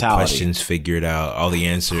profit mentality. All the questions figured out, all the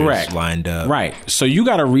answers lined up. Right. So you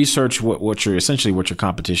got to research what your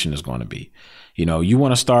competition is going to be. You know, you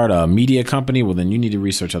want to start a media company, well, then you need to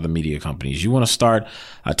research other media companies. You want to start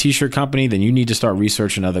a t-shirt company, then you need to start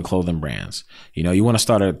researching other clothing brands. You know, you want to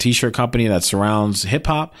start a t-shirt company that surrounds hip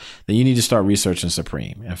hop, then you need to start researching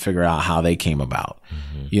Supreme and figure out how they came about.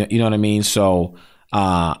 You know what I mean? So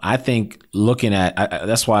I think looking at,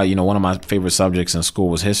 that's why, you know, one of my favorite subjects in school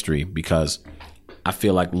was history, because I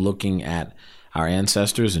feel like looking at our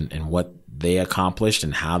ancestors and what they accomplished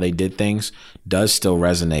and how they did things does still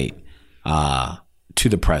resonate to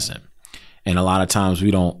the present. And a lot of times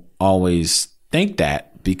we don't always think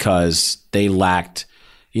that because they lacked,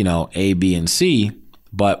 you know, A, B, and C,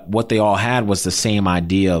 but what they all had was the same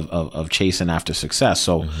idea of chasing after success.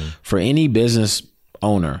 So for any business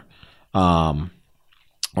owner,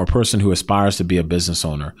 or person who aspires to be a business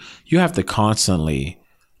owner, you have to constantly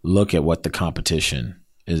look at what the competition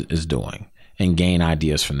is doing and gain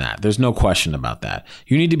ideas from that. There's no question about that.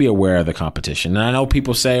 You need to be aware of the competition. And I know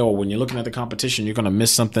people say, oh, when you're looking at the competition, you're going to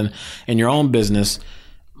miss something in your own business.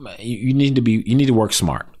 You need to work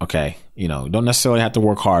smart. Okay. You know, don't necessarily have to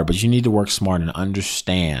work hard, but you need to work smart and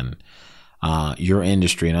understand your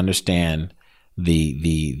industry and understand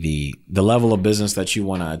the level of business that you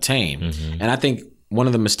want to attain. And I think one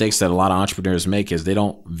of the mistakes that a lot of entrepreneurs make is they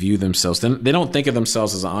don't view themselves, they don't think of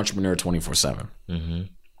themselves as an entrepreneur 24/7.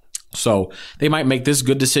 So they might make this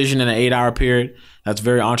good decision in an 8-hour period. That's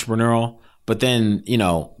very entrepreneurial. But then, you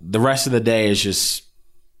know, the rest of the day is just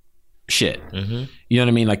shit. You know what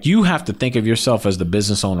I mean? Like, you have to think of yourself as the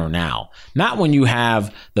business owner now, not when you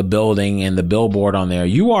have the building and the billboard on there.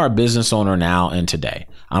 You are a business owner now and today.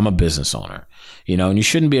 I'm a business owner, you know, and you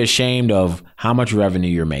shouldn't be ashamed of how much revenue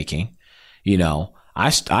you're making. You know,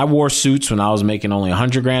 I wore suits when I was making only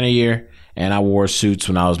 $100,000 a year, and I wore suits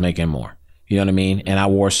when I was making more. You know what I mean? And I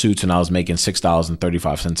wore suits when I was making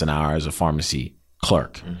 $6.35 an hour as a pharmacy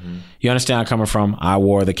clerk. You understand where I'm coming from? I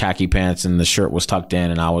wore the khaki pants and the shirt was tucked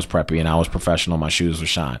in, and I was preppy and I was professional. My shoes were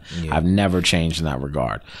shine. I've never changed in that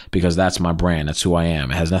regard because that's my brand. That's who I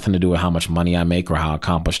am. It has nothing to do with how much money I make or how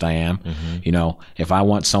accomplished I am. You know, if I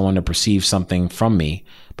want someone to perceive something from me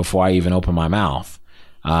before I even open my mouth,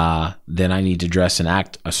 then I need to dress and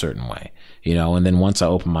act a certain way, you know, and then once I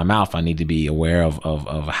open my mouth, I need to be aware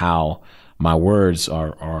of how my words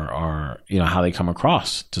are, you know, how they come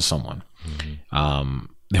across to someone.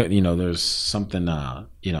 You know, there's something,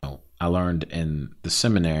 you know, I learned in the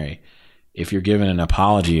seminary. If you're giving an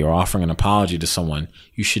apology or offering an apology to someone,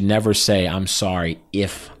 you should never say, I'm sorry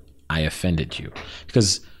if I offended you,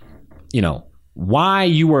 because, you know, why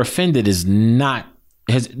you were offended doesn't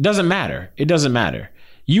matter. It doesn't matter.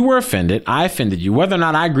 You were offended. I offended you. Whether or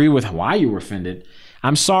not I agree with why you were offended,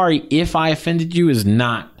 I'm sorry if I offended you is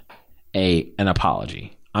not an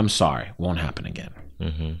apology. I'm sorry. Won't happen again.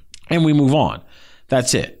 And we move on.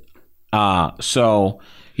 That's it. So,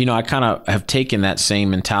 you know, I kind of have taken that same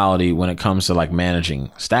mentality when it comes to like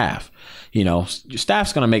managing staff. You know, your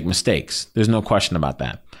staff's going to make mistakes. There's no question about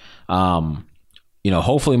that. You know,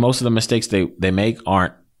 hopefully most of the mistakes they make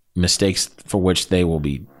aren't mistakes for which they will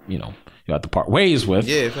be, you know, you have to part ways with.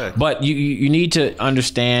 Yeah, exactly. But you need to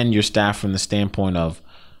understand your staff from the standpoint of,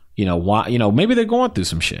 you know, why, you know, maybe they're going through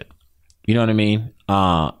some shit. You know what I mean?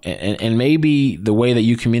 And maybe the way that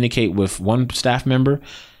you communicate with one staff member,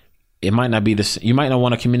 it might not be you might not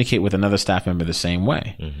want to communicate with another staff member the same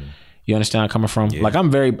way. You understand where I'm coming from? Yeah. Like,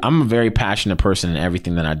 I'm a very passionate person in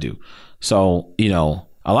everything that I do. So, you know,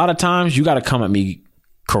 a lot of times you got to come at me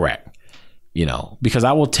correct, you know, because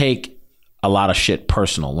I will take a lot of shit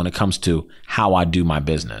personal when it comes to how I do my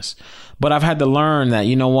business. But I've had to learn that,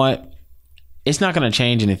 you know what? It's not going to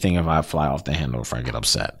change anything if I fly off the handle or if I get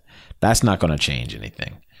upset. That's not going to change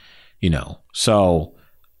anything, you know? So,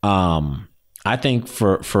 I think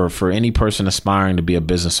for any person aspiring to be a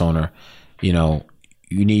business owner, you know,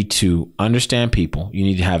 you need to understand people. You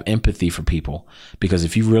need to have empathy for people, because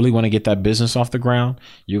if you really want to get that business off the ground,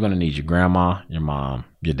 you're going to need your grandma, your mom,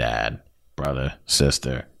 your dad, brother,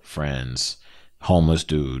 sister, friends, homeless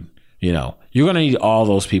dude. You know, you're going to need all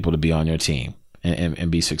those people to be on your team and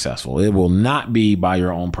be successful. It will not be by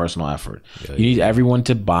your own personal effort. You need everyone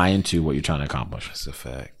to buy into what you're trying to accomplish. That's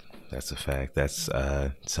a fact. That's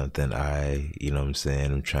something you know what I'm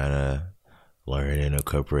saying, I'm trying to learn and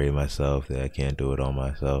incorporate myself, that I can't do it on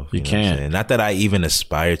myself. You can't. Not that I even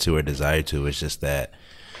aspire to or desire to. It's just that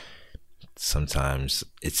sometimes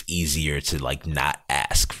it's easier to like not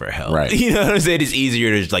ask for help. Right. You know what I'm saying? It's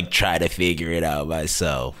easier to like try to figure it out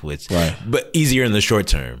myself, but easier in the short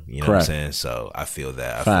term. You know what I'm saying? So I feel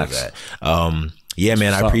that. Yeah,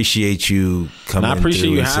 man, I appreciate you coming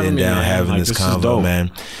through and sitting down, having this convo,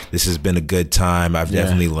 man. This has been a good time. I've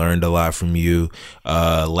definitely learned a lot from you.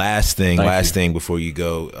 Last thing before you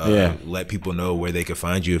go, let people know where they can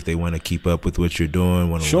find you if they want to keep up with what you're doing,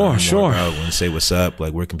 want to learn more about, want to say what's up.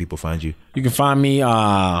 Like, where can people find you? You can find me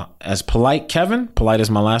as Polite Kevin. Polite is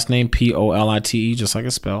my last name, Polite, just like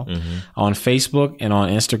it's spelled. On Facebook and on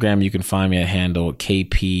Instagram, you can find me at handle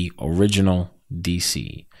KP Original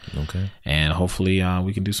DC. Okay. And hopefully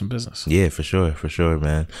we can do some business. Yeah, for sure,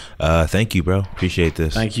 man. Thank you, bro. Appreciate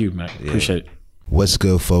this. Thank you, man. Appreciate it. What's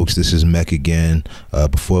good, folks? This is Mech again.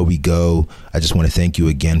 Before we go, I just want to thank you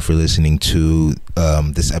again for listening to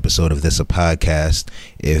this episode of This A Podcast.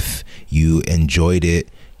 If you enjoyed it,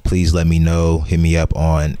 please let me know. Hit me up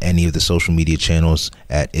on any of the social media channels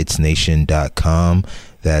at itsnation.com.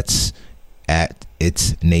 That's at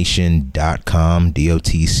itsnation.com,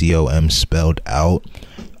 DOTCOM spelled out.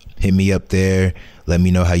 Hit me up there. Let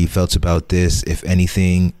me know how you felt about this. If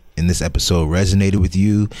anything in this episode resonated with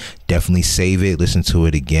you, definitely save it. Listen to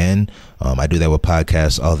it again. I do that with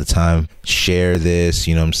podcasts all the time. Share this,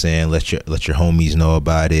 you know what I'm saying? Let your homies know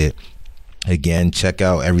about it. Again, check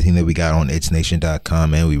out everything that we got on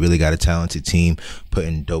itsnation.com, man. We really got a talented team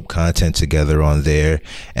putting dope content together on there.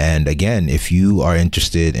 And again, if you are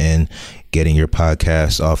interested in getting your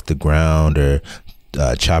podcast off the ground or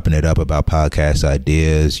chopping it up about podcast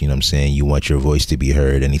ideas, you know what I'm saying, you want your voice to be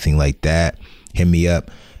heard, anything like that, hit me up.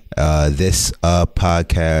 This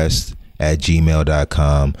podcast at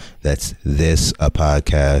gmail.com. That's this a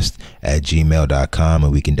podcast at gmail.com,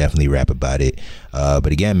 and we can definitely rap about it.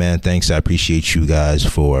 But again, man, thanks. I appreciate you guys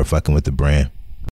for fucking with the brand.